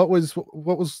 What was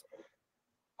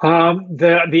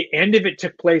the end of it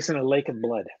took place in a lake of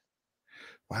blood.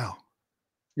 Wow.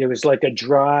 It was like it's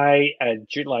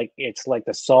like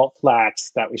the salt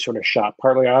flats that we sort of shot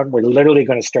partly on. We're literally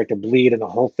going to start to bleed, and the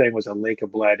whole thing was a lake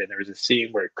of blood. And there was a scene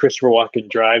where Christopher Walken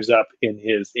drives up in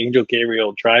his Angel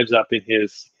Gabriel drives up in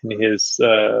his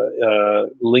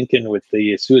Lincoln with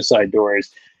the suicide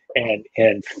doors, and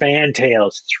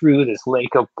fantails through this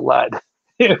lake of blood.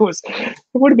 It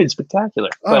would have been spectacular.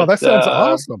 Oh, that sounds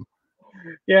awesome.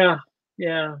 Yeah,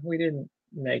 we didn't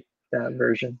make that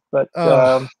version, but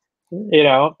you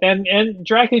know, and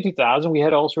Dracula 2000, we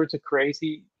had all sorts of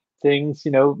crazy things.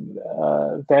 You know,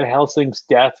 Van Helsing's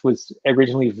death was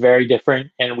originally very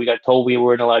different, and we got told we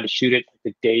weren't allowed to shoot it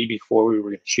the day before we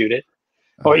were going to shoot it.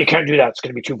 Oh, you can't do that; it's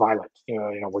going to be too violent. You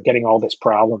know, we're getting all these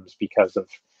problems because of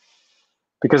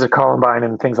because of Columbine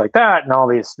and things like that, and all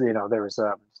these, there was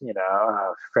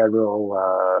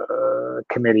federal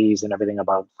committees and everything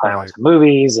about violence in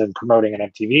movies and promoting an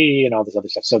MTV and all this other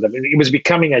stuff. So that it was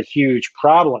becoming a huge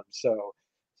problem. So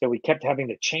we kept having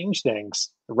to change things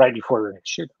right before we were going to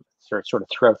shoot them, sort of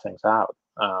throw things out.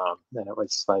 And it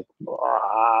was like,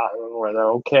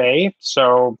 okay,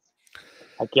 so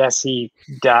I guess he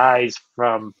dies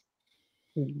from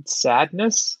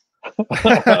sadness.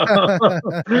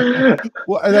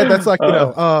 Well, that's like,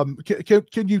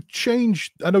 can you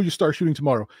change? I know you start shooting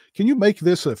tomorrow. Can you make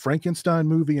this a Frankenstein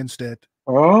movie instead?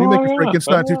 Can you make a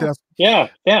Frankenstein 2000? Yeah,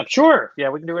 sure. Yeah,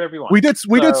 we can do whatever you want. We did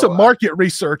some market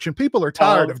research, and people are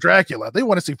tired of Dracula. They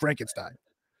want to see Frankenstein.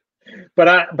 But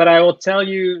I will tell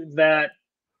you that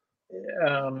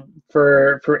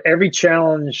for every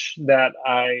challenge that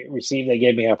I received, they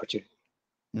gave me opportunity.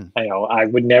 I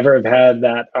would never have had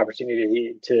that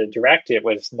opportunity to direct. It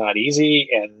was not easy,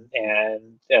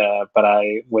 but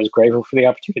I was grateful for the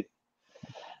opportunity.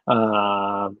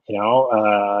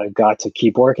 Got to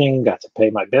keep working, got to pay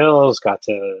my bills, got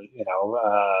to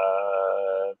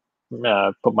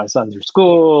put my son through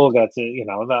school, got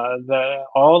to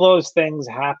all those things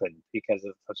happened because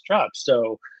of those jobs.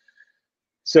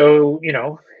 So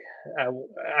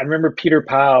I remember Peter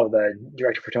Powell, the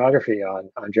director of photography on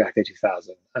Dracula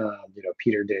 2000.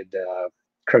 Peter did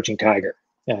Crouching Tiger.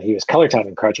 He was color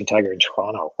timing Crouching Tiger in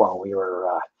Toronto while we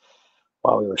were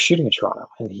shooting in Toronto,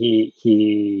 and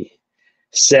he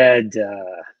said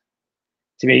to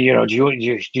me,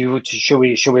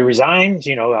 should we resign?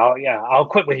 I'll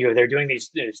quit with you. They're doing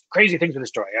these crazy things with the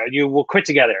story. You will quit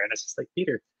together. And it's just like,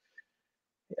 Peter,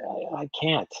 I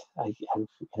can't.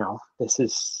 This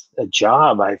is a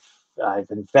job. I've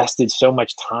invested so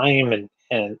much time,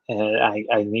 and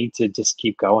I need to just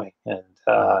keep going. And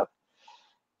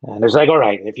it's like, all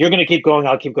right, if you're going to keep going,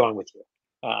 I'll keep going with you.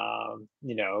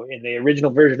 In the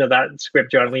original version of that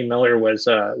script, John Lee Miller was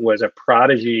a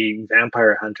prodigy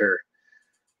vampire hunter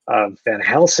of Van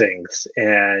Helsing's,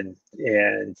 and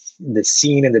the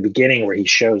scene in the beginning where he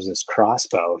shows this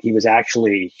crossbow, he was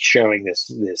actually showing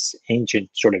this ancient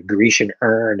sort of Grecian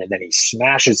urn, and then he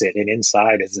smashes it, and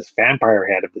inside is this vampire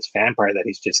head of this vampire that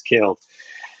he's just killed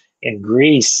in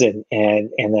Greece, and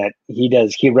that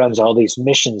he runs all these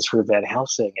missions for Van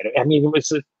Helsing, and I mean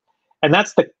and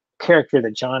that's the character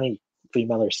that Johnny Lee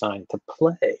Miller signed to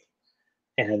play,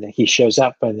 and he shows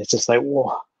up, and it's just like,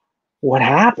 whoa, what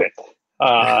happened?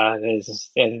 And he's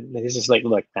just like,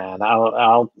 look, man,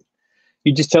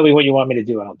 you just tell me what you want me to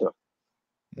do, and I'll do it.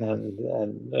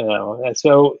 And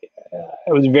so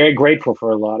I was very grateful for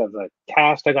a lot of the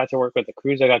cast I got to work with, the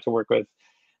crews I got to work with,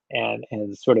 and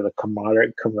sort of the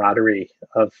camaraderie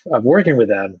of working with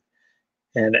them,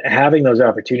 and having those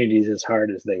opportunities as hard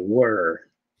as they were.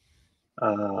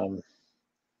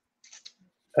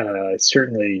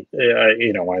 Certainly,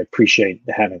 I appreciate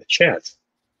having the chance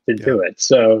to do it.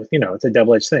 So, it's a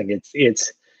double-edged thing.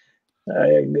 It's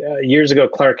years ago,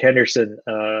 Clark Henderson,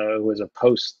 who was a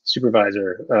post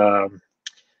supervisor,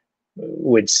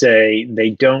 would say,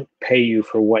 they don't pay you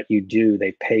for what you do,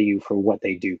 they pay you for what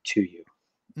they do to you.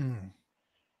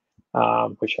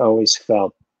 Which always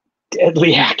felt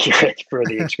deadly accurate for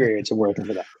the experience of working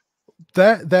for them.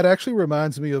 That actually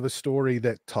reminds me of a story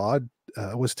that Todd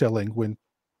was telling when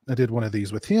I did one of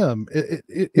these with him.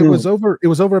 It was over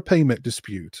a payment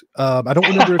dispute. I don't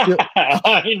remember if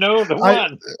I know the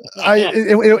one.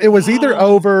 It was either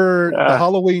over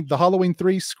the Halloween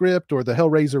 3 script or the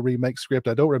Hellraiser remake script.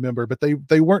 I don't remember, but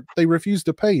they refused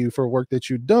to pay you for work that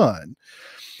you'd done.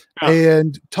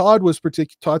 And Todd said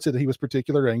that he was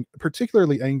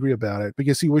particularly angry about it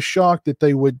because he was shocked that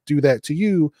they would do that to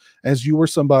you, as you were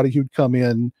somebody who'd come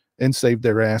in and saved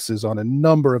their asses on a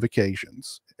number of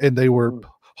occasions, and they were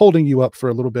holding you up for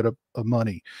a little bit of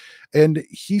money. And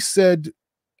he said,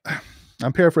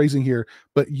 I'm paraphrasing here,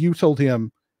 but you told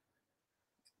him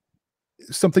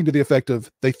something to the effect of,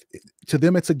 to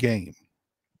them it's a game.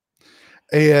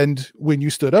 And when you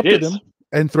stood up to them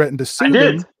and threatened to sue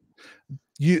them,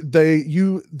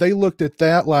 they looked at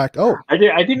that like, oh, I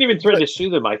didn't even threaten to sue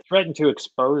them. I threatened to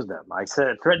expose them. I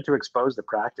threatened to expose the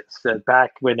practice.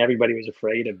 Back when everybody was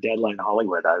afraid of Deadline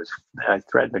Hollywood, I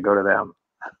threatened to go to them.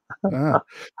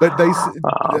 But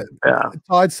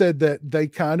Todd said that they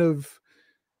kind of,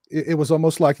 it was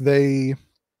almost like they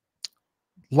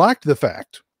liked the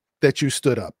fact that you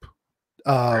stood up.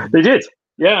 They did.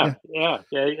 Yeah.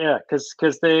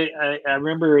 Because I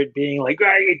remember it being like,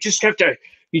 you just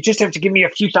have to give me a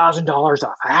few $1,000s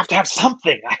off. I have to have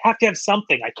something. I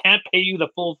can't pay you the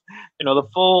full,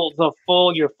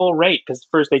 your full rate. Because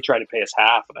first they try to pay us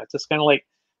half, and I just kind of like,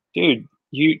 dude,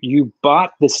 you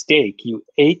bought the steak, you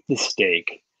ate the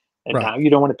steak, and Right. now you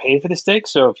don't want to pay for the steak.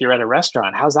 So if you're at a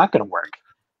restaurant, how's that going to work?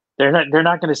 They're not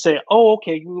going to say, oh,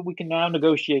 okay, we can now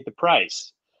negotiate the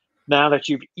price now that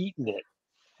you've eaten it.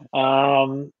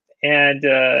 And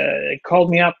it called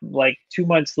me up like 2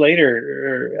 months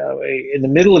later, in the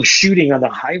middle of shooting on the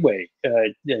highway,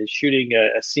 shooting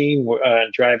a scene,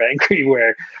 Drive Angry,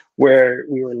 where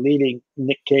we were leading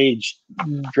Nick Cage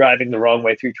driving the wrong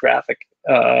way through traffic.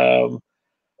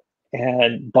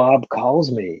 And Bob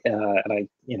calls me, and I,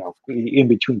 in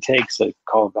between takes, I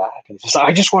call back, and he says,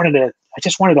 I just wanted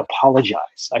to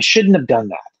apologize. I shouldn't have done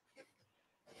that.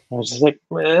 I was just like,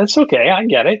 well, it's okay. I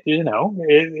get it.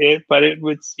 But it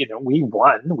was, we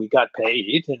won, we got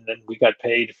paid, and then we got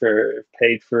paid for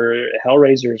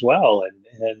Hellraiser as well.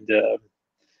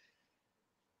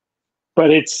 But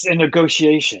it's a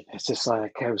negotiation. It's just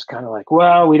like, I was kind of like,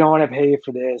 well, we don't want to pay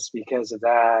for this because of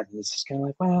that. And it's just kind of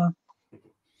like, well,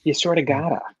 you sort of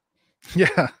gotta.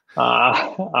 Yeah.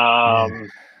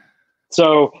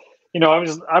 So,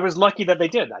 I was lucky that they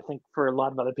did. I think for a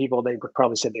lot of other people, they would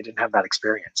probably say they didn't have that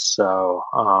experience. So,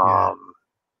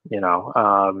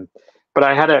 but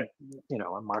I had a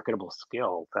marketable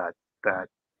skill that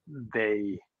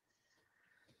they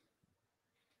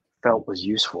felt was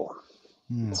useful.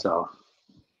 So,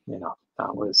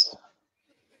 that was,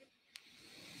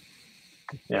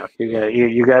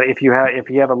 you got, if you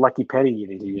have a lucky penny you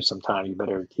need to use sometime, you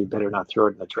better not throw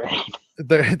it in the drain.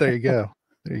 There you go.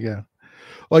 There you go.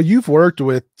 Well, you've worked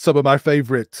with some of my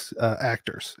favorite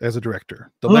actors as a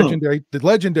director. The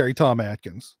legendary Tom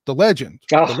Atkins. The legendary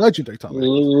Tom Atkins.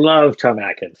 Love Tom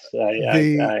Atkins.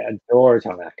 I adore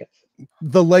Tom Atkins.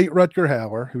 The late Rutger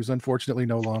Hauer, who's unfortunately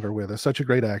no longer with us. Such a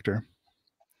great actor.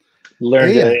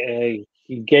 He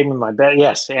gave me my bet.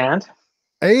 Yes, and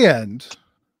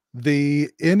the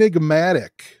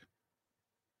enigmatic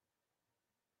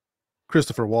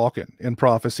Christopher Walken in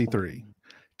Prophecy 3.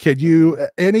 Can you,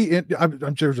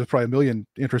 I'm sure there's probably a million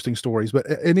interesting stories, but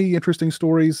any interesting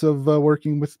stories of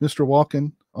working with Mr.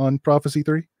 Walken on Prophecy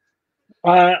 3?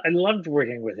 I loved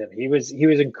working with him. He was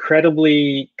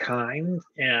incredibly kind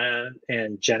and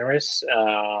generous.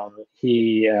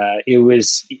 It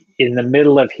was in the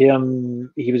middle of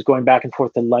him. He was going back and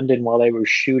forth to London while they were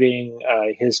shooting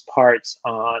his parts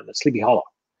on Sleepy Hollow.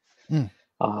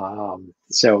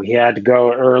 So he had to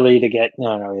go early to get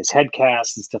his head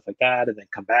cast and stuff like that, and then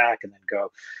come back and then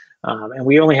go. And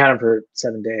we only had him for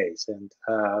 7 days. And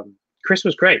Chris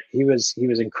was great. He was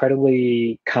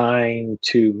incredibly kind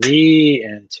to me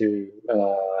and to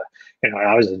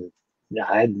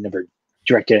I had never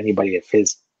directed anybody of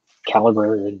his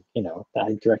caliber, and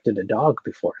I directed a dog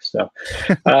before. So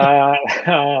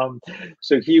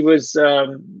so he was.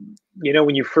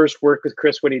 When you first work with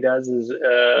Chris, what he does is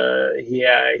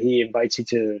he invites you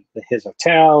to his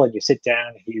hotel, and you sit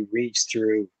down, and he reads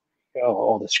through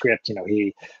all the script.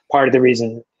 He, part of the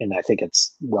reason, and I think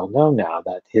it's well known now,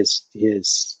 that his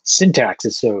syntax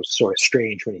is so sort of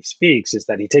strange when he speaks, is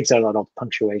that he takes out all the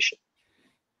punctuation.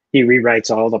 He rewrites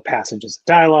all the passages of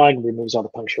dialogue, removes all the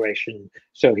punctuation.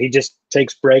 So he just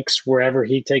takes breaks wherever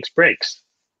he takes breaks.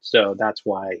 So that's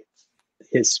why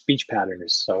his speech pattern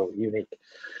is so unique.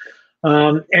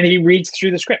 And he reads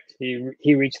through the script.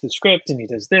 He reads the script, and he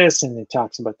does this, and he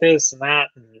talks about this and that,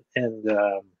 and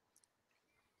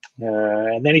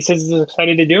then he says he's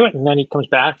excited to do it, and then he comes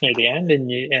back near the end, and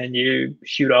you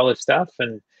shoot all this stuff.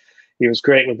 And he was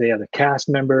great with the other cast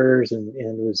members, and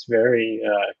was very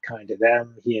kind to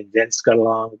them. He and Vince got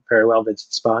along very well,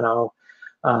 Vincent Spano.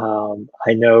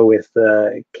 I know with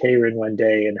Karen one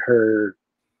day in her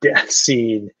death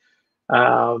scene,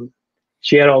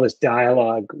 she had all this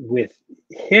dialogue with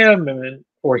him,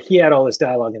 or he had all this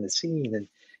dialogue in the scene, and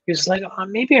he was like,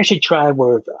 maybe I should try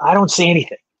where I don't say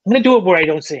anything. I'm going to do it where I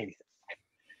don't say anything.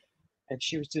 And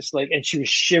she was just like, and she was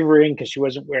shivering because she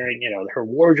wasn't wearing, her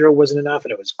wardrobe wasn't enough,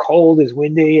 and it was cold, it was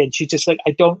windy, and she's just like,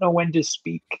 I don't know when to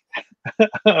speak.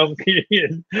 And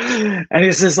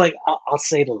it's just like, I'll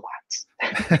say the lots.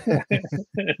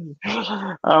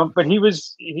 But he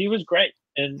was great.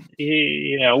 And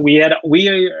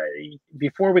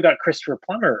before we got Christopher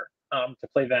Plummer to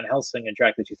play Van Helsing in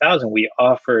Dracula 2000, we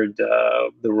offered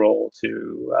the role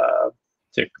to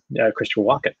Christopher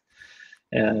Walken,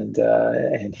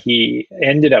 and he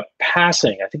ended up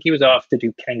passing. I think he was off to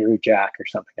do Kangaroo Jack or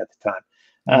something at the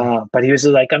time. But he was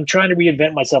like, I'm trying to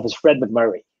reinvent myself as Fred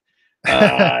McMurray.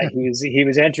 He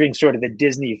was entering sort of the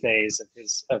Disney phase of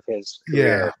his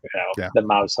career, the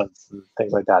mouse hunts and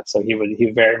things like that. So he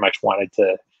very much wanted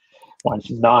to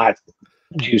not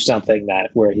do something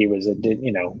where he was,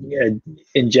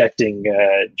 injecting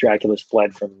Dracula's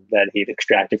blood that he'd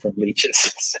extracted from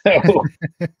leeches. So,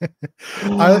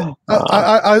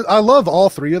 I love all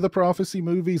three of the prophecy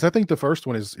movies. I think the first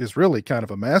one is really kind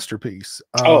of a masterpiece.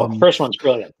 First one's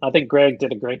brilliant. I think Greg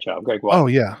did a great job. Greg Walken. Oh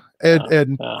yeah,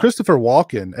 and Christopher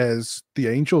Walken as the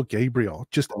angel Gabriel,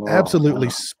 just absolutely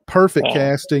perfect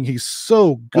casting. He's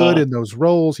so good in those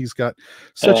roles. He's got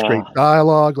such great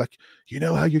dialogue. Like, you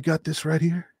know how you got this right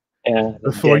here?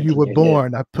 Before you were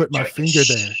born, I put my finger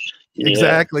there.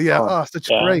 Exactly. Yeah. Oh, such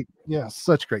great. Yeah,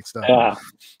 such great stuff. Yeah.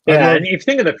 And if you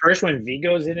think of the first one,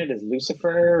 Vigo's in it as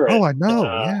Lucifer. Oh, I know.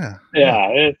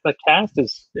 The cast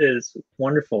is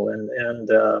wonderful, and and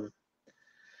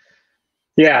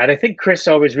I think Chris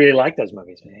always really liked those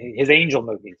movies. His angel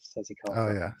movies, as he called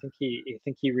them. Yeah. I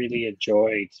think he really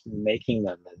enjoyed making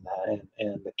them,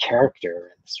 and the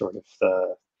character and sort of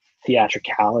the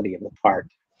theatricality of the part.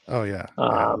 Oh yeah.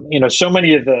 So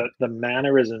many of the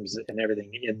mannerisms and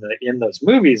everything in those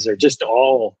movies are just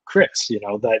all Chris.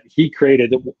 That he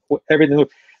created everything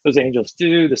those angels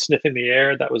do, the sniff in the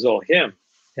air, that was all him.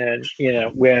 And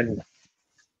when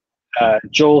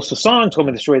Joel Sasson told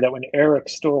me the story that when Eric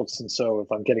Stoltz, and so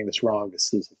if I'm getting this wrong,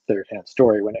 this is a third-hand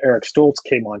story. When Eric Stoltz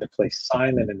came on to play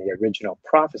Simon in the original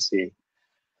Prophecy,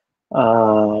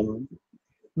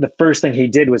 the first thing he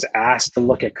did was ask to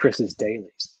look at Chris's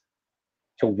dailies,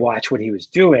 to watch what he was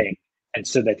doing, and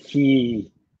so that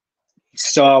he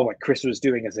saw what Chris was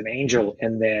doing as an angel,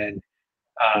 and then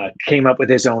came up with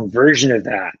his own version of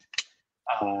that,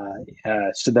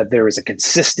 so that there was a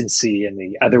consistency in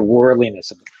the otherworldliness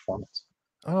of the performance.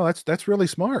 Oh, that's really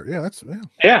smart. Yeah,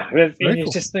 You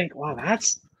cool. Just think, wow,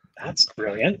 that's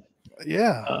brilliant.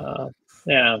 Yeah.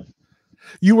 Yeah.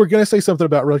 You were going to say something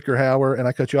about Rutger Hauer, and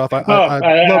I cut you off. I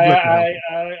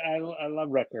love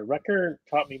Rutger. Rutger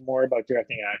taught me more about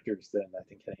directing actors than I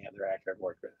think any other actor I've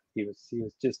worked with.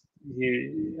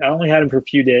 I only had him for a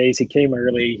few days. He came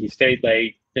early. He stayed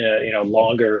late.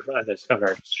 Longer on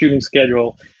our shooting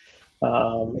schedule.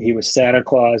 He was Santa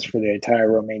Claus for the entire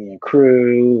Romanian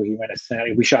crew. He went to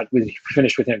Santa. We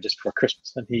finished with him just before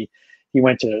Christmas, and he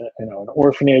went to an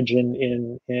orphanage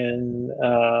in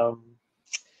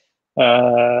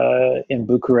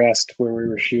Bucharest where we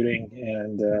were shooting,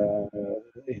 and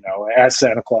as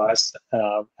Santa Claus.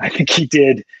 I think he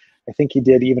did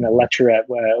even a lecture at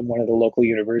one of the local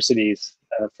universities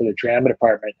for the drama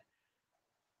department,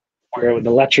 where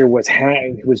the lecture was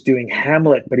he was doing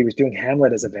Hamlet, but he was doing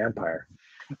Hamlet as a vampire.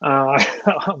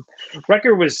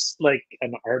 Rutger was like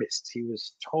an artist. He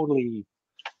was totally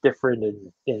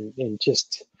different in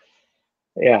just,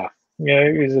 yeah.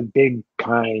 He was a big,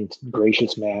 kind,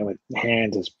 gracious man with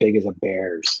hands as big as a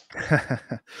bear's.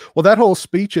 Well, that whole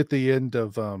speech at the end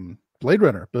of Blade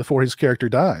Runner before his character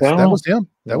dies, that was him.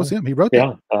 That was him. He wrote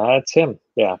that. Yeah, that's him.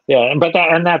 Yeah. And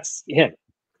that's him.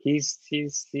 He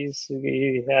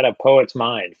had a poet's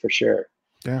mind for sure.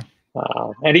 Yeah.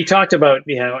 And he talked about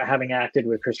having acted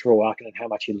with Christopher Walken and how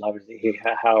much he loved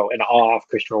how in awe of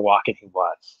Christopher Walken he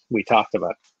was. We talked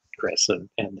about Chris and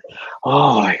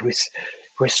it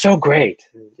was so great,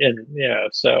 and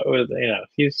so it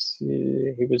was,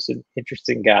 he was an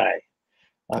interesting guy.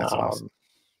 That's awesome.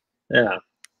 Yeah.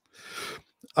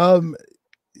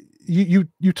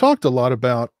 You talked a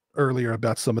lot earlier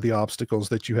about some of the obstacles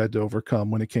that you had to overcome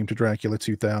when it came to Dracula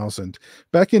 2000.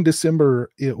 Back in December,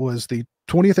 it was the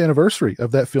 20th anniversary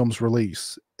of that film's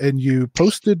release, and you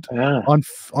posted on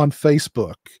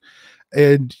Facebook,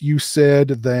 and you said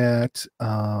that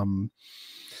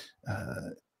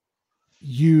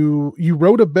you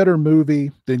wrote a better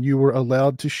movie than you were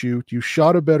allowed to shoot. You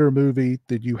shot a better movie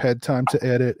than you had time to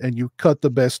edit, and you cut the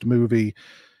best movie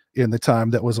in the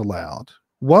time that was allowed.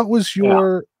 What was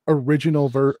your original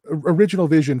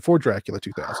vision for Dracula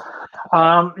 2000?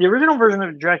 The original version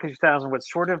of Dracula 2000 was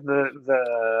sort of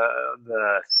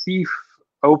the thief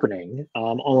opening.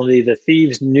 Only the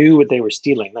thieves knew what they were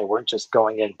stealing. They weren't just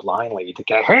going in blindly to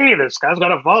go, hey, this guy's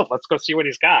got a vault, let's go see what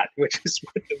he's got, which is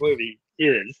what the movie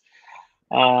is.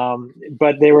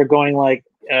 But they were going like,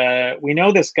 we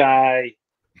know this guy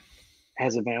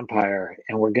has a vampire,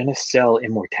 and we're going to sell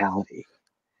immortality.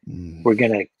 We're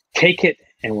going to take it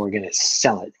and we're going to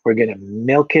sell it. We're going to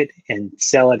milk it and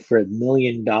sell it for $1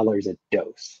 million a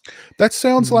dose. That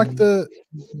sounds like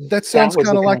that sounds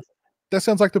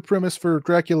like the premise for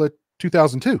Dracula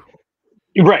 2002.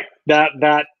 Right.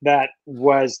 That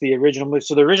was the original movie.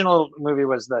 So the original movie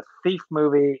was the Thief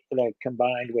movie that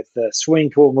combined with the swimming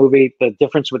pool movie. The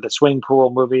difference with the swimming pool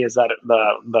movie is that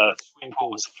the swimming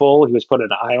pool was full. He was put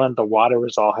on an island. The water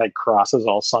was all had crosses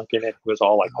all sunk in it. It was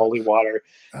all like holy water,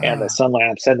 and the Ah, sun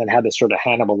lamps. And then had this sort of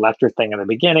Hannibal Lecter thing in the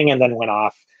beginning, and then went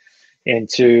off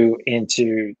into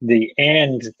the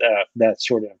end that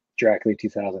sort of Dracula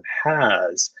 2000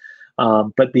 has.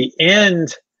 But the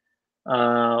end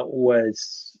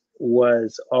was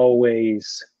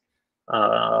always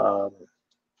um,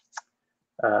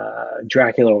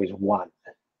 Dracula always won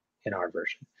in our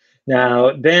version.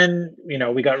 Now, then,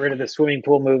 we got rid of the swimming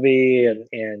pool movie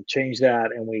and changed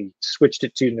that, and we switched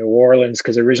it to New Orleans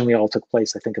because originally all took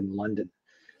place, I think, in London.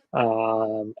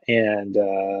 And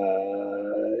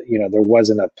there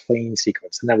wasn't a plane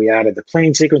sequence, and then we added the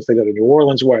plane sequence. They go to New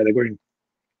Orleans. Why are they going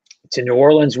to New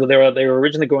Orleans? Well, they were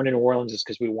originally going to New Orleans just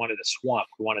because we wanted a swamp.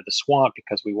 We wanted the swamp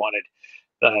because we wanted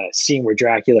the scene where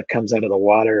Dracula comes out of the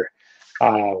water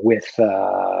with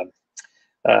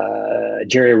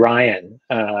Jerry Ryan.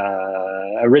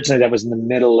 Originally, that was in the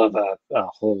middle of a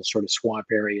whole sort of swamp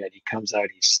area. And he comes out.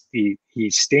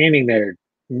 He's standing there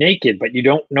naked, but you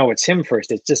don't know it's him first.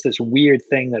 It's just this weird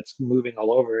thing that's moving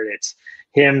all over it. It's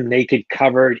him naked,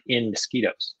 covered in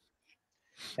mosquitoes.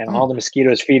 And all the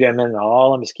mosquitoes feed him, and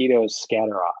all the mosquitoes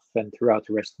scatter off. And throughout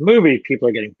the rest of the movie, people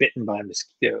are getting bitten by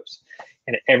mosquitoes,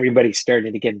 and everybody's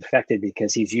starting to get infected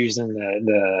because he's using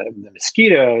the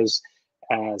mosquitoes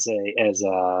as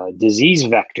a disease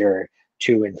vector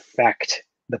to infect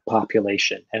the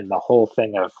population. And the whole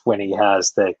thing of when he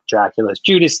has the Dracula's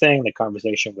Judas thing, the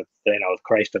conversation with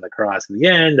Christ on the cross at the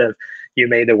end of "You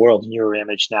made the world in your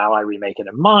image, now I remake it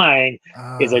in mine,"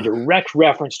 is a ah, direct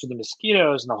reference to the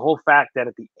mosquitoes and the whole fact that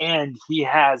at the end he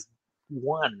has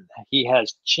won. He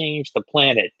has changed the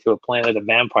planet to a planet of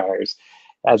vampires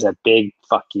as a big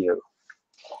fuck you.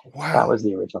 That wow. was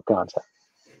the original concept.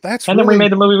 That's And then we really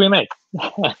made the movie we made.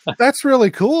 that's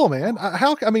really cool, man.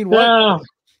 I mean, what Yeah.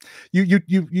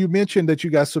 you mentioned that you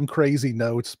got some crazy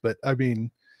notes, but I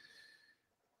mean,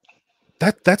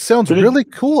 that sounds really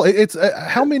cool. It's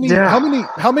how many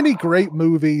Yeah. great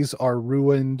movies are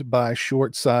ruined by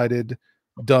short-sighted,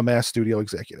 dumbass studio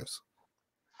executives?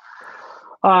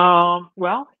 Well,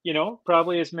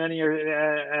 probably as many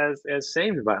as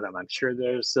saved by them. I'm sure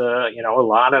there's a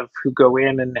lot of who go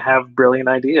in and have brilliant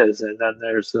ideas, and then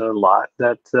there's a lot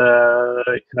that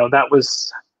that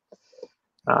was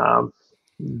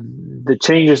the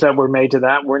changes that were made to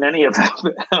that weren't any of them.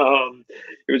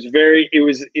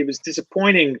 It was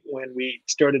disappointing when we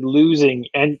started losing,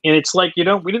 and it's like we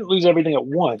didn't lose everything at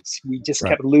once. We just Right.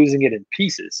 kept losing it in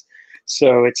pieces.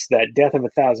 So it's that death of a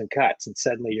thousand cuts, and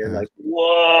suddenly you're Yeah. like,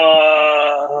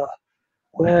 whoa,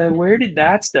 where did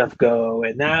that stuff go?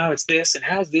 And now it's this, and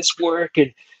how's this work?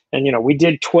 And we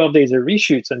did 12 days of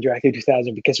reshoots on Dracula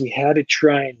 2000 because we had to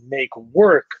try and make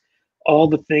work all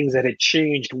the things that had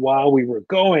changed while we were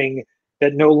going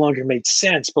that no longer made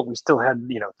sense, but we still had,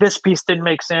 this piece didn't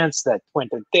make sense that went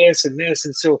to this and this.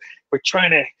 And so we're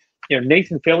trying to,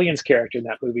 Nathan Fillion's character in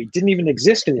that movie didn't even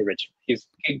exist in the original. He's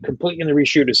completely in the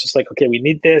reshoot. It's just like, okay, we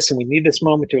need this and we need this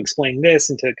moment to explain this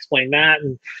and to explain that.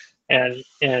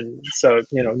 And so,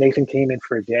 Nathan came in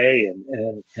for a day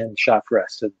and shot for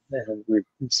us. And we're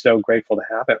so grateful to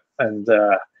have it. And,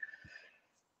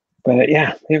 but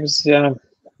yeah, it was,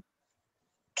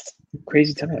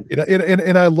 crazy time.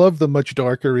 And I love the much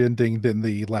darker ending than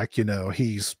the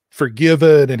he's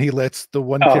forgiven and he lets the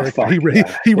one Oh character fuck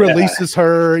yeah, he yeah, releases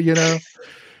her. yeah.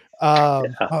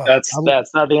 That's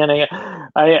not the ending.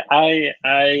 I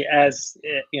as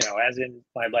in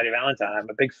My Bloody Valentine, I'm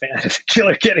a big fan of the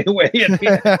killer getting away at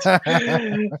the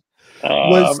end.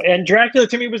 Was And Dracula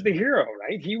to me was the hero,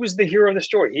 right? He was the hero of the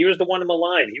story. He was the one in the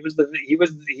line. He was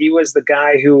the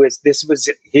guy who was. This was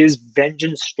his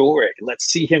vengeance story. Let's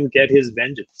see him get his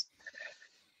vengeance.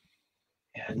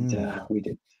 And we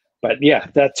did. But yeah,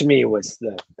 that to me was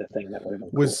the thing that would have been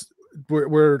was cool.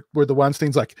 were the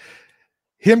Weinsteins like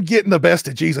him getting the best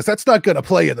of Jesus? That's not going to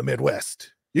play in the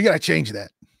Midwest. You got to change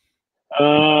that.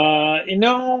 That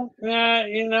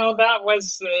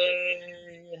was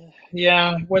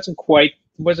wasn't quite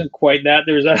that.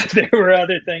 There were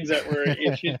other things that were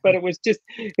issues, but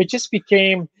it just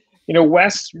became,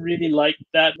 Wes really liked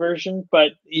that version,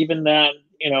 but even that,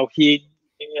 he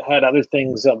had other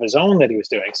things of his own that he was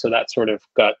doing, so that sort of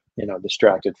got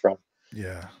distracted from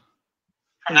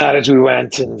that as we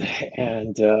went,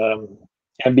 and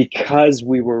because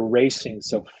we were racing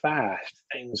so fast,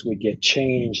 things would get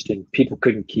changed and people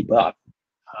couldn't keep up.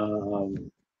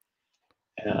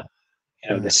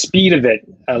 the speed of it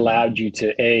allowed you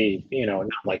to not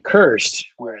like Cursed,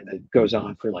 where it goes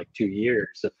on for like 2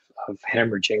 years of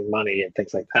hemorrhaging money and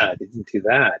things like that. It didn't do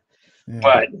that. Yeah.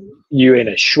 But you, in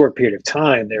a short period of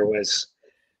time, it was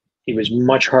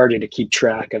much harder to keep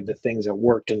track of the things that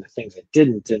worked and the things that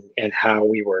didn't, and how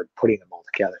we were putting them all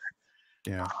together.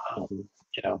 Yeah.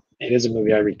 It is a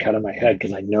movie I recut in my head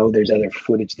because I know there's other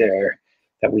footage there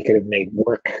that we could have made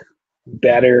work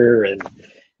better, and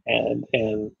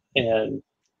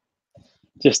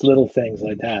just little things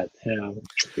like that.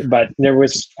 But there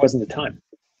wasn't the time.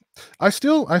 I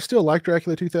still like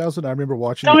Dracula 2000. I remember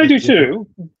watching it. I do too.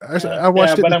 I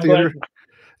watched it in the theater. Glad.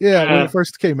 Yeah, when it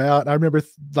first came out, I remember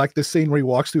like the scene where he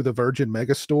walks through the Virgin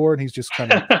Megastore and he's just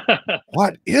kind of,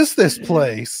 what is this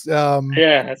place?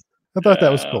 Yeah, I thought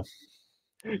that was cool.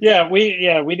 Yeah,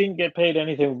 we didn't get paid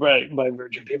anything by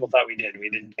Virgin. People thought we did. We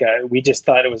didn't. We just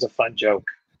thought it was a fun joke.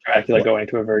 Dracula going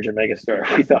to a Virgin Megastore.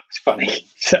 We thought it was funny.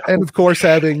 So. And of course,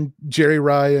 having Jerry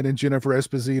Ryan and Jennifer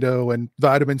Esposito and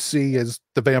Vitamin C as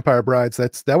the vampire brides,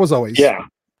 that was always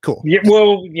cool. Yeah,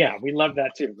 well, yeah, we loved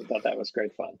that too. We thought that was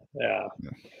great fun. Yeah.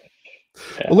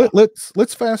 Well,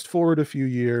 let's fast forward a few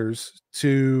years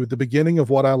to the beginning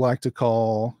of what I like to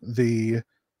call the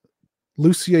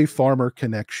Lussier Farmer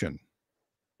connection.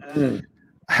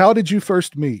 How did you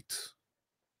first meet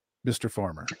Mr.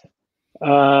 Farmer?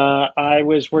 I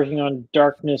was working on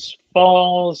Darkness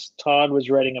Falls. Todd was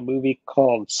writing a movie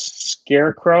called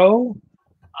Scarecrow.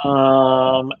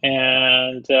 And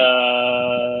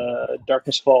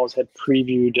Darkness Falls had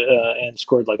previewed and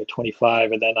scored like a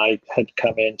 25, and then I had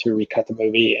come in to recut the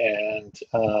movie and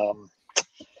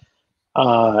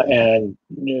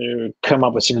come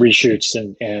up with some reshoots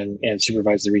and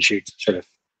supervise the reshoots, sort of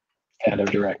shadow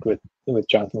direct with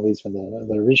Jonathan Leesman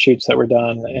the reshoots that were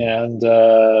done, and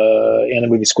the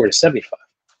movie scored a 75.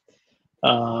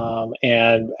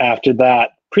 And after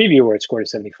that preview where it scored a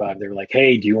 75, they were like,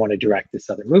 hey, do you want to direct this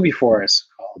other movie for us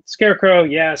called Scarecrow?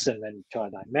 Yes. And then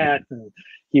Todd and I met, and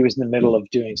he was in the middle of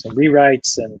doing some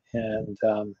rewrites, and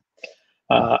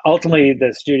ultimately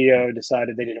the studio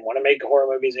decided they didn't want to make horror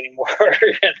movies anymore,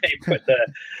 and they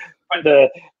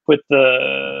put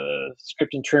the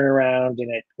script and turnaround, and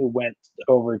it went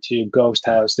over to Ghost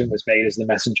House and was made as The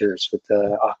Messengers with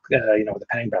the the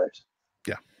Pang brothers.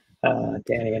 Yeah.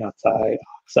 Danny and Oxide.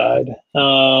 And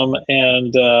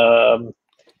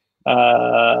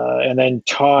then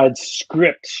Todd's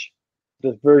script,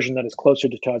 the version that is closer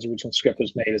to Todd's original script,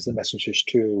 was made as The Messengers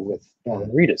 2 with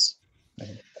Norman Reedus.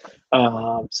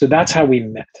 So that's how we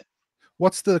met.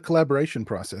 What's the collaboration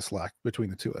process like between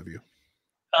the two of you?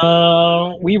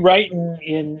 We write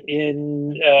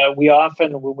we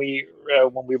often when we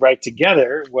write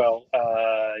together,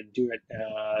 do it.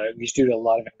 We used to do a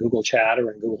lot of it in Google Chat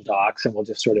or in Google Docs, and we'll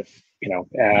just sort of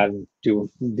add do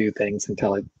things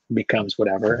until it becomes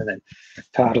whatever. And then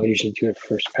Todd will usually do it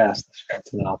first pass the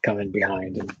script, and then I'll come in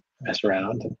behind and mess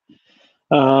around.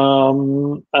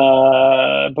 But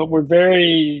we're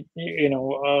very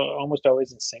almost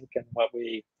always in sync in what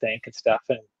we think and stuff,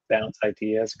 and bounce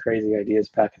crazy ideas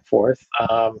back and forth.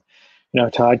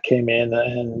 Todd came in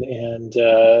and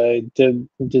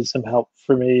did some help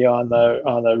for me on the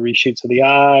reshoots of The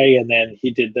Eye, and then he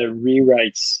did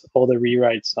all the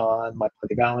rewrites on My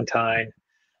Bloody Valentine.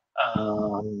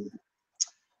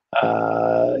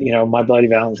 My Bloody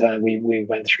Valentine, we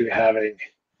went through having.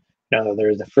 There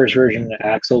was the first version,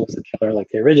 Axel was the killer like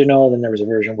the original. Then there was a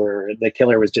version where the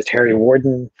killer was just Harry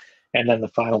Warden. And then the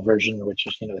final version, which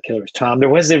is, the killer was Tom. There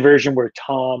was a version where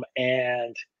Tom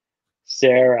and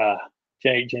Sarah,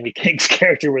 Jamie King's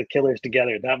character, were killers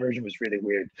together. That version was really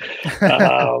weird. It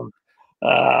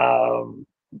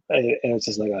was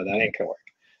just like, oh, that ain't gonna work.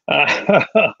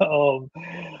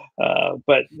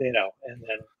 But, and then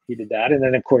he did that. And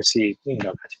then, of course, he,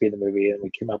 got to be in the movie, and we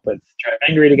came up with Drive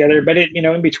Angry together. But,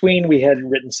 in between, we had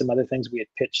written some other things. We had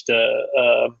pitched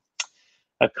a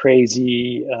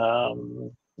crazy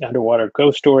underwater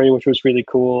ghost story, which was really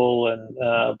cool, and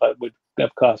but would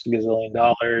have cost $1 gazillion.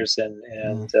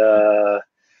 And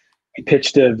we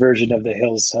pitched a version of The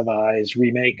Hills Have Eyes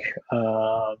remake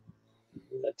to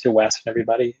Wes and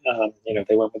everybody.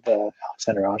 They went with the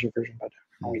Alexander Aja version, but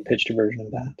we pitched a version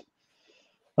of that.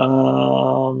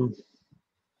 And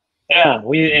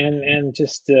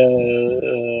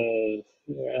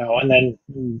then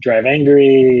Drive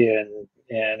Angry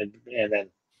and then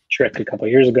Trick a couple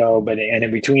of years ago, and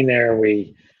in between there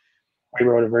we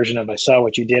wrote a version of I Saw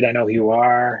What You Did, I Know Who You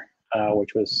Are,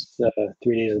 which was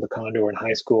 3 Days of the Condor in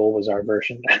high school was our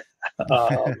version.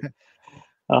 And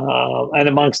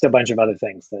amongst a bunch of other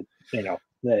things that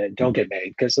that don't get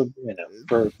made, because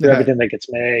for everything that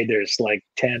gets made, there's like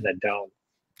 10 that don't.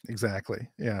 Exactly.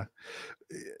 Yeah.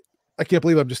 I can't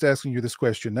believe I'm just asking you this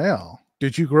question now.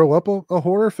 Did you grow up a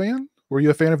horror fan? Were you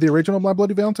a fan of the original My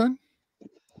Bloody Valentine?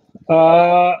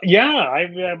 Yeah, I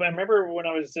remember when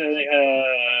I was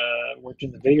worked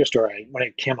in the video store when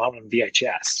it came out on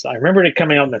VHS. I remember it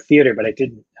coming out in the theater, but I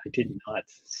did not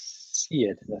see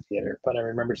it in the theater. But I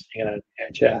remember seeing it on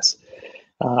VHS,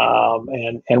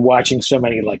 and watching so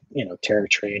many, like, Terror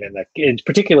Train, and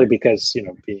particularly because,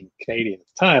 being Canadian at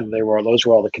the time, those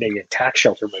were all the Canadian tax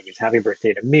shelter movies. Happy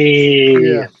Birthday to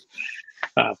Me, Yeah.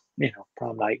 and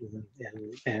Prom Night,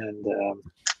 and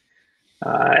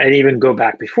even go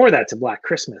back before that to Black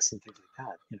Christmas and things like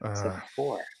that.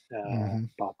 74, mhm.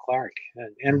 Bob Clark,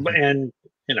 and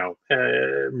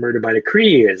Murder by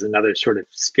Decree is another sort of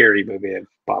scary movie of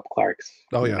Bob Clark's,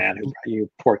 Oh The yeah. Man Who Brought You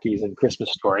Porky's and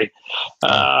Christmas Story.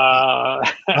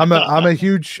 I'm a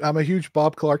huge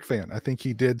Bob Clark fan. I think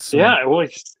he did some. Yeah, well,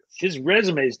 his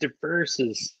resume is diverse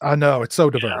as, I know, it's so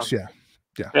diverse. Yeah.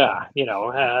 yeah,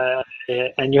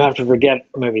 and you have to forget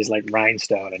movies like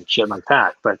Rhinestone and shit like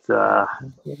that. But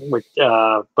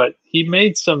he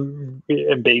made some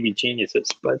baby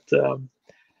geniuses. But at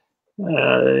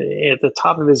the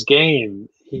top of his game,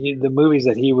 the movies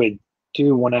that he would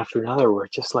do one after another were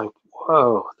just like,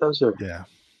 whoa, those are. Yeah.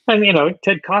 And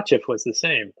Ted Kotcheff was the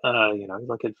same.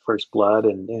 Look at First Blood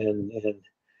and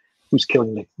Who's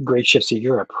Killing the Great Shifts of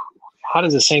Europe. How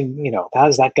does how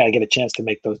does that guy get a chance to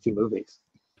make those two movies?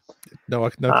 No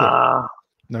clue.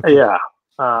 No clue. Yeah.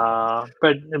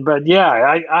 But yeah,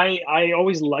 I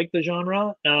always liked the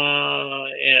genre,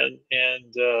 and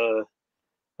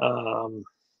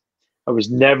I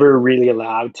was never really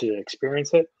allowed to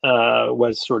experience it.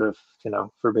 Was sort of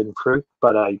forbidden fruit,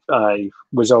 but I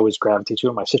was always gravitated to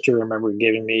it. My sister, I remember,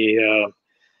 giving me a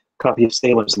copy of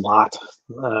Salem's Lot,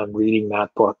 reading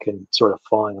that book and sort of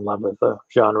falling in love with the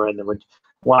genre, and then would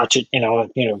watch it,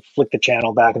 flick the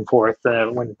channel back and forth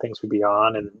when things would be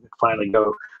on, and finally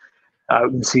go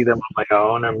out and see them on my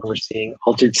own. I remember seeing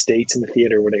Altered States in the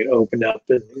theater where they opened up,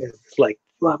 and it's like,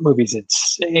 that movie's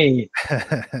insane.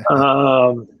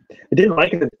 I didn't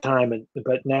like it at the time,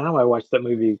 but now I watch that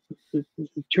movie 2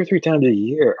 or 3 times a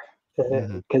year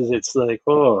because it's like,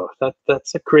 oh,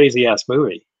 that's a crazy ass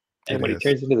movie. And when he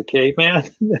turns into the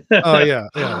caveman, oh yeah,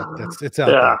 it's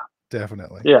out there,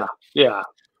 definitely. Yeah.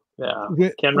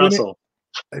 Ken Russell.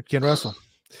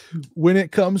 When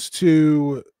it comes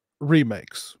to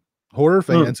remakes, horror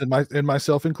fans and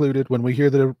myself included, when we hear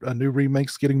that a new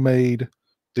remake's getting made,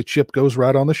 the chip goes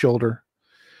right on the shoulder.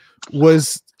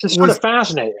 Was sort of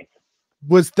fascinating.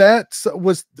 Did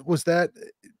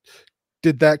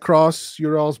that cross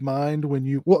your all's mind when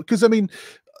you? Well, because I mean,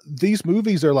 these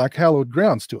movies are like hallowed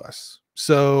grounds to us.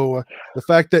 So the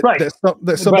fact that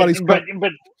that somebody's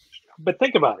but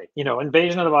think about it.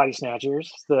 Invasion of the Body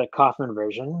Snatchers, the Kaufman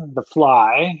version, The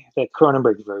Fly, the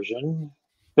Cronenberg version,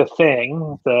 The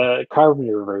Thing, the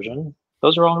Carpenter version.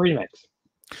 Those are all remakes.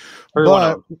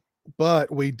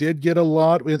 But we did get a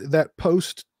lot with that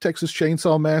post Texas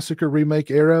Chainsaw Massacre remake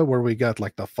era, where we got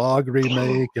like the Fog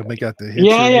remake and we got the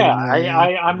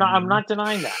I'm not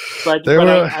denying that, but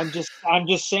I'm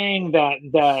just saying that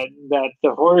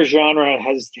the horror genre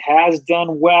has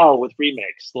done well with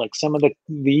remakes. Like some of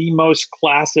the most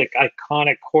classic,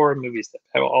 iconic horror movies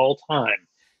of all time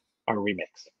are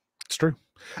remakes. It's true,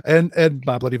 and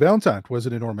My Bloody Valentine was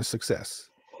an enormous success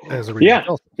as a remake.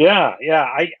 Yeah.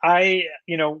 I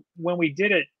when we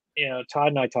did it, Todd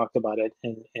and I talked about it,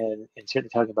 and certainly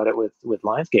talked about it with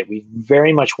Lionsgate. We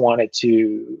very much wanted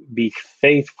to be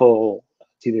faithful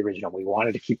to the original. We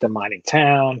wanted to keep the mining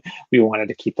town. We wanted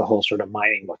to keep the whole sort of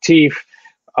mining motif.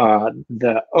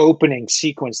 The opening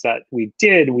sequence that we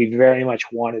did, we very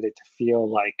much wanted it to feel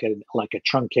like a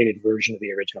truncated version of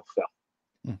the original film.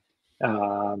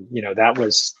 That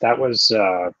was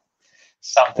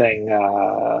something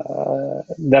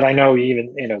that I know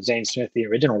even Zane Smith, the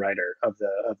original writer of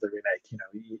the remake,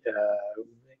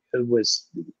 it was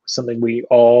something we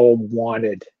all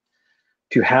wanted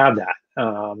to have. That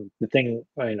the thing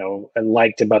I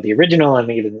liked about the original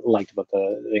and even liked about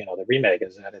the remake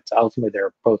is that it's ultimately,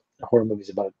 they're both horror movies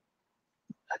about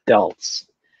adults.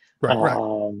 Right.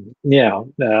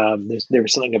 There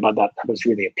was something about that was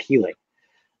really appealing.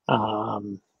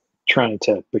 Trying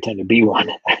to pretend to be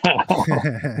one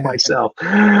myself,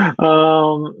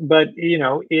 but you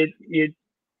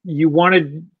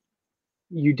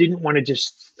didn't want to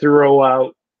just throw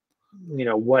out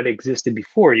what existed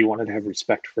before. You wanted to have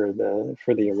respect for the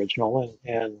original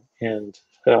and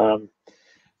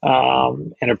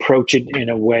approach it in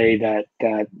a way that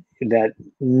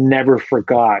never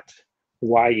forgot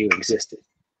why you existed.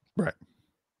 Right.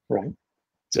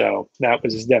 So that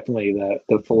was definitely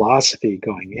the philosophy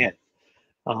going in.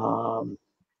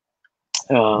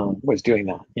 Was doing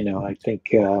that, I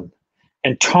think,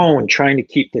 and tone, trying to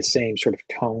keep the same sort of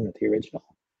tone of the original.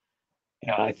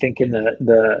 I think in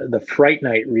the Fright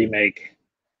Night remake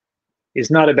is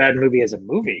not a bad movie as a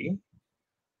movie.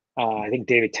 I think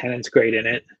David Tennant's great in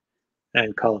it,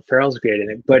 and Colin Farrell's great in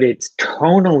it, but it's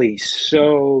tonally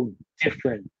so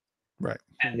different Right.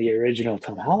 than the original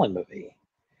Tom Holland movie.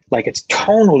 Like, it's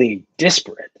tonally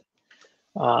disparate,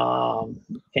 and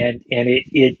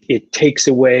it takes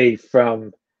away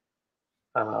from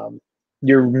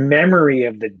your memory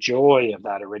of the joy of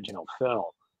that original film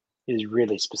is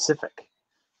really specific.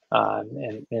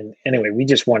 And anyway, we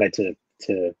just wanted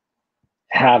to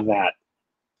have that.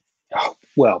 Oh,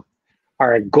 well,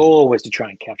 our goal was to try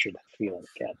and capture that feeling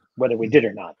again. Whether we did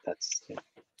or not, that's.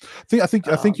 I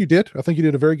think you did. I think you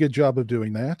did a very good job of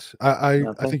doing that. I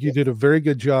think you did a very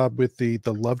good job with the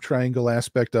love triangle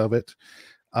aspect of it.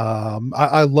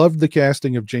 I loved the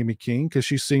casting of Jamie King, because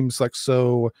she seems like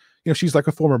she's like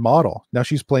a former model. Now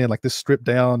she's playing like this stripped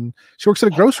down. She works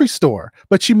at a grocery store,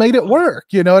 but she made it work.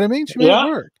 You know what I mean? She made it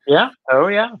work. Yeah. Oh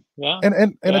yeah. Yeah.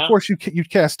 And of course you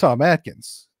cast Tom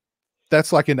Atkins.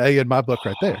 That's like an A in my book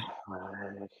right there.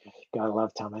 Gotta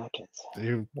love Tom Atkins.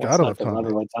 You gotta love Tom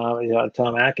Atkins.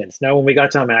 Tom Atkins. No, when we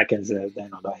got Tom Atkins, then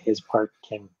his part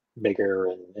became bigger,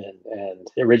 and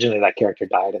originally that character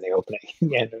died in the opening.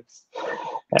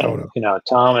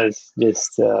 Tom is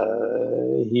just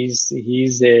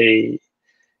he's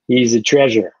a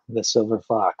treasure, the silver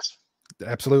fox.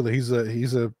 Absolutely, he's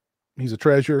a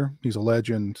treasure. He's a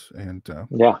legend, and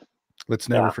let's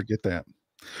never forget that.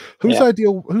 Whose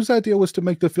idea was to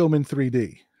make the film in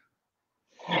 3D?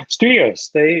 Studios.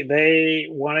 They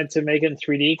wanted to make it in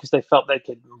 3D because they felt they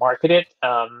could market it.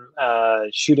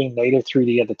 Shooting native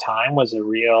 3D at the time was a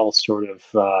real sort of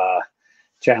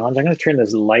challenge. I'm going to turn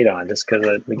this light on just because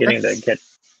it's beginning to get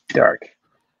dark,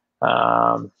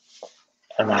 and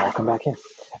then I'll come back in.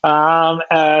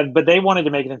 But they wanted to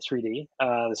make it in 3D,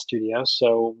 the studio.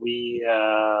 So we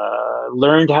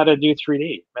learned how to do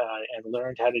 3D and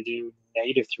learned how to do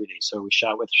native 3D. So we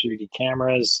shot with 3D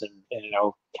cameras and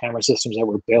camera systems that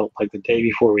were built like the day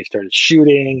before we started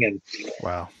shooting. And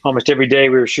wow, almost every day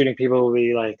we were shooting, people would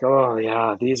be like, "Oh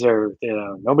yeah, these are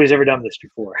nobody's ever done this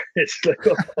before." It's like,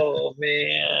 oh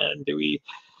man, do we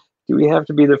have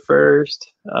to be the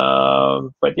first?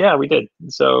 But yeah, we did.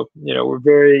 So we're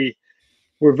very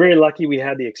lucky we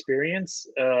had the experience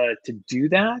to do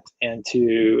that and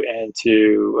to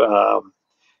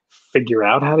figure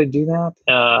out how to do that.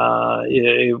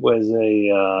 It was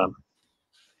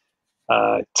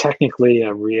technically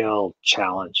a real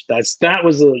challenge. That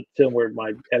was a film where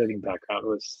my editing background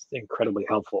was incredibly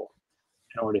helpful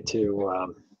in order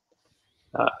to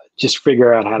just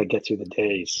figure out how to get through the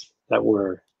days that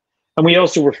were. And we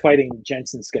also were fighting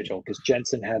Jensen's schedule because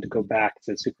Jensen had to go back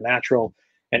to Supernatural.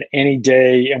 And any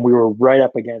day, and we were right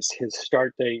up against his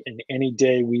start date, and any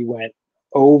day we went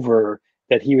over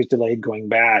that he was delayed going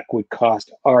back would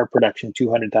cost our production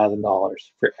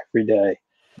 $200,000 for every day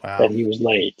that he was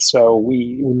late. So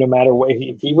no matter what,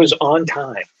 if he was on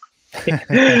time,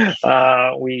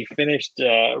 we finished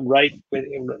right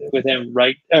with him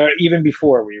right even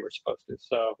before we were supposed to.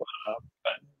 So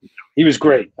but he was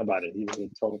great about it. He was a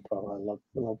total pro. I love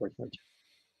working with him.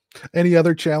 Any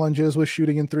other challenges with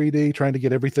shooting in 3D, trying to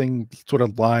get everything sort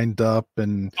of lined up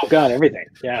and everything.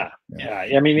 Yeah.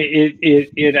 I mean,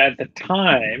 it at the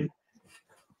time,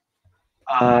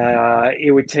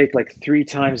 it would take like 3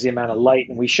 times the amount of light,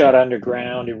 and we shot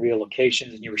underground in real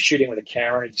locations, and you were shooting with a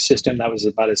camera system that was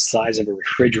about the size of a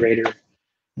refrigerator.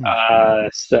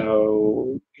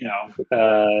 So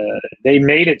they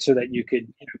made it so that you could,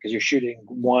 because you're shooting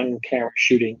one camera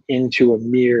shooting into a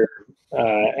mirror,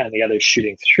 and the other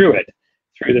shooting through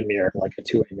the mirror, like a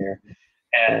 2-way mirror.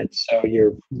 And so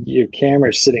your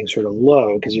camera is sitting sort of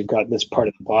low because you've got this part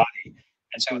of the body.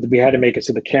 And so we had to make it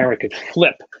so the camera could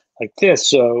flip like this.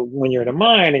 So when you're in a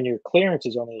mine and your clearance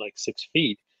is only like 6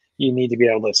 feet, you need to be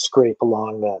able to scrape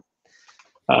along the,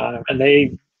 and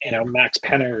they, Max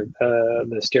Penner,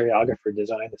 the stereographer,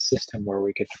 designed a system where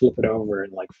we could flip it over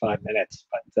in like 5 minutes.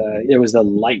 But it was the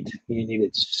light. You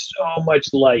needed so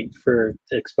much light for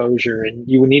exposure, and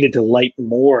you needed to light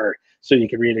more so you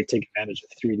could really take advantage of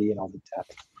 3D and all the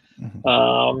depth.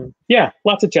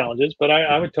 Lots of challenges, but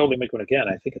I would totally make one again.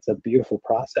 I think it's a beautiful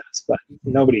process, but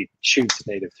nobody shoots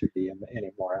native 3D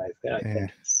anymore. I think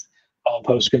it's all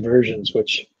post conversions,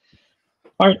 which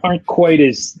aren't quite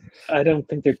as, I don't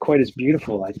think they're quite as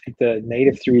beautiful. I think the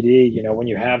native 3D, when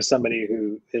you have somebody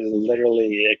who is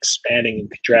literally expanding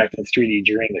and contracting 3D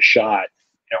during the shot,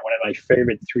 one of my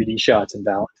favorite 3D shots in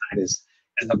Valentine is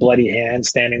the bloody hand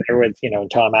standing there with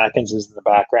Tom Atkins is in the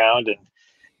background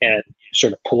and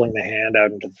sort of pulling the hand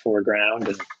out into the foreground,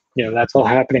 and that's all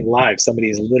happening live. Somebody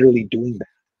is literally doing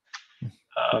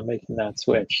that, making that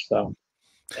switch. So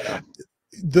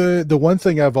the one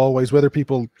thing I've always, whether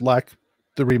people like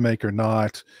the remake or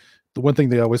not, the one thing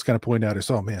they always kind of point out is,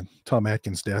 oh man, Tom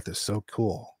Atkins' death is so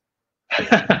cool.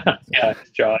 Yeah, his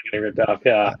jaw getting ripped off.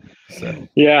 Yeah, so.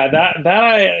 Yeah,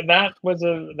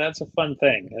 that's a fun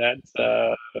thing. That's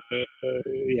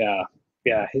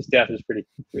yeah. His death is pretty.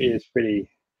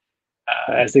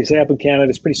 As they say up in Canada,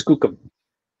 it's pretty skookum.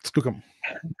 Skookum.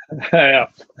 Yeah.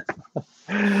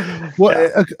 Well,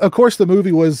 yeah. Of course, the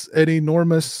movie was an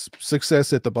enormous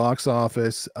success at the box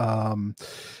office.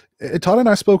 Todd and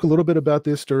I spoke a little bit about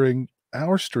this during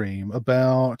our stream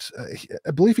about,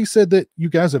 I believe he said that you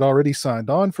guys had already signed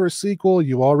on for a sequel.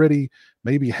 You already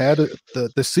maybe had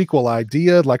the sequel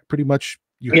idea, like pretty much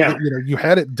you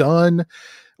had it done.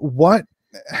 What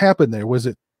happened there? Was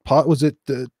it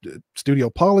the studio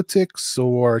politics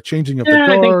or changing of the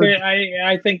guard?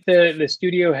 I think the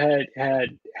studio had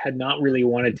not really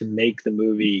wanted to make the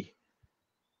movie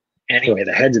anyway.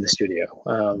 The heads of the studio,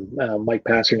 Mike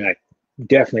Pasternak,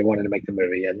 definitely wanted to make the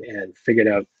movie and figured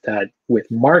out that with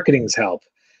marketing's help,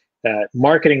 that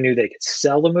marketing knew they could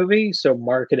sell the movie, so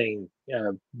marketing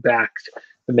backed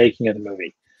the making of the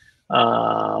movie,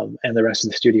 and the rest of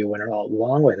the studio went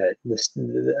along with it.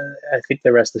 I think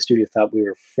the rest of the studio thought we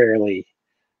were fairly.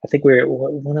 I think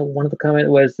one of the comments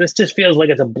was, "This just feels like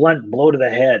it's a blunt blow to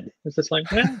the head." It's just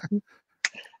like, well,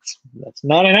 that's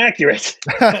not inaccurate.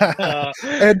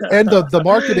 and the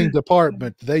marketing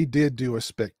department, they did do a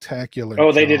spectacular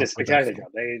job. They did a spectacular job.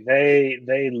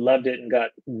 They loved it and got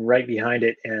right behind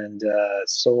it and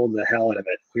sold the hell out of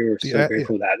it. We were so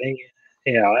grateful for that.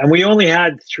 And we only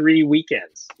had 3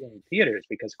 weekends in theaters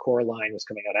because Coraline was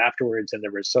coming out afterwards, and there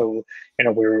were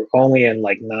we were only in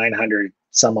like 900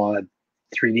 some odd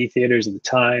 3D theaters at the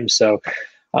time, so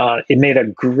it made a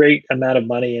great amount of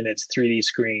money in its 3D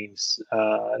screens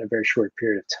in a very short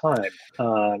period of time.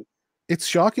 It's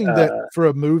shocking that for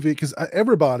a movie, because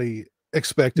everybody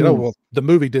expected, oh well, the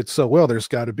movie did so well, there's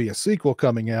got to be a sequel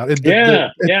coming out. And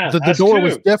the door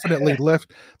was definitely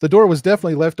left. The door was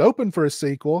definitely left open for a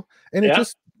sequel, and it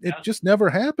just never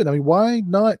happened. I mean, why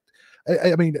not?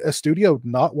 I mean, a studio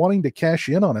not wanting to cash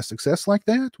in on a success like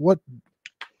that? What?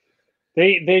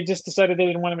 They just decided they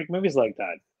didn't want to make movies like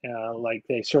that. Like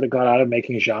they sort of got out of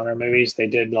making genre movies. They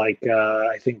did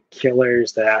I think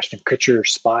Killers, the Ashton Kutcher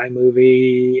spy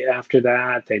movie. After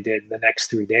that, they did The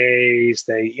Next 3 Days.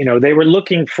 They were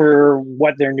looking for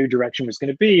what their new direction was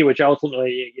going to be, which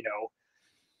ultimately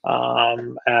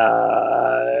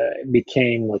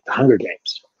became like The Hunger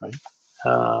Games, right?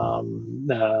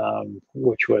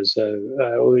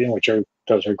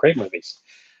 Those are great movies,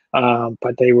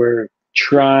 but they were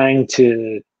trying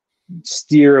to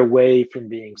steer away from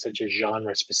being such a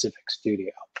genre-specific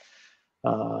studio,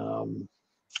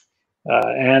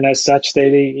 and as such,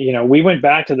 we went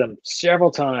back to them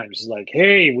several times, like,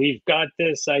 "Hey, we've got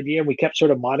this idea." We kept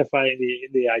sort of modifying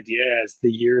the idea as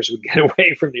the years would get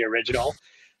away from the original,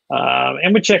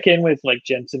 and we check in with like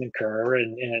Jensen and Kerr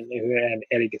and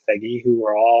Eddie Gathegi, who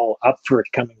were all up for it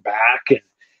coming back and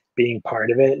being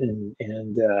part of it, and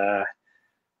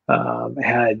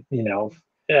had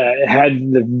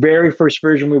the very first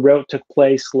version we wrote took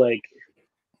place like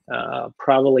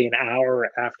probably an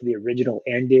hour after the original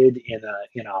ended in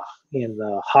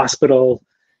the hospital,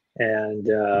 and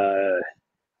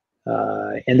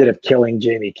ended up killing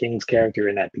Jamie King's character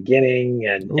in that beginning,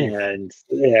 and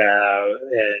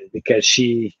because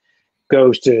she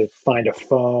goes to find a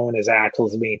phone as Axel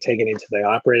is being taken into the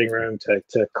operating room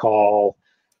to call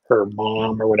her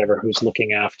mom or whatever, who's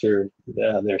looking after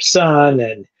their son,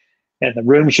 and the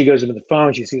room she goes into the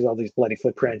phone, she sees all these bloody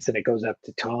footprints, and it goes up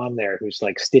to Tom there, who's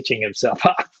like stitching himself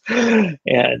up,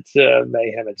 and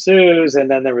mayhem ensues. And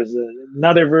then there was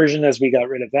another version, as we got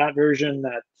rid of that version,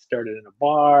 that started in a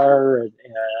bar,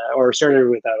 or started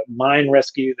with a mine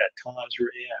rescue that Tom's.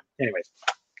 Anyways,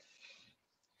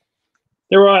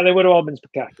 they would have all been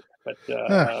spectacular. But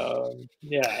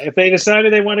if they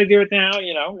decided they want to do it now,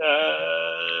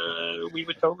 we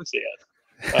would totally see it.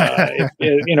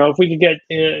 If we could get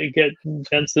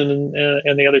Jensen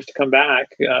and the others to come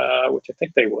back, which I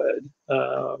think they would,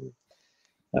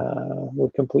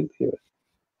 would completely do it.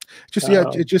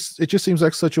 It just seems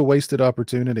like such a wasted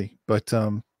opportunity. But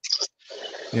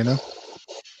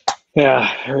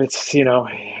it's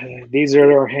these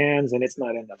are our hands, and it's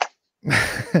not in them.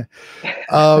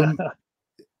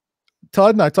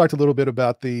 Todd and I talked a little bit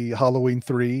about the Halloween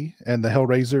 3 and the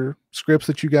Hellraiser scripts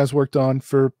that you guys worked on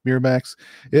for Miramax.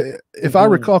 If I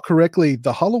recall correctly,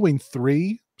 the Halloween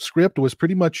 3 script was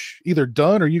pretty much either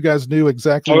done or you guys knew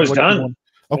exactly was what you done. wanted.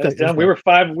 Okay, It was done. We were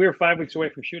 5 weeks away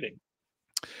from shooting.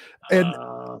 And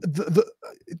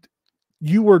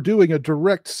you were doing a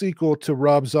direct sequel to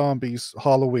Rob Zombie's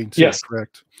Halloween 2, yes.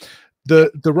 correct?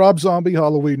 The Rob Zombie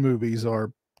Halloween movies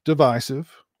are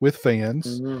divisive with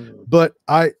fans, but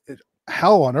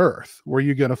how on earth were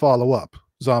you going to follow up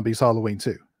Zombies Halloween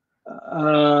 2?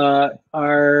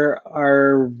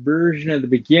 Our version of the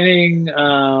beginning,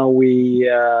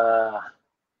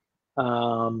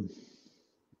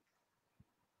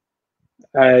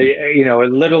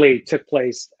 it literally took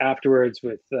place afterwards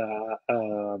with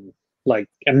like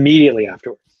immediately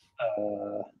afterwards.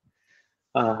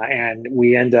 And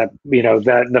we end up,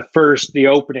 the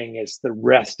opening is the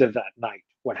rest of that night,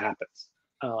 what happens.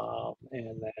 And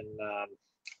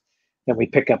then we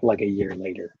pick up like a year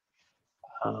later.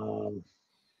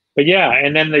 But yeah,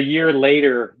 and then the year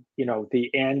later, the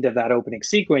end of that opening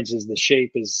sequence is the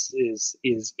Shape is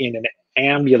in an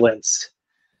ambulance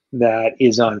that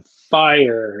is on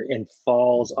fire and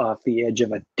falls off the edge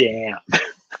of a dam.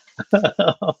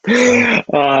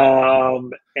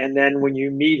 And then when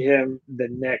you meet him the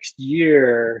next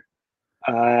year,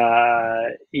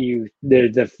 one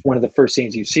of the first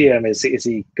scenes you see him is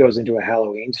he goes into a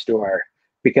Halloween store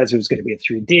because it was going to be a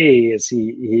 3D. Is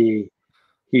he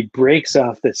breaks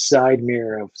off the side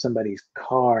mirror of somebody's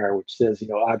car, which says,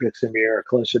 objects in the mirror are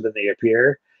closer than they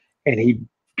appear, and he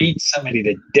beats somebody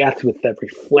to death with that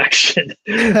reflection,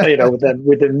 with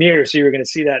the mirror. So you're going to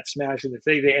see that smash in the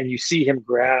thing, and you see him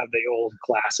grab the old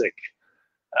classic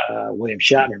William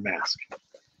Shatner mask.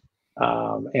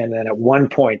 And then at one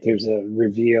point, there's a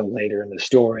reveal later in the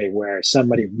story where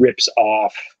somebody rips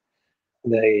off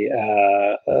the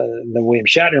William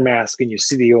Shatner mask, and you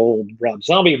see the old Rob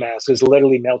Zombie mask is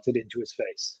literally melted into his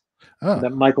face.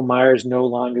 That Michael Myers no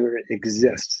longer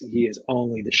exists. He is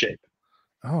only the Shape.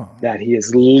 That he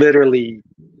has literally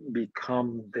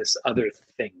become this other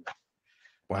thing.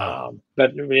 Wow.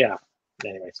 But yeah,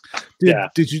 anyways.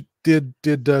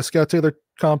 Did Scott Taylor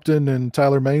Compton and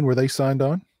Tyler Mane, were they signed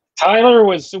on? Tyler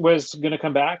was going to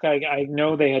come back. I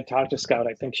know they had talked to Scout.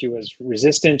 I think she was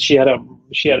resistant. She had a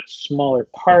smaller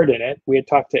part in it. We had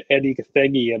talked to Eddie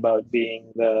Gathegi about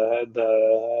being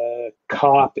the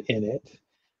cop in it.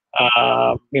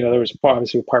 There was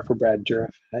obviously a part for Brad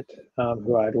Dourif in it,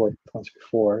 who I'd worked with once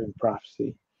before in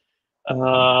Prophecy.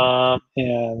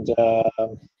 And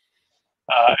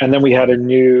then we had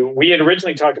we had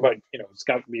originally talked about,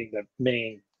 Scout being the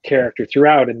main character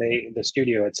throughout, and the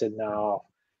studio had said, no,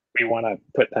 we want to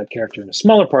put that character in a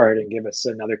smaller part and give us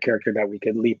another character that we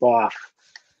could leap off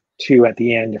to at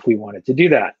the end if we wanted to do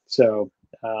that. So,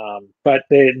 but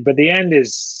the end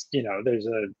is, there's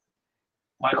a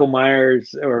Michael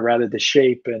Myers, or rather the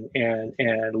Shape,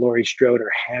 and Laurie Strode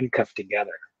are handcuffed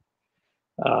together.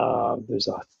 There's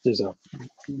a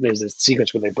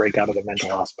sequence where they break out of the mental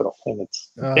hospital, and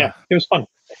it was fun.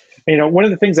 One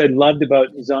of the things I loved about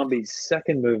Zombie's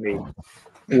second movie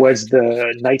was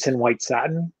the Nights in White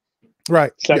Satin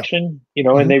section.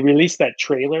 And they released that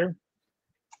trailer,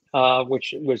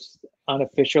 which was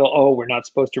unofficial. Oh, we're not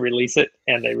supposed to release it,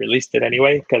 and they released it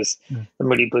anyway because the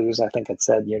Moody Blues, I think, had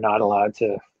said you're not allowed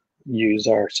to use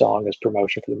our song as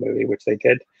promotion for the movie, which they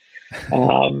did.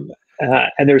 And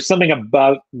there was something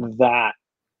about that,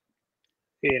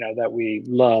 that we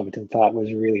loved and thought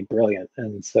was really brilliant.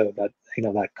 And so that,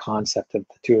 that concept of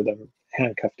the two of them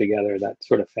handcuffed together, that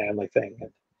sort of family thing,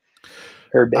 and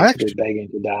her basically begging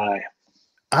to die.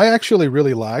 I actually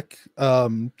really like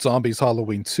Zombies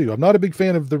Halloween 2. I'm not a big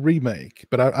fan of the remake,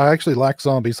 but I actually like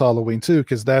Zombies Halloween 2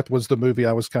 because that was the movie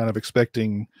I was kind of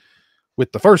expecting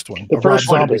with the first one. The first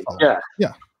one, yeah.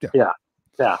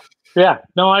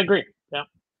 No, I agree. Yeah.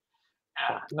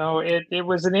 No, it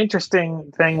was an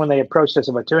interesting thing when they approached us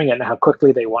about doing it and how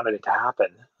quickly they wanted it to happen.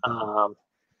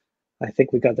 I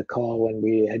think we got the call when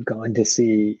we had gone to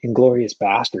see Inglourious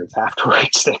Bastards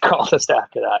afterwards. They called us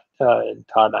after that, and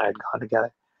Todd and I had gone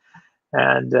together,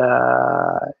 and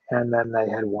then they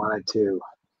had wanted to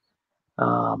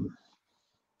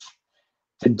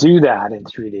do that in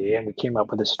 3D, and we came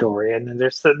up with a story. And then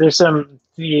there's some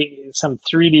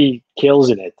 3D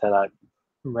kills in it that I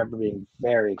remember being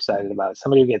very excited about.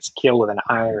 Somebody who gets killed with an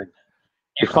iron.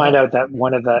 You find out that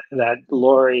that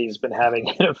Laurie's been having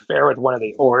an affair with one of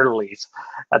the orderlies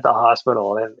at the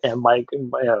hospital, and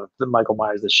Michael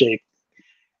Myers, the Shape,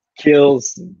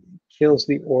 kills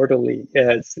the orderly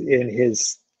as in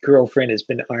his girlfriend has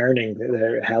been ironing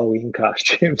their Halloween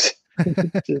costumes.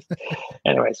 Just,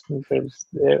 anyways,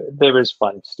 there was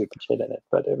fun, stupid shit in it,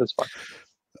 but it was fun.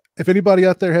 If anybody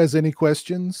out there has any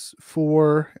questions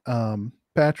for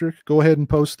Patrick, go ahead and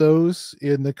post those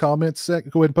in the comments section.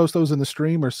 Go ahead and post those in the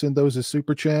stream or send those as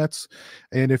super chats.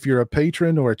 And if you're a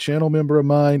patron or a channel member of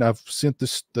mine, I've sent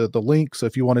the link. So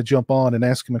if you want to jump on and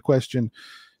ask him a question,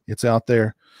 it's out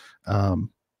there.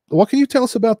 What can you tell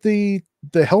us about the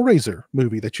Hellraiser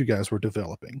movie that you guys were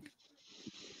developing?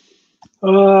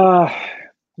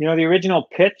 The original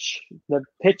pitch, the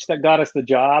pitch that got us the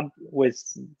job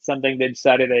was something they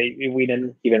decided we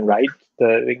didn't even write.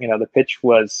 The pitch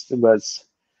was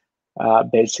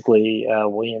basically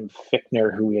William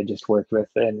Fichtner, who we had just worked with,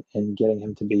 and getting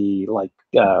him to be like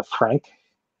Frank.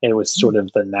 It was sort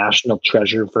of the National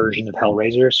Treasure version of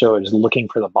Hellraiser. So it was looking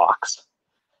for the box,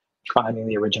 finding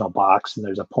the original box. And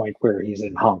there's a point where he's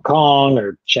in Hong Kong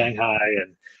or Shanghai,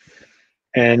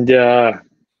 and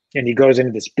he goes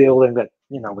into this building that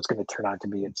was going to turn out to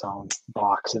be its own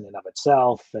box in and of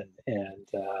itself. And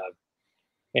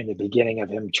in the beginning of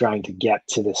him trying to get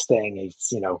to this thing,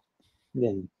 he's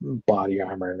in body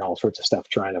armor and all sorts of stuff,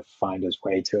 trying to find his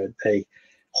way to it. They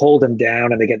hold him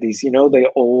down, and they get these,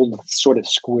 the old sort of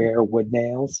square wood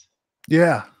nails.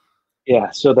 Yeah.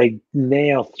 So they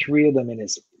nail 3 of them in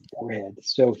his forehead.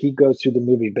 So he goes through the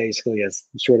movie basically as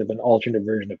sort of an alternate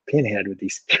version of Pinhead, with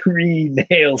these 3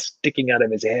 nails sticking out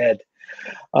of his head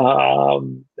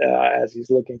as he's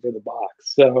looking for the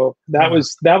box. So that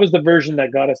was the version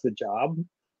that got us the job.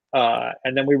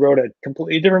 And then we wrote a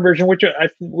completely different version, which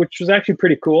was actually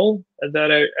pretty cool,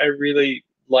 that I really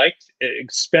liked.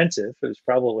 Expensive. It was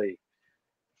probably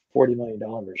 $40 million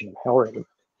version of Hellraiser.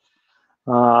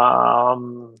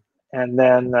 And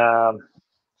then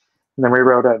we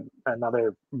wrote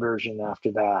another version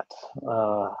after that.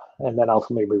 And then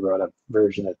ultimately we wrote a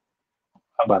version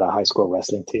about a high school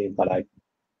wrestling team that I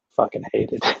fucking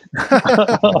hated. a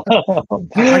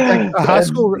high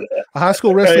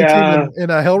school wrestling team in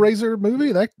a Hellraiser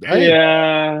movie. They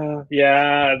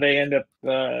end up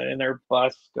in their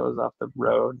bus goes off the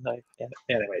road.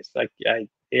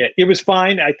 It was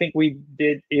fine. I think we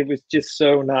did. It was just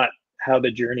so not how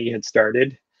the journey had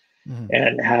started,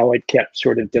 and how it kept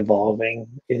sort of devolving.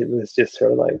 It was just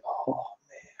sort of like, oh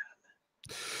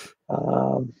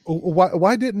man.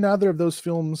 Why didn't either of those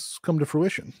films come to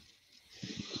fruition?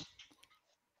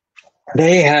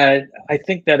 I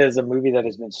think that is a movie that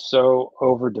has been so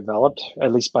overdeveloped,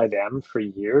 at least by them, for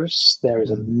years.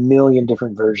 There's a million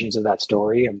different versions of that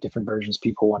story, and different versions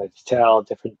people wanted to tell,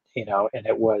 different, and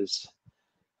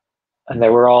they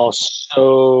were all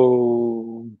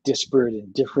so disparate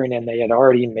and different, and they had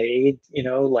already made,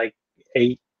 like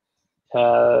 8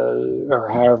 or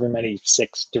however many,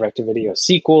 6 direct-to-video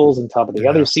sequels on top of the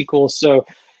other sequels. So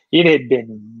it had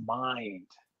been mined.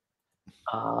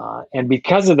 And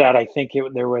because of that, I think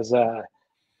there was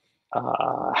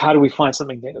how do we find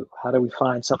something new? How do we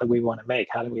find something we want to make?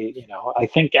 How do we, I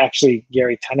think actually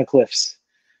Gary Tunnicliffe's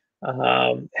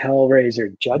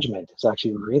Hellraiser Judgment is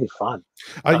actually really fun.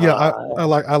 I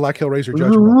like Hellraiser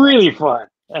Judgment. Really fun.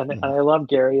 And I love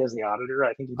Gary as the auditor.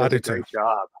 I think he does a great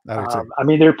job. I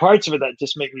mean, there are parts of it that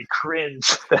just make me cringe.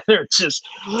 That are just,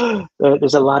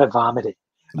 there's a lot of vomiting.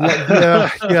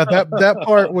 That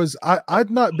part was, I'd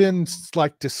not been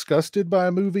like disgusted by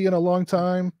a movie in a long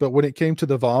time, but when it came to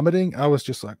the vomiting, I was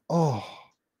just like, oh,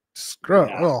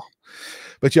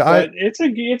 but it's a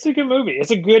good movie.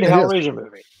 It's a good Hellraiser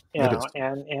movie,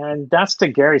 and that's to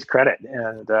Gary's credit.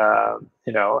 And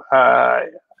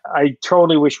I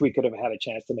totally wish we could have had a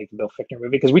chance to make the Bill Fichtner movie,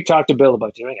 because we talked to Bill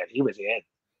about doing it. He was in.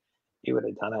 He would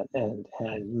have done it,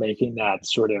 and making that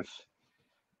sort of.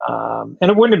 And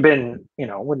it wouldn't have been,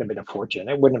 a fortune.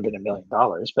 It wouldn't have been $1 million,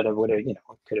 but it would have, it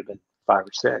could have been 5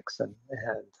 or 6. And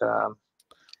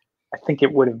I think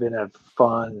it would have been a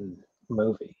fun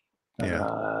movie.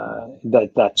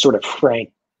 That sort of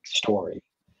frank story.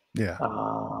 Yeah.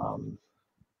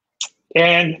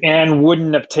 And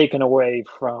wouldn't have taken away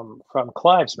from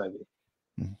Clive's movie,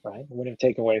 right? Wouldn't have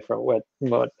taken away from what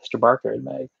Mr. Barker had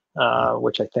made,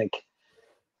 which I think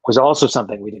was also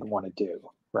something we didn't want to do.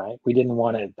 Right, we didn't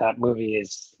want to. That movie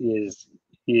is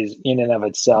in and of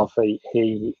itself a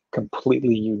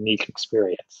completely unique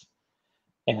experience,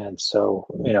 and so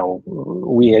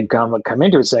we had come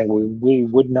into it saying we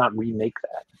would not remake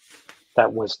that.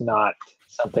 That was not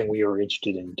something we were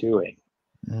interested in doing.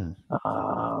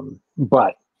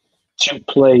 But to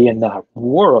play in that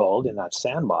world, in that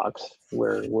sandbox,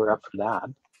 we're up for that.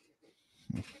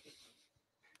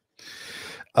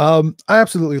 I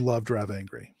absolutely love Drive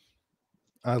Angry.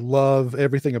 I love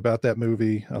everything about that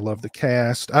movie. I love the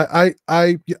cast. I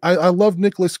love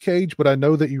Nicolas Cage, but I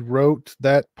know that you wrote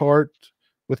that part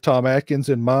with Tom Atkins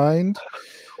in mind.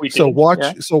 We So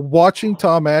did, yeah. watching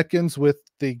Tom Atkins with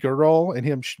the girl and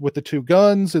him with the two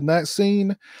guns in that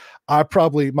scene,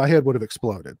 my head would have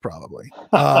exploded probably.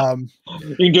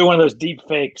 You can do one of those deep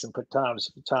fakes and put Tom's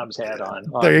head There on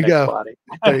you Nick's go. body.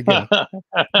 There you go.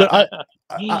 But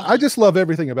I just love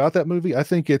everything about that movie. I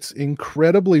think it's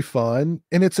incredibly fun,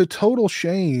 and it's a total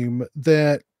shame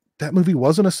that that movie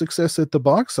wasn't a success at the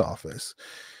box office.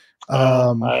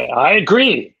 I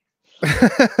agree.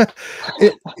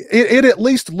 It at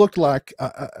least looked like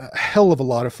a hell of a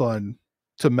lot of fun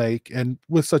to make, and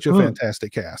with such a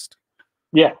fantastic cast.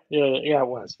 Yeah, it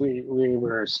was. We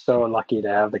were so lucky to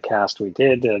have the cast we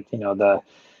did. The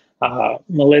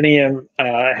Millennium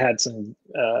had some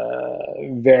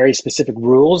very specific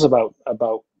rules about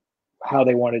how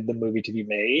they wanted the movie to be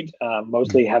made,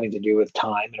 mostly having to do with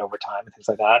time and overtime and things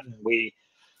like that. And we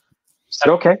said,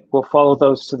 okay, we'll follow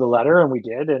those to the letter, and we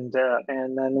did. And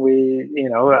then we,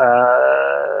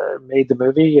 made the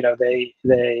movie.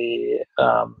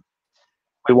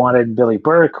 We wanted Billy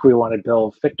Burke, we wanted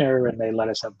Bill Fichtner, and they let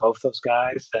us have both those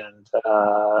guys. And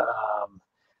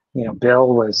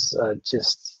Bill was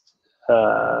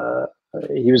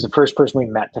he was the first person we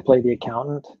met to play the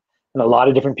accountant, and a lot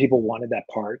of different people wanted that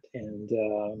part.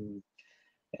 And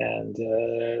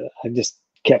I just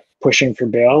kept pushing for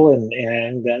Bill, and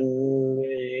then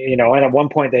and at one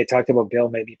point they talked about Bill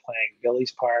maybe playing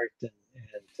Billy's part,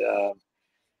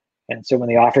 and so when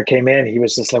the offer came in, he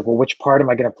was just like, well, which part am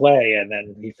I going to play? And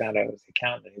then he found out it was the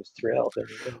accountant, and he was thrilled.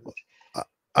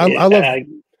 I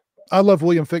love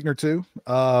William Fichtner too.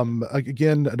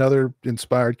 Again, another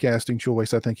inspired casting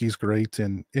choice. I think he's great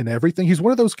in everything. He's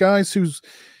one of those guys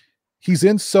he's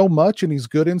in so much and he's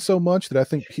good in so much that I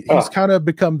think he's kind of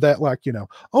become that, like,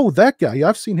 that guy. Yeah,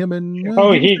 I've seen him in.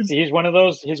 He's one of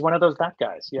those. He's one of those that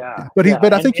guys. Yeah.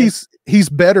 But I think he's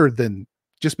better than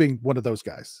just being one of those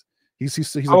guys.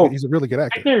 He's a really good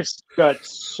actor. Fichtner's got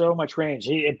so much range.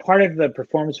 Part of the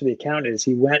performance for the account is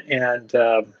he went and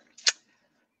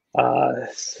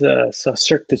saw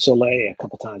Cirque du Soleil a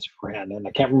couple times beforehand, and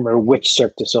I can't remember which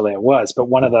Cirque du Soleil it was, but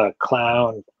one of the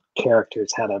clown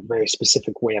characters had a very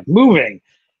specific way of moving,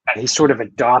 and he sort of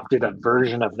adopted a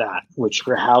version of that, which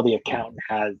for how the accountant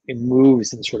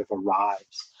moves and sort of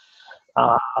arrives,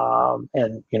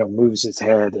 and moves his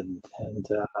head, and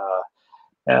the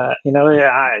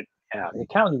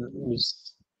accountant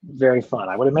was very fun.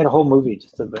 I would have made a whole movie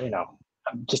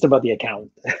just about the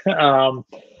accountant.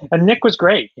 And Nick was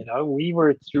great. We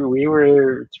were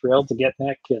thrilled to get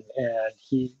Nick, and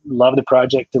he loved the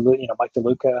project. Mike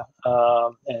DeLuca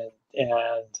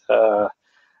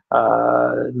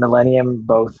and Millennium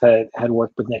both had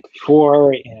worked with Nick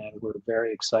before, and we're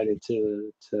very excited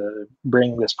to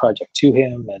bring this project to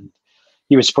him. And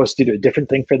he was supposed to do a different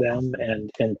thing for them, and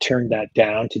turned that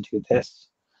down to do this.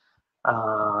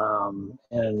 And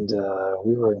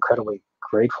we were incredibly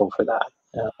grateful for that.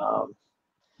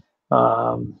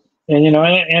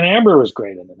 And Amber was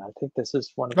great in it. I think this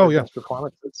is one of her best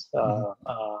performances.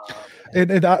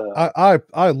 And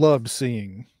I loved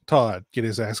seeing Todd get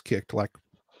his ass kicked, like,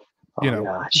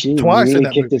 she twice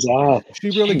really kicked his ass. She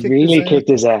really kicked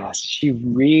his ass. She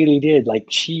really did. Like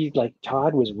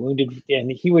Todd was wounded, and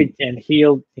he'll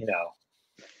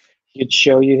he'd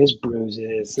show you his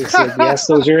bruises. He said, yes,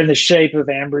 those are in the shape of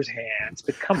Amber's hands,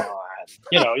 but come on,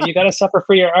 you got to suffer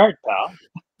for your art, pal.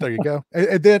 There you go.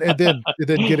 And then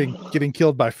getting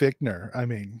killed by Fichtner. I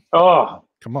mean,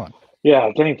 come on. Yeah,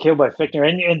 getting killed by Fichtner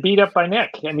and beat up by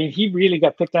Nick. I mean, he really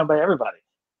got picked on by everybody.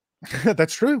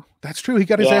 That's true. He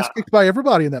got his ass kicked by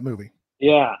everybody in that movie.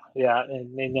 Yeah.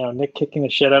 And Nick kicking the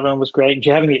shit out of him was great.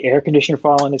 Having the air conditioner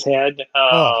fall on his head.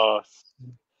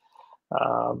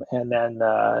 And then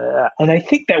and I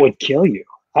think that would kill you.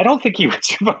 I don't think he would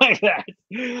survive that.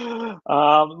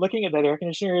 Looking at that air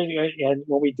conditioner, and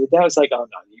when we did that, I was like, oh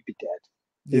no, you'd be dead.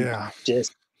 Yeah,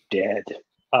 just dead.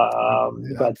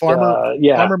 But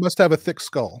Farmer must have a thick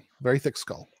skull, very thick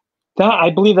skull.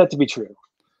 I believe that to be true.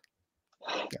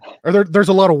 Yeah. Or there's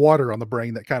a lot of water on the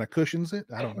brain that kind of cushions it.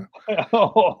 I don't know.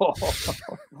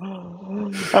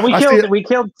 And we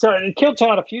killed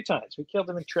Todd a few times. We killed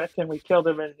him in Trick, and we killed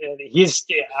him in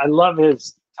I love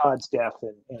Todd's death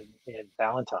in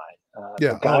Valentine.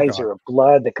 The geyser of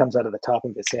blood that comes out of the top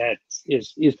of his head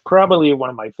is probably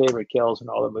one of my favorite kills in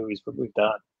all the movies that we've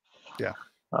done. Yeah.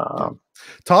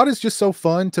 Todd is just so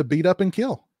fun to beat up and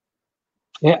kill.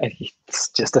 Yeah, it's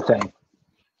just a thing.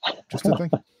 Just a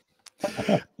thing.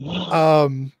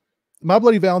 My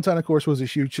Bloody Valentine, of course, was a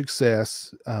huge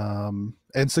success. And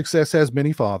success has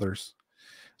many fathers.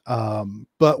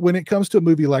 But when it comes to a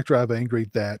movie like Drive Angry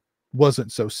that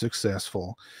wasn't so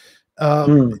successful,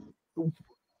 Mm.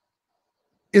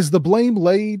 is the blame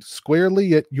laid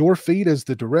squarely at your feet as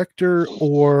the director,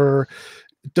 or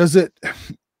does it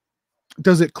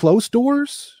close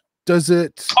doors? Does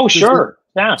it Oh, does it sure.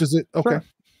 Yeah. does it okay. Sure.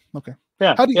 Okay.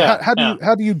 Yeah. How do you Yeah. Yeah.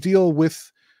 how do you deal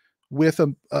with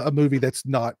a movie that's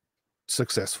not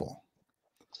successful?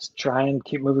 Just try and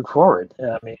keep moving forward.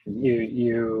 I mean,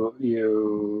 you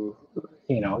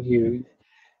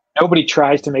nobody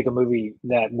tries to make a movie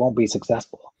that won't be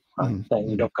successful. Right? Then you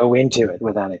Mm-hmm. don't go into it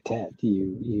with that intent.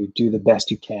 You do the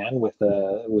best you can with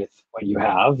what you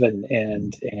have,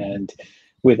 and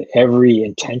with every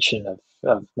intention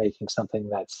of making something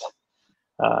that's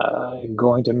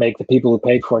going to make the people who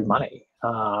paid for it money.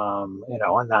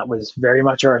 And that was very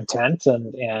much our intent,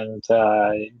 and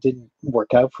it didn't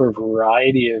work out for a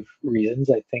variety of reasons.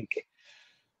 I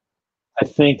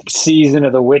think Season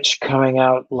of the Witch coming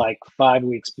out like 5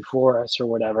 weeks before us or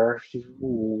whatever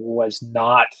was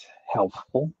not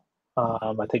helpful.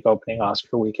 I think opening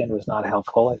Oscar weekend was not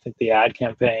helpful. I think the ad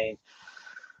campaign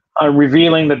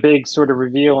revealing the big sort of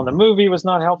reveal in the movie was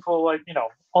not helpful. Like,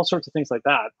 all sorts of things like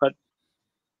that. But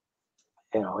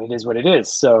it is what it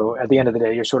is. So at the end of the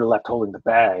day, you're sort of left holding the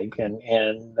bag,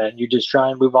 and then you just try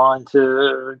and move on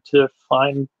to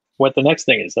find what the next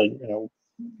thing is. I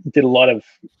did a lot of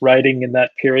writing in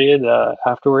that period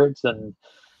afterwards, and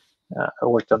I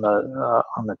worked on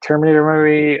the Terminator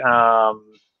movie, uh,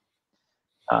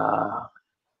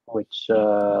 which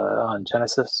on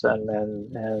Genesis, and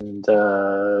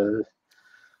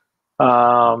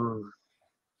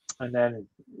then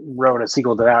wrote a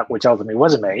sequel to that, which ultimately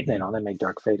wasn't made. They made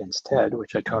Dark Fate instead,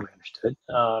 which I totally understood,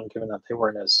 given that they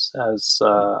weren't as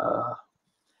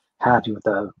happy with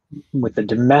the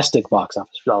domestic box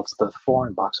office results. The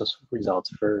foreign box office results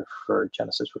for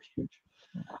Genesis were huge.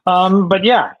 But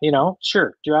yeah,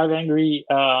 sure. Drive Angry,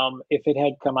 if it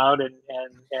had come out and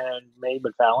made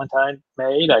what Valentine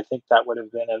made, I think that would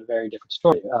have been a very different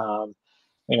story.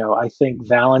 I think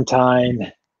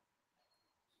Valentine.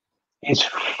 It's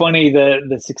funny,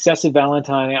 the success of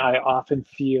Valentine, I often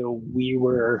feel we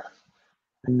were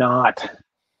not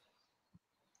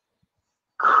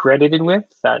credited with.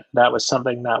 That was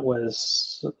something that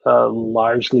was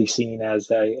largely seen as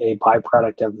a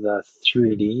byproduct of the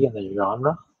 3D and the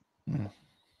genre, and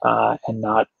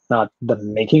not the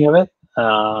making of it.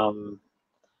 I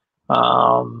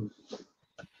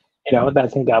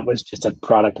think that was just a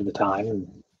product of the time,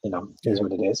 and is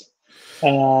what it is.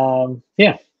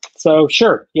 Yeah. So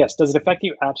sure, yes. Does it affect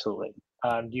you? Absolutely.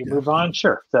 Do you move on?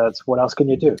 Sure. That's what else can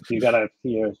you do? You gotta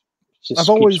I've just keep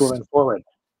always swimming forward.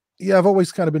 I've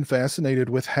always kind of been fascinated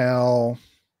with how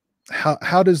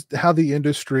the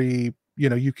industry,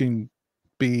 you can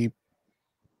be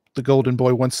the golden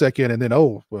boy 1 second and then,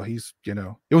 oh well, he's,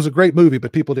 it was a great movie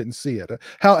but people didn't see it.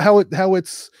 How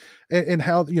it's and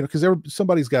how, because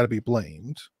somebody's got to be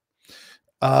blamed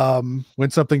when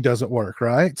something doesn't work,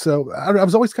 right? So I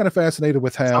was always kind of fascinated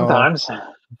with how Sometimes,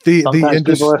 the sometimes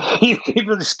industry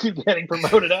people just keep getting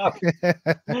promoted up.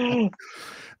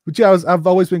 but yeah, I've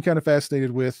always been kind of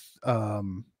fascinated with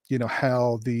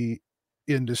how the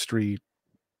industry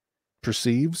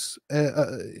perceives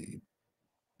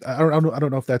I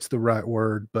don't know if that's the right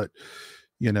word, but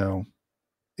you know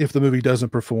if the movie doesn't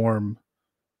perform,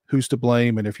 who's to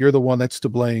blame? And if you're the one that's to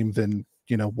blame, then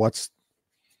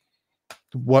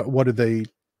what do they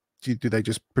do? They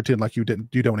just pretend like you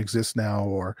don't exist now,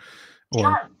 or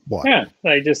Sure. what? Yeah,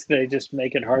 they just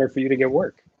make it harder for you to get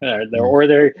work. Mm,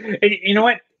 They're you know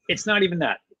what? It's not even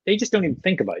that. They just don't even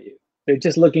think about you. They're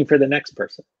just looking for the next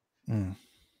person. mm,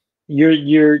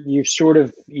 You've sort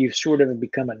of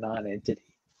become a non-entity.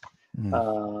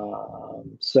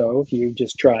 mm, So you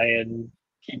just try and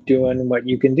keep doing what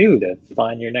you can do to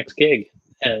find your next gig,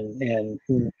 and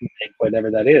make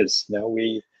whatever that is.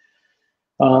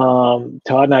 Todd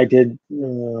and I did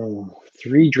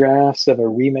 3 drafts of a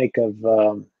remake of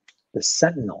the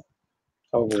Sentinel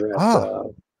over at ah, uh,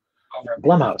 over at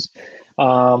Blumhouse,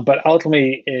 but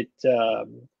ultimately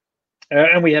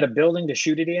and we had a building to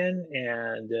shoot it in,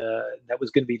 and that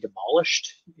was going to be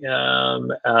demolished.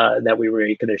 That we were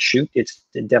going to shoot. It's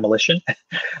in demolition.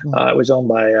 mm, It was owned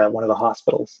by one of the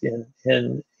hospitals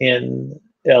in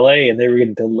LA, and they were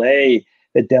going to delay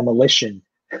the demolition.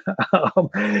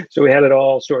 So we had it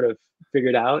all sort of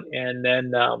figured out, and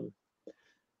then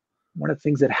one of the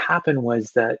things that happened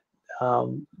was that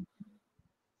um,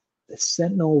 the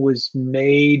Sentinel was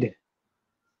in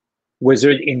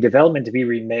development to be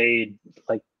remade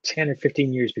like 10 or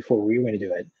 15 years before we were going to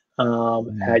do it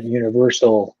mm, at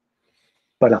Universal,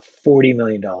 but a $40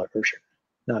 million version,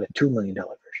 not a $2 million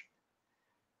version.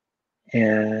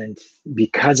 And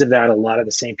because of that, a lot of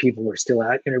the same people were still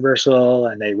at Universal,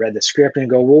 and they read the script and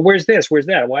go, "Well, where's this? Where's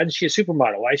that? Why isn't she a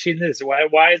supermodel? Why is she in this?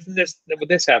 Why isn't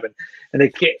this happen?" And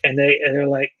they're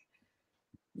like,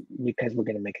 "Because we're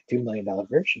going to make a $2 million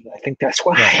version. I think that's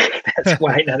why. Right. That's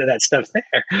why none of that stuff's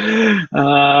there."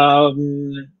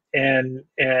 And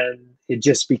it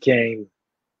just became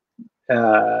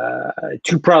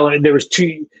two problems. There was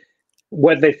two.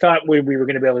 What they thought we were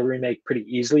going to be able to remake pretty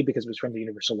easily because it was from the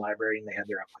Universal Library and they had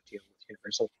their output deal with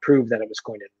Universal, proved that it was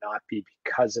going to not be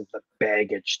because of the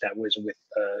baggage that was with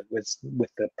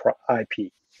the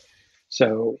IP.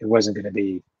 So it wasn't going to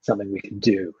be something we could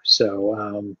do.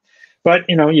 So, but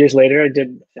years later, I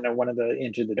did one of the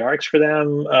Into the Darks for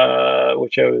them,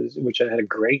 which I had a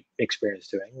great experience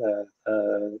doing.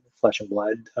 Flesh and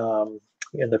Blood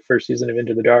in the first season of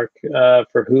Into the Dark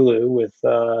for Hulu with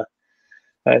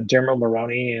Dermot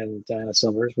Mulroney and Diana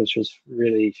Silvers, which was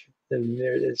really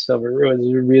Silver. It was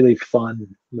a really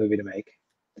fun movie to make.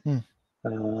 And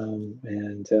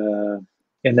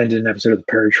then did an episode of The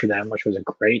Purge for them, which was a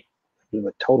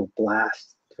total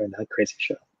blast during that crazy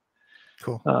show.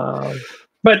 Cool.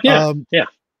 But yeah.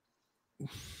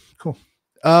 Cool.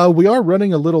 We are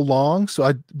running a little long,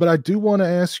 but I do want to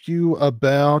ask you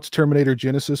about Terminator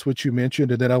Genisys, which you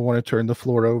mentioned, and then I want to turn the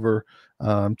floor over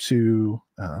to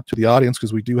the audience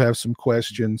because we do have some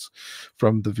questions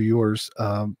from the viewers.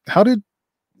 How did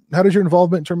your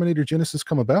involvement in Terminator Genisys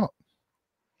come about?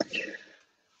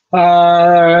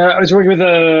 I was working with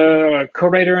a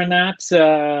co-writer in that,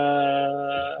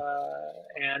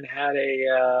 and had a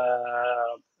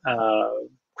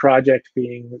project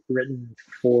being written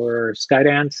for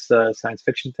Skydance, the science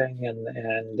fiction thing,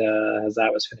 and as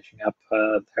that was finishing up,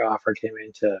 their offer came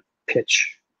in to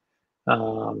pitch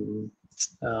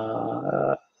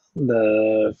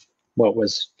what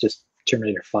was just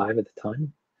Terminator 5 at the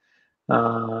time,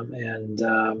 and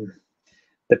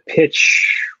the pitch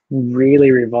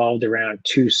really revolved around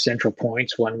two central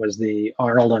points. One was the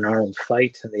Arnold and Arnold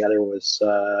fight, and the other was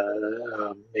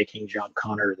making John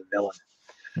Connor the villain.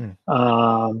 And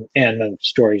the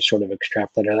story sort of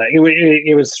extrapolated that.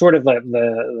 It was sort of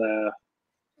the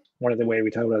one of the way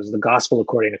we talk about it was the gospel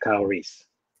according to Kyle Reese.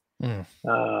 I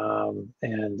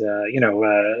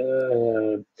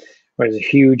was a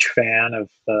huge fan of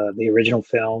the original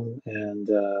film, and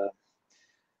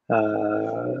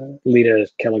Lita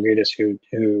Kalogridis, who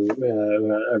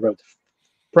I wrote the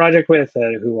project with,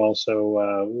 who also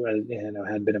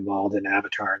had been involved in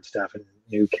Avatar and stuff, and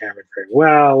knew Cameron very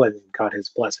well, and got his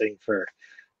blessing for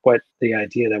what the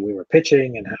idea that we were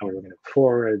pitching and how we were going to go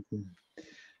forward.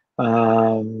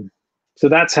 So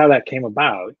that's how that came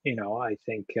about. I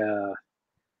think the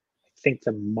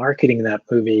marketing of that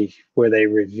movie, where they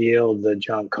revealed the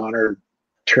John Connor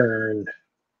turn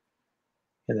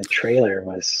in the trailer,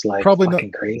 was like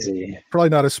fucking crazy. Probably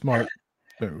not a smart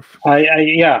move.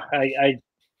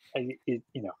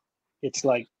 It's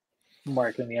like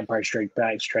marketing The Empire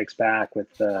Strikes Back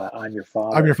with "I'm Your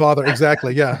Father." I'm your father,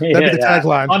 exactly. Yeah, that'd be the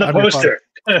tagline on the poster.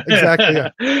 Exactly.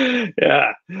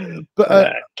 Yeah.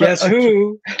 But guess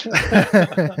who?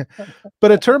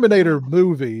 But a Terminator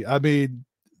movie, I mean,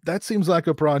 that seems like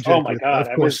a project. Oh my God!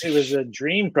 It was a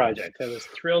dream project. I was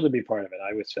thrilled to be part of it.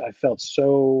 I felt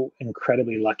so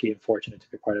incredibly lucky and fortunate to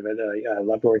be part of it. I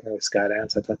loved working with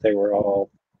Skydance. I thought they were all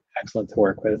excellent to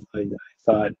work with. I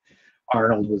thought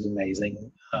Arnold was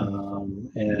amazing,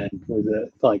 and was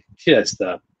just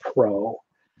a pro.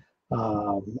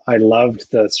 I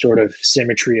loved the sort of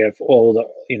symmetry of old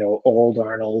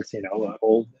Arnold,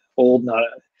 old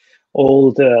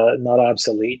not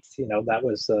obsolete. That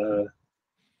was.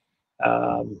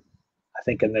 I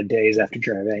think in the days after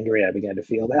Drive Angry, I began to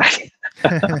feel that.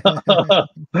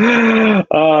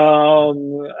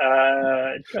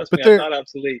 Trust me, I'm not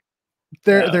obsolete.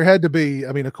 There had to be,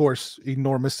 I mean, of course,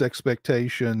 enormous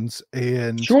expectations,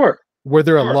 and were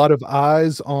there a lot of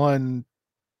eyes on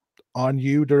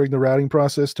you during the writing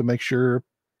process to make sure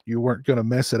you weren't going to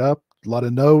mess it up? A lot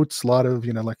of notes, a lot of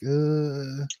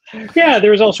yeah, there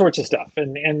was all sorts of stuff,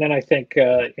 and then I think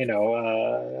it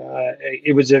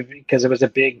was because it was a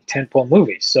big tentpole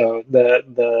movie. So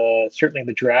certainly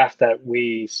the draft that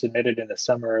we submitted in the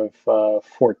summer of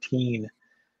 2014.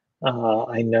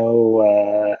 I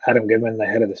know Adam Goodman, the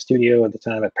head of the studio at the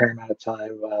time at Paramount at the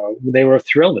time, they were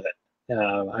thrilled with it.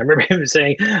 I remember him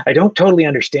saying, "I don't totally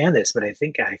understand this, but I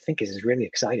think this is really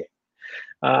exciting."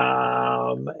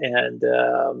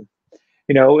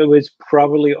 It was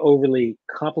probably overly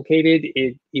complicated.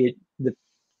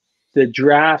 The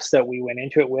drafts that we went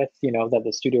into it with, that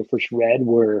the studio first read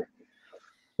were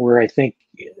I think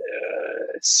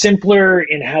simpler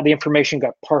in how the information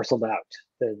got parceled out.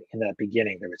 in that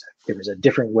beginning. There was a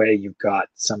different way you got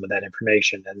some of that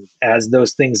information, and as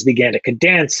those things began to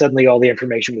condense, suddenly all the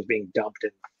information was being dumped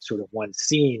in sort of one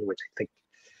scene, which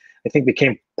I think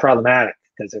became problematic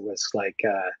because it was like,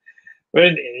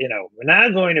 we're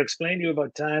not going to explain to you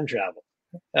about time travel.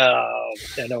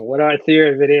 What our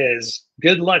theory of it is.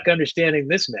 Good luck understanding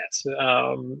this mess.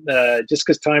 Just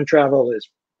because time travel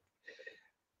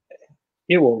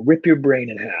it will rip your brain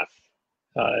in half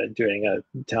doing a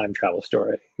time travel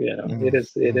story. It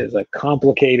is a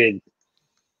complicated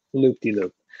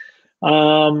loop-de-loop.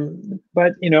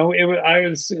 But I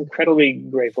was incredibly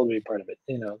grateful to be part of it.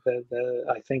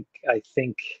 I think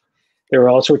there were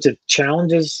all sorts of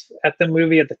challenges at the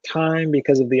movie at the time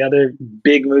because of the other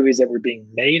big movies that were being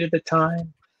made at the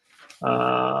time.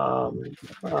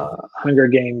 Hunger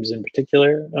Games in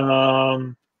particular.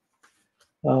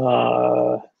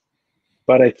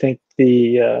 But I think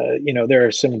there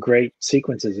are some great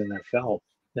sequences in that film,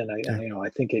 and I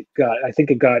think it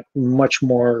got much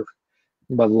more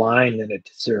maligned than it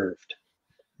deserved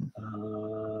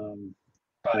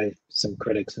by some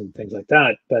critics and things like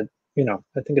that. But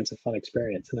I think it's a fun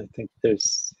experience, and I think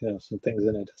there's some things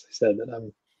in it, as I said, that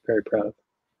I'm very proud of.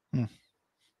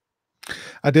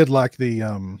 I did like the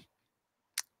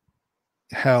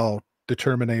how the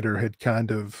Terminator had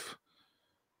kind of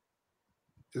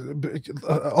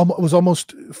was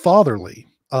almost fatherly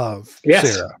of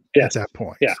Sarah at that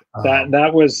point. Yeah,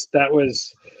 that was there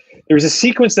was a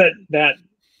sequence that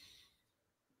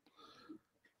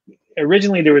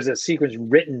originally there was a sequence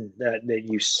written that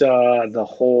you saw the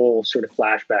whole sort of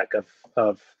flashback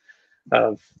of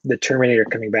the Terminator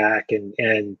coming back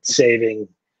and saving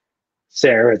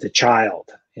Sarah as a child,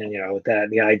 and that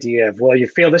the idea of, well, you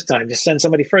failed this time, just send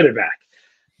somebody further back,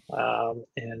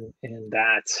 and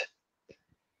that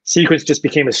sequence just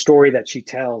became a story that she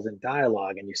tells in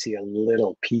dialogue, and you see a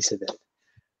little piece of it.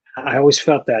 I always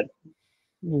felt that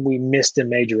we missed a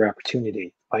major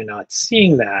opportunity by not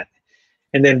seeing that.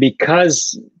 And then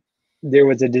because there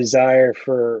was a desire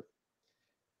for,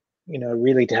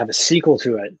 really to have a sequel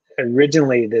to it,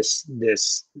 originally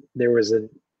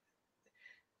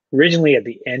originally at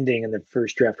the ending in the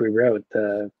first draft we wrote,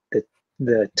 the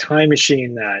time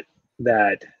machine that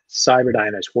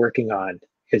Cyberdyne is working on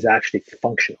is actually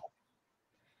functional.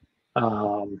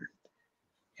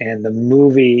 And the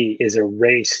movie is a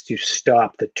race to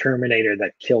stop the Terminator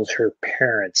that kills her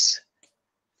parents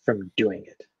from doing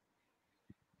it.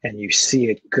 And you see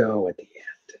it go at the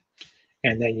end.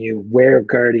 And then where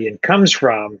Guardian comes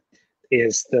from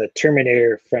is the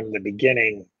Terminator from the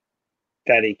beginning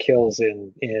that he kills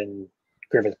in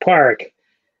Griffith Park.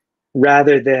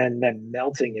 Rather than them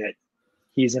melting it,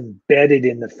 he's embedded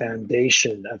in the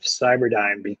foundation of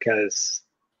Cyberdyne because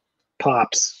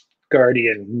Pop's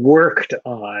Guardian worked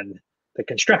on the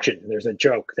construction. There's a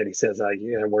joke that he says, I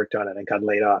worked on it and got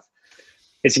laid off.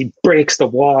 Is he breaks the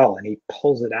wall and he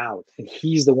pulls it out, and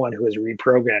he's the one who has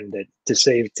reprogrammed it to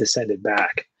send it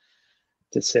back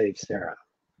to save Sarah.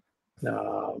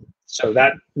 So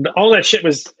that all that shit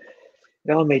it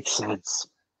all made sense.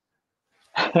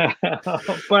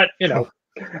 But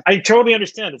I totally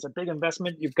understand. It's a big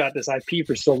investment. You've got this IP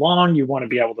for so long. You want to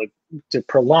be able to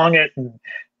prolong it, and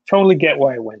totally get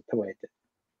why it went the way it did.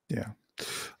 Yeah.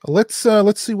 Let's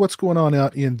see what's going on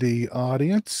out in the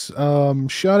audience.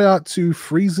 Shout out to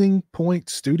Freezing Point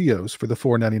Studios for the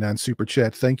 $4.99 super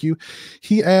chat. Thank you.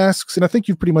 He asks, and I think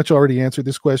you've pretty much already answered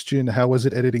this question: how was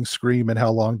it editing Scream, and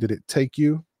how long did it take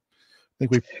you? I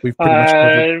think we've pretty much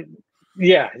covered.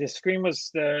 Yeah, the Scream was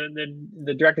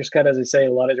the director's cut. As I say,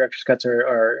 a lot of director's cuts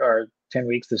are 10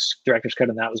 weeks. This director's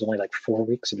cut on that was only like 4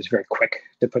 weeks. It was very quick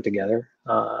to put together.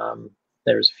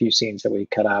 There's a few scenes that we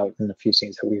cut out and a few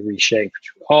scenes that we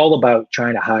reshaped, all about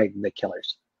trying to hide the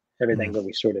killers. Everything that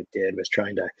we sort of did was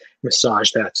trying to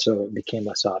massage that so it became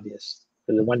less obvious.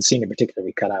 There's the one scene in particular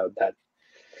we cut out that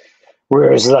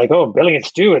where it's like, oh, Billy and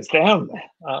Stu, it's them.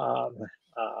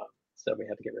 So we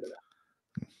had to get rid of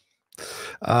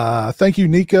that. Thank you,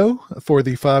 Nico, for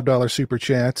the $5 super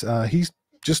chat. He's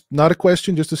just not a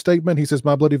question, just a statement. He says,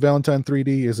 "My Bloody Valentine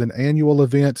 3D is an annual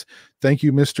event. Thank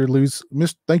you, Mr.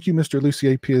 Thank you, Mr.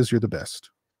 Lussier Piz. You're the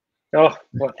best." Oh,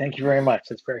 well, thank you very much.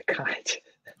 That's very kind.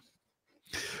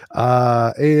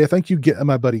 Thank you,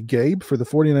 my buddy Gabe, for the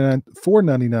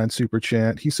 $4.99 super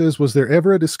chat. He says, "Was there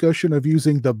ever a discussion of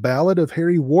using the Ballad of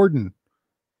Harry Warden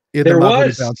in the My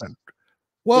Bloody Valentine?"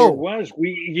 Whoa. There was.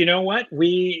 You know what?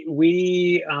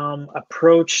 We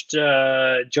approached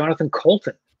Jonathan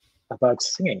Colton about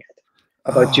singing it,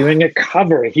 about doing a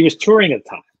cover. He was touring at the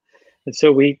time. And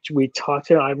so we talked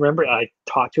to him. I remember I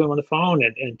talked to him on the phone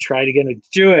and tried to get him to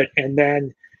do it. And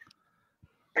then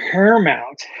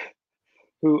Paramount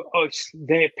who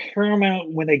they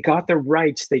Paramount, when they got the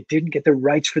rights, they didn't get the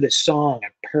rights for the song,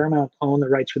 and Paramount owned the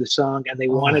rights for the song, and they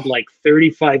wanted like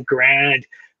 35 grand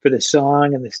for the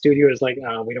song, and the studio was like,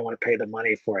 "Oh, we don't want to pay the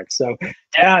money for it." So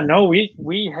yeah, no, we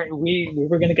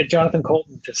were going to get Jonathan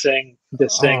Colton to sing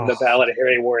the Ballad of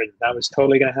Harry Ward. That was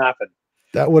totally going to happen.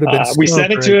 That would have been We so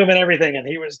sent it great. to him and everything, and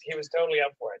he was totally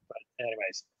up for it. But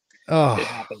anyways, it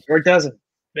happens or it doesn't.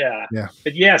 Yeah, yeah.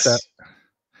 but yes,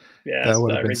 That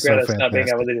would I have been regret so us not being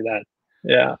able fantastic. to do that.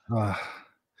 Yeah.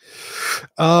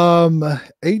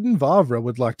 Aiden Vavra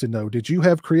would like to know, did you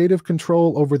have creative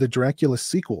control over the Dracula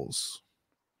sequels?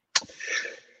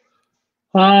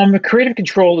 Creative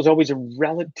control is always a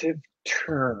relative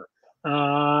term.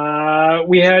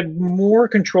 We had more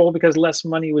control because less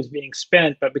money was being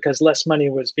spent, but because less money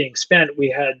was being spent, we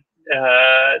had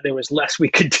there was less we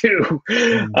could do.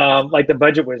 Like the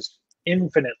budget was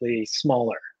infinitely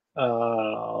smaller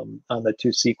on the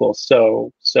two sequels.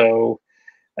 So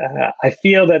I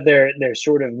feel that they're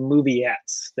sort of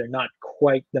movieettes. They're not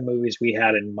quite the movies we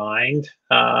had in mind,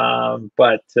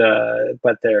 but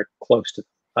they're close to.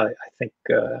 I think,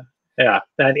 yeah,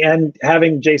 and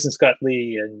having Jason Scott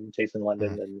Lee and Jason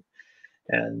London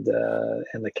and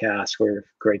the cast were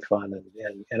great fun,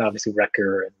 and obviously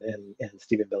Wrecker and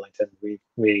Stephen Billington.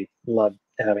 We loved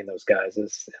having those guys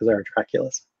as our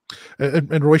Draculas.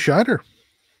 And Roy Scheider.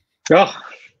 Oh,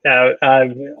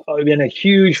 I've been a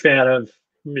huge fan of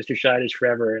Mr. Scheider's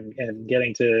forever, and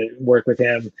getting to work with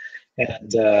him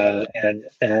and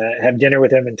have dinner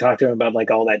with him and talk to him about like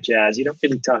all that jazz. You don't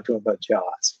really talk to him about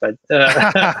Jaws, but but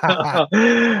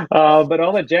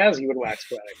all that jazz he would wax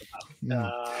poetic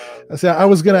about. So I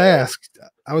was going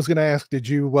to ask, did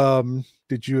you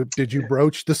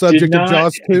broach the subject of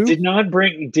Jaws 2? Did not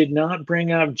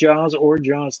bring up Jaws or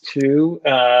Jaws 2,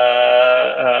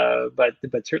 but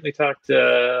certainly talked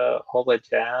all that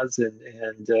jazz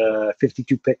and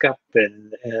 52 pickup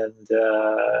and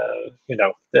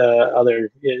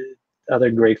other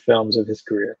great films of his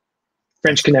career.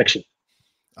 French Connection.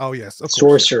 Oh yes, of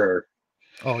course. Sorcerer.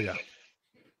 Oh yeah,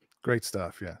 great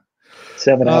stuff. Yeah.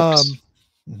 7 Ups.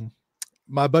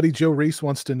 My buddy Joe Reese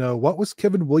wants to know, what was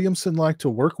Kevin Williamson like to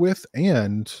work with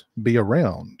and be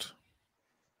around?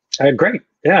 Great.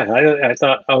 Yeah, I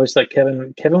always thought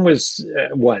Kevin is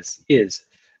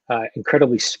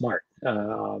incredibly smart.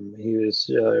 He was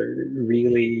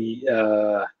really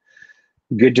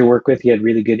good to work with. He had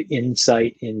really good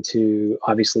insight into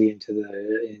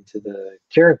the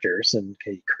characters, and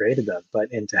he created them,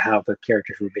 but into how the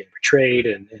characters were being portrayed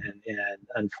and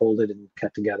unfolded and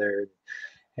cut together.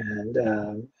 And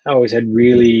I always had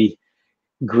really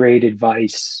great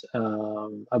advice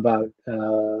about,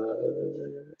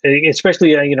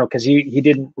 especially because he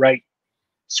didn't write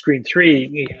Scream 3.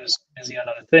 He was busy on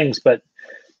other things, but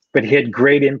he had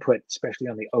great input, especially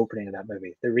on the opening of that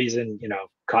movie. The reason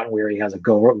Cotton Weary has a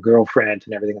girlfriend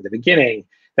and everything at the beginning,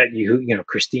 that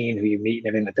Christine, who you meet and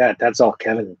everything like that, that's all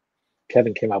Kevin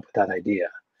came up with that idea.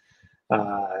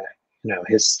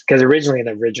 Because originally in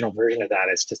the original version of that,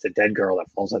 it's just a dead girl that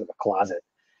falls out of a closet,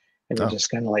 and you're just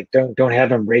kind of like, don't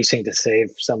have him racing to save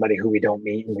somebody who we don't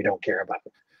meet and we don't care about.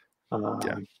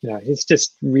 He's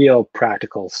just real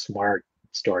practical, smart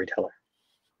storyteller.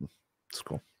 That's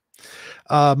cool.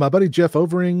 My buddy Jeff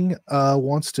Overing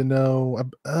wants to know,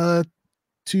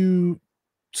 to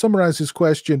summarize his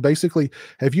question, basically,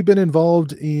 have you been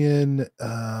involved in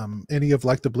any of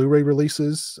like the Blu-ray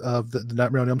releases of the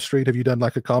Nightmare on Elm Street? Have you done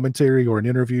like a commentary or an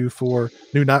interview for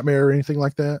New Nightmare or anything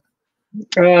like that?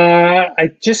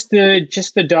 I just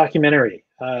the documentary,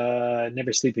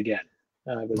 Never Sleep Again.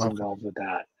 I was involved with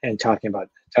that and talking about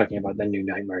the New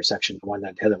Nightmare section, the one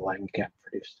that Heather Langenkamp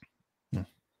produced.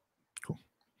 Cool.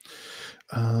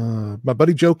 My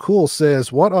buddy Joe Cool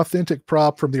says, what authentic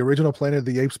prop from the original Planet of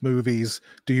the Apes movies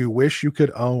do you wish you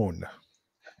could own?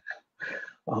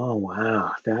 Oh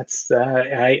wow, that's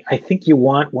I think you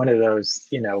want one of those,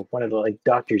 one of the like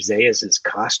Dr. Zayas's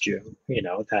costume,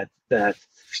 that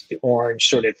orange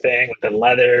sort of thing with the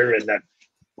leather and the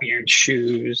weird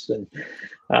shoes, and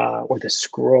or the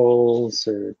scrolls,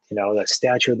 or the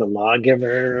statue of the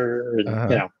lawgiver,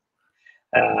 and,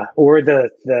 or the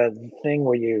thing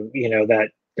where that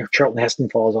Charlton Heston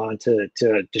falls on to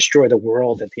destroy the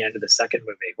world at the end of the second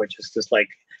movie, which is just like,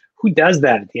 who does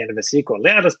that at the end of a sequel?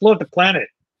 Yeah, let's blow up the planet.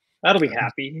 That'll be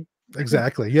happy.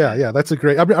 Exactly. Yeah. That's a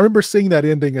great. I remember seeing that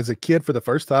ending as a kid for the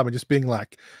first time and just being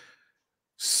like,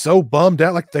 so bummed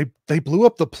out, like they blew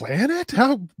up the planet.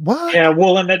 How? What? Yeah.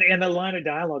 Well, and the line of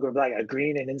dialogue of like, a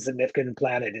green and insignificant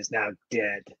planet is now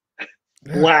dead,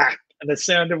 black, and the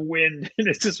sound of wind, and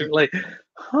it's just sort of like,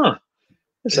 huh?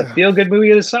 It's a feel-good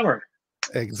movie of the summer.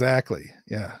 Exactly.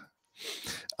 Yeah.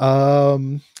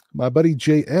 My buddy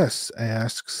JS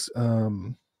asks,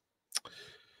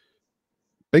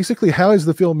 basically, how's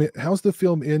the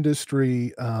film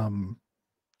industry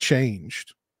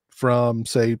changed from,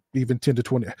 say, even 10 to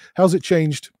 20? How's it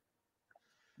changed?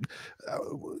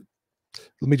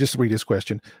 Let me just read his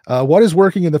question. What is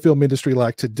working in the film industry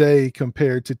like today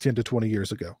compared to 10 to 20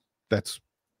 years ago? That's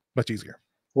much easier.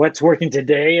 What's working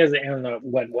today is, and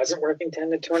what wasn't working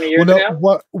 10 to 20 years Well, no,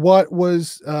 ago? what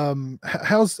was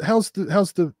how's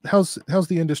the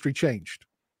industry changed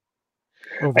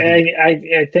over the years?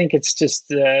 I think it's just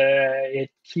it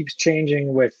keeps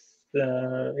changing with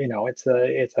it's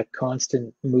a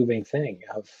constant moving thing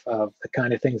of the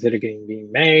kind of things that are getting being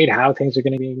made, how things are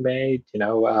going to be made,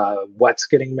 what's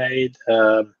getting made.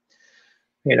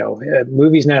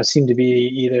 Movies now seem to be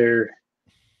either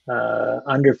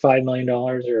under $5 million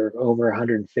or over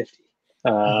 150.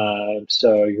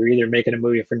 So you're either making a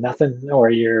movie for nothing, or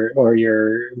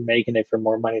you're making it for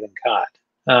more money than God.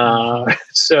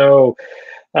 So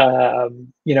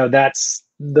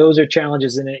those are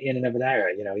challenges in and of an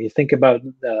era. You think about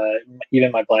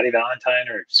even My Bloody Valentine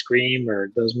or Scream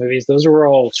or those movies. Those are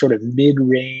all sort of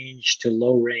mid-range to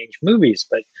low-range movies,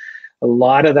 but a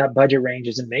lot of that budget range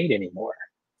isn't made anymore.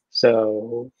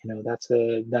 So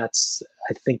that's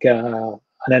I think an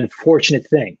unfortunate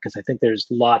thing, because I think there's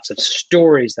lots of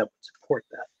stories that would support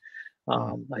that.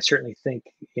 I certainly think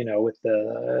with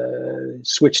the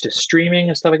switch to streaming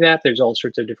and stuff like that, there's all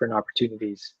sorts of different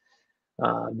opportunities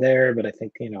there. But I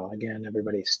think again,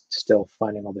 everybody's still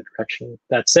finding all the direction.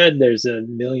 That said, there's a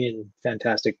million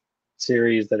fantastic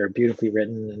series that are beautifully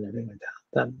written and everything like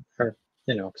that are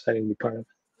exciting to be part of,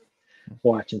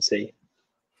 watch and see.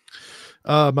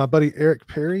 My buddy Eric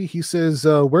Perry, he says,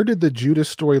 where did the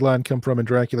Judas storyline come from in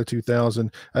Dracula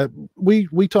 2000?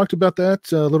 We talked about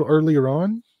that a little earlier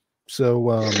on.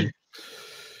 So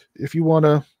if you want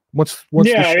to, once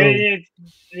yeah, the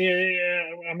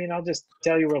show... I mean, I'll just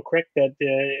tell you real quick that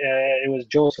it was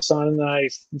Joel Son and I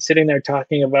sitting there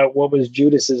talking about what was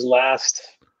Judas's last,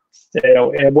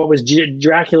 what was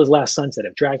Dracula's last sunset.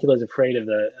 If Dracula's afraid of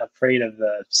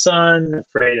the sun,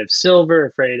 afraid of silver,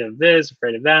 afraid of this,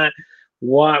 afraid of that,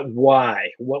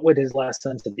 why? What would his last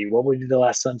sunset be? What would the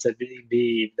last sunset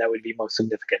be that would be most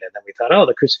significant? And then we thought, oh,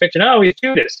 the crucifixion. Oh, he's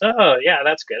Judas. Oh, yeah,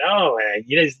 that's good. Oh,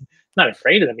 he's not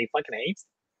afraid of them. He fucking hates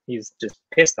them. He's just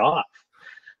pissed off.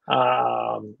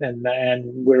 And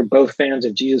we're both fans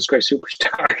of Jesus Christ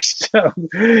Superstar. So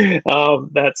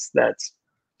that's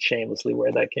shamelessly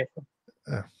where that came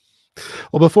from.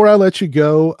 Well, before I let you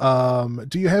go,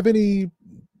 do you have any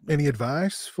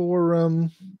advice for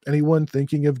anyone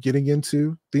thinking of getting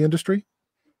into the industry?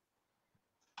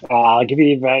 I'll give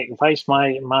you advice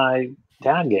my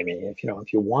dad gave me. If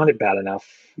you want it bad enough,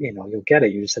 you'll get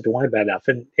it. You just have to want it bad enough.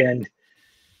 And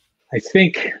I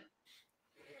think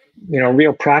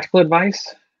real practical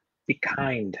advice: be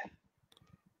kind,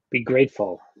 be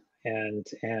grateful, and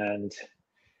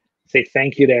say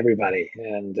thank you to everybody.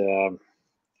 And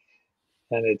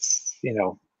it's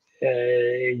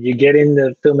you get in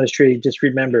the film industry, just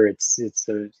remember it's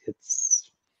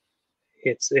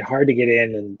hard to get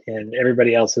in, and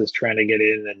everybody else is trying to get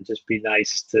in, and just be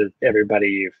nice to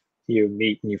everybody you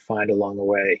meet and you find along the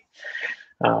way,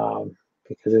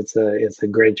 because it's a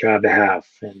great job to have,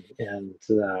 and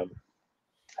I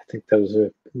think those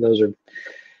are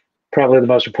probably the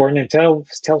most important. And tell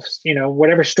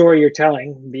whatever story you're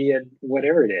telling, be it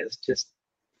whatever it is, just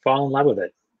fall in love with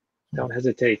it. Don't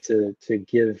hesitate to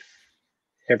give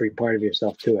every part of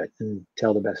yourself to it, and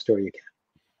tell the best story you can.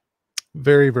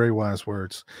 Very, very wise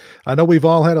words. I know we've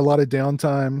all had a lot of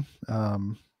downtime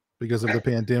because of the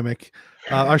pandemic.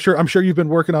 I'm sure you've been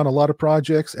working on a lot of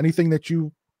projects. Anything that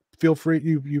you feel free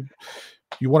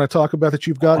you want to talk about that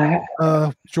you've got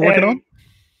that you're working on?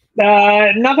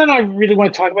 Nothing I really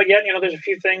want to talk about yet. There's a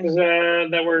few things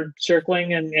that we're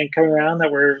circling and coming around that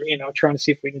we're trying to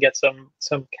see if we can get some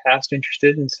cast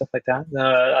interested and stuff like that.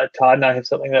 Todd and I have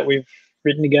something that we've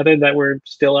written together that we're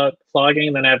still out flogging,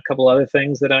 and then I have a couple other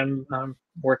things that I'm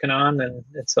working on, and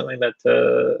it's something that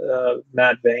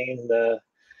Matt Vane, the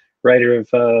writer of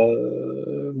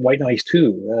White Noise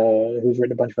 2, who's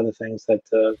written a bunch of other things that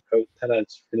wrote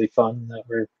that's really fun, that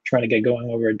we're trying to get going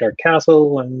over at Dark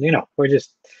Castle. And you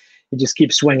just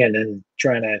keep swinging and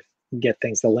trying to get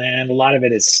things to land. A lot of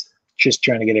it is just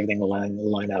trying to get everything to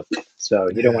line up,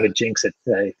 so you don't want to jinx it.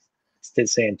 Still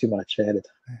saying too much ahead of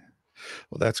time.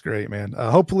 Well, that's great, man.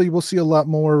 Hopefully we'll see a lot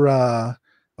more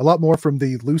from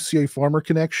the Lussier Farmer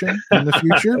connection in the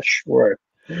future. Sure.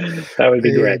 That would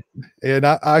be great. And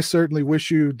I certainly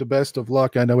wish you the best of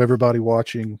luck. I know everybody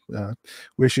watching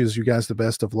wishes you guys the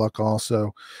best of luck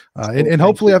also. Well, And thank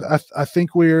hopefully, you. I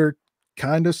think we're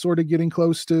kind of sort of getting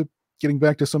close to getting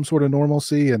back to some sort of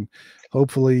normalcy. And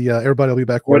hopefully, everybody will be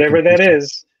back working Whatever pretty that soon.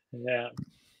 is. Yeah.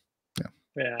 Yeah.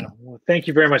 Yeah. Well, thank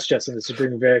you very much, Justin. This has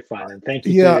been very fun. And thank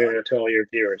you Yeah. to all your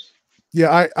viewers.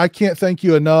 Yeah. I can't thank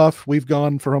you enough. We've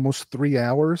gone for almost 3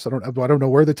 hours. I don't know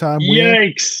where the time went,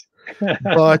 Yikes.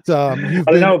 but I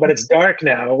don't know, but it's dark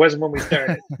now. It wasn't when we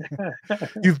started.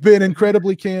 you've been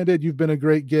incredibly candid. You've been a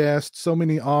great guest. So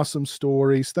many awesome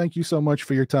stories. Thank you so much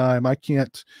for your time. I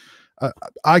can't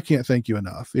thank you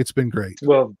enough. It's been great.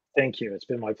 Well, thank you. It's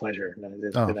been my pleasure.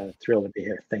 It's Oh, been a thrill to be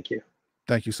here. Thank you.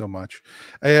 thank you so much.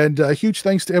 And a huge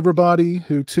thanks to everybody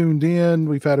who tuned in.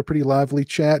 We've had a pretty lively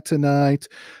chat tonight.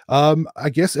 I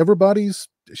guess everybody's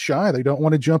shy. They don't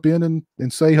want to jump in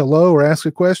and say hello or ask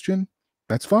a question.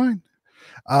 That's fine.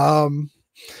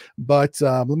 But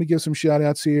let me give some shout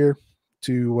outs here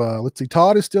to, let's see,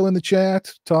 Todd is still in the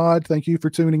chat. Todd, thank you for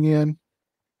tuning in.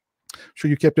 I'm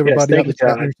sure you kept Yes, everybody out thank in you, the chat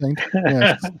Todd.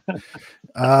 and everything.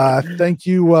 Yes. Thank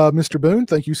you, Mr. Boone.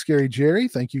 Thank you, Scary Jerry.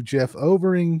 Thank you, Jeff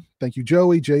Overing. Thank you,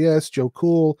 Joey, JS, Joe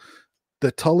Cool,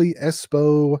 the Tully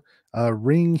Espo,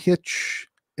 Ring Hitch,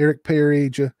 Eric Perry,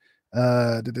 Aiden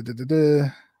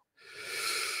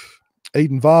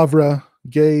Vavra,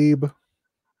 Gabe,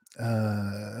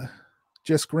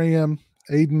 Jess Graham,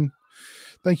 Aiden.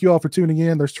 Thank you all for tuning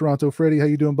in. There's Toronto Freddy. How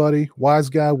you doing, buddy? Wise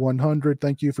Guy 100.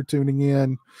 Thank you for tuning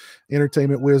in.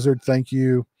 Entertainment Wizard. Thank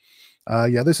you.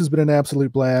 Yeah, this has been an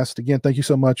absolute blast. Again, thank you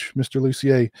so much, Mr.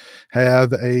 Lussier.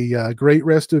 Have a great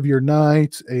rest of your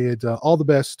night and all the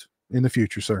best in the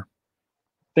future, sir.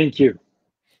 Thank you.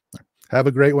 Have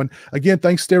a great one. Again,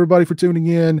 thanks to everybody for tuning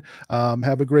in.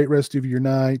 Have a great rest of your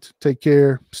night. Take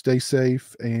care. Stay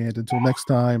safe. And until next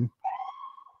time,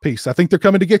 peace. I think they're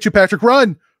coming to get you, Patrick.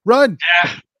 Run. Run.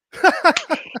 Yeah.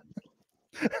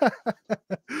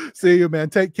 See you,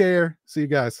 man. Take care. See you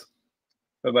guys.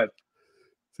 Bye-bye.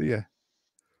 See ya.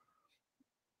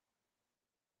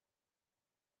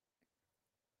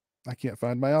 I can't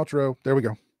find my outro. There we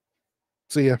go.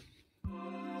 See ya.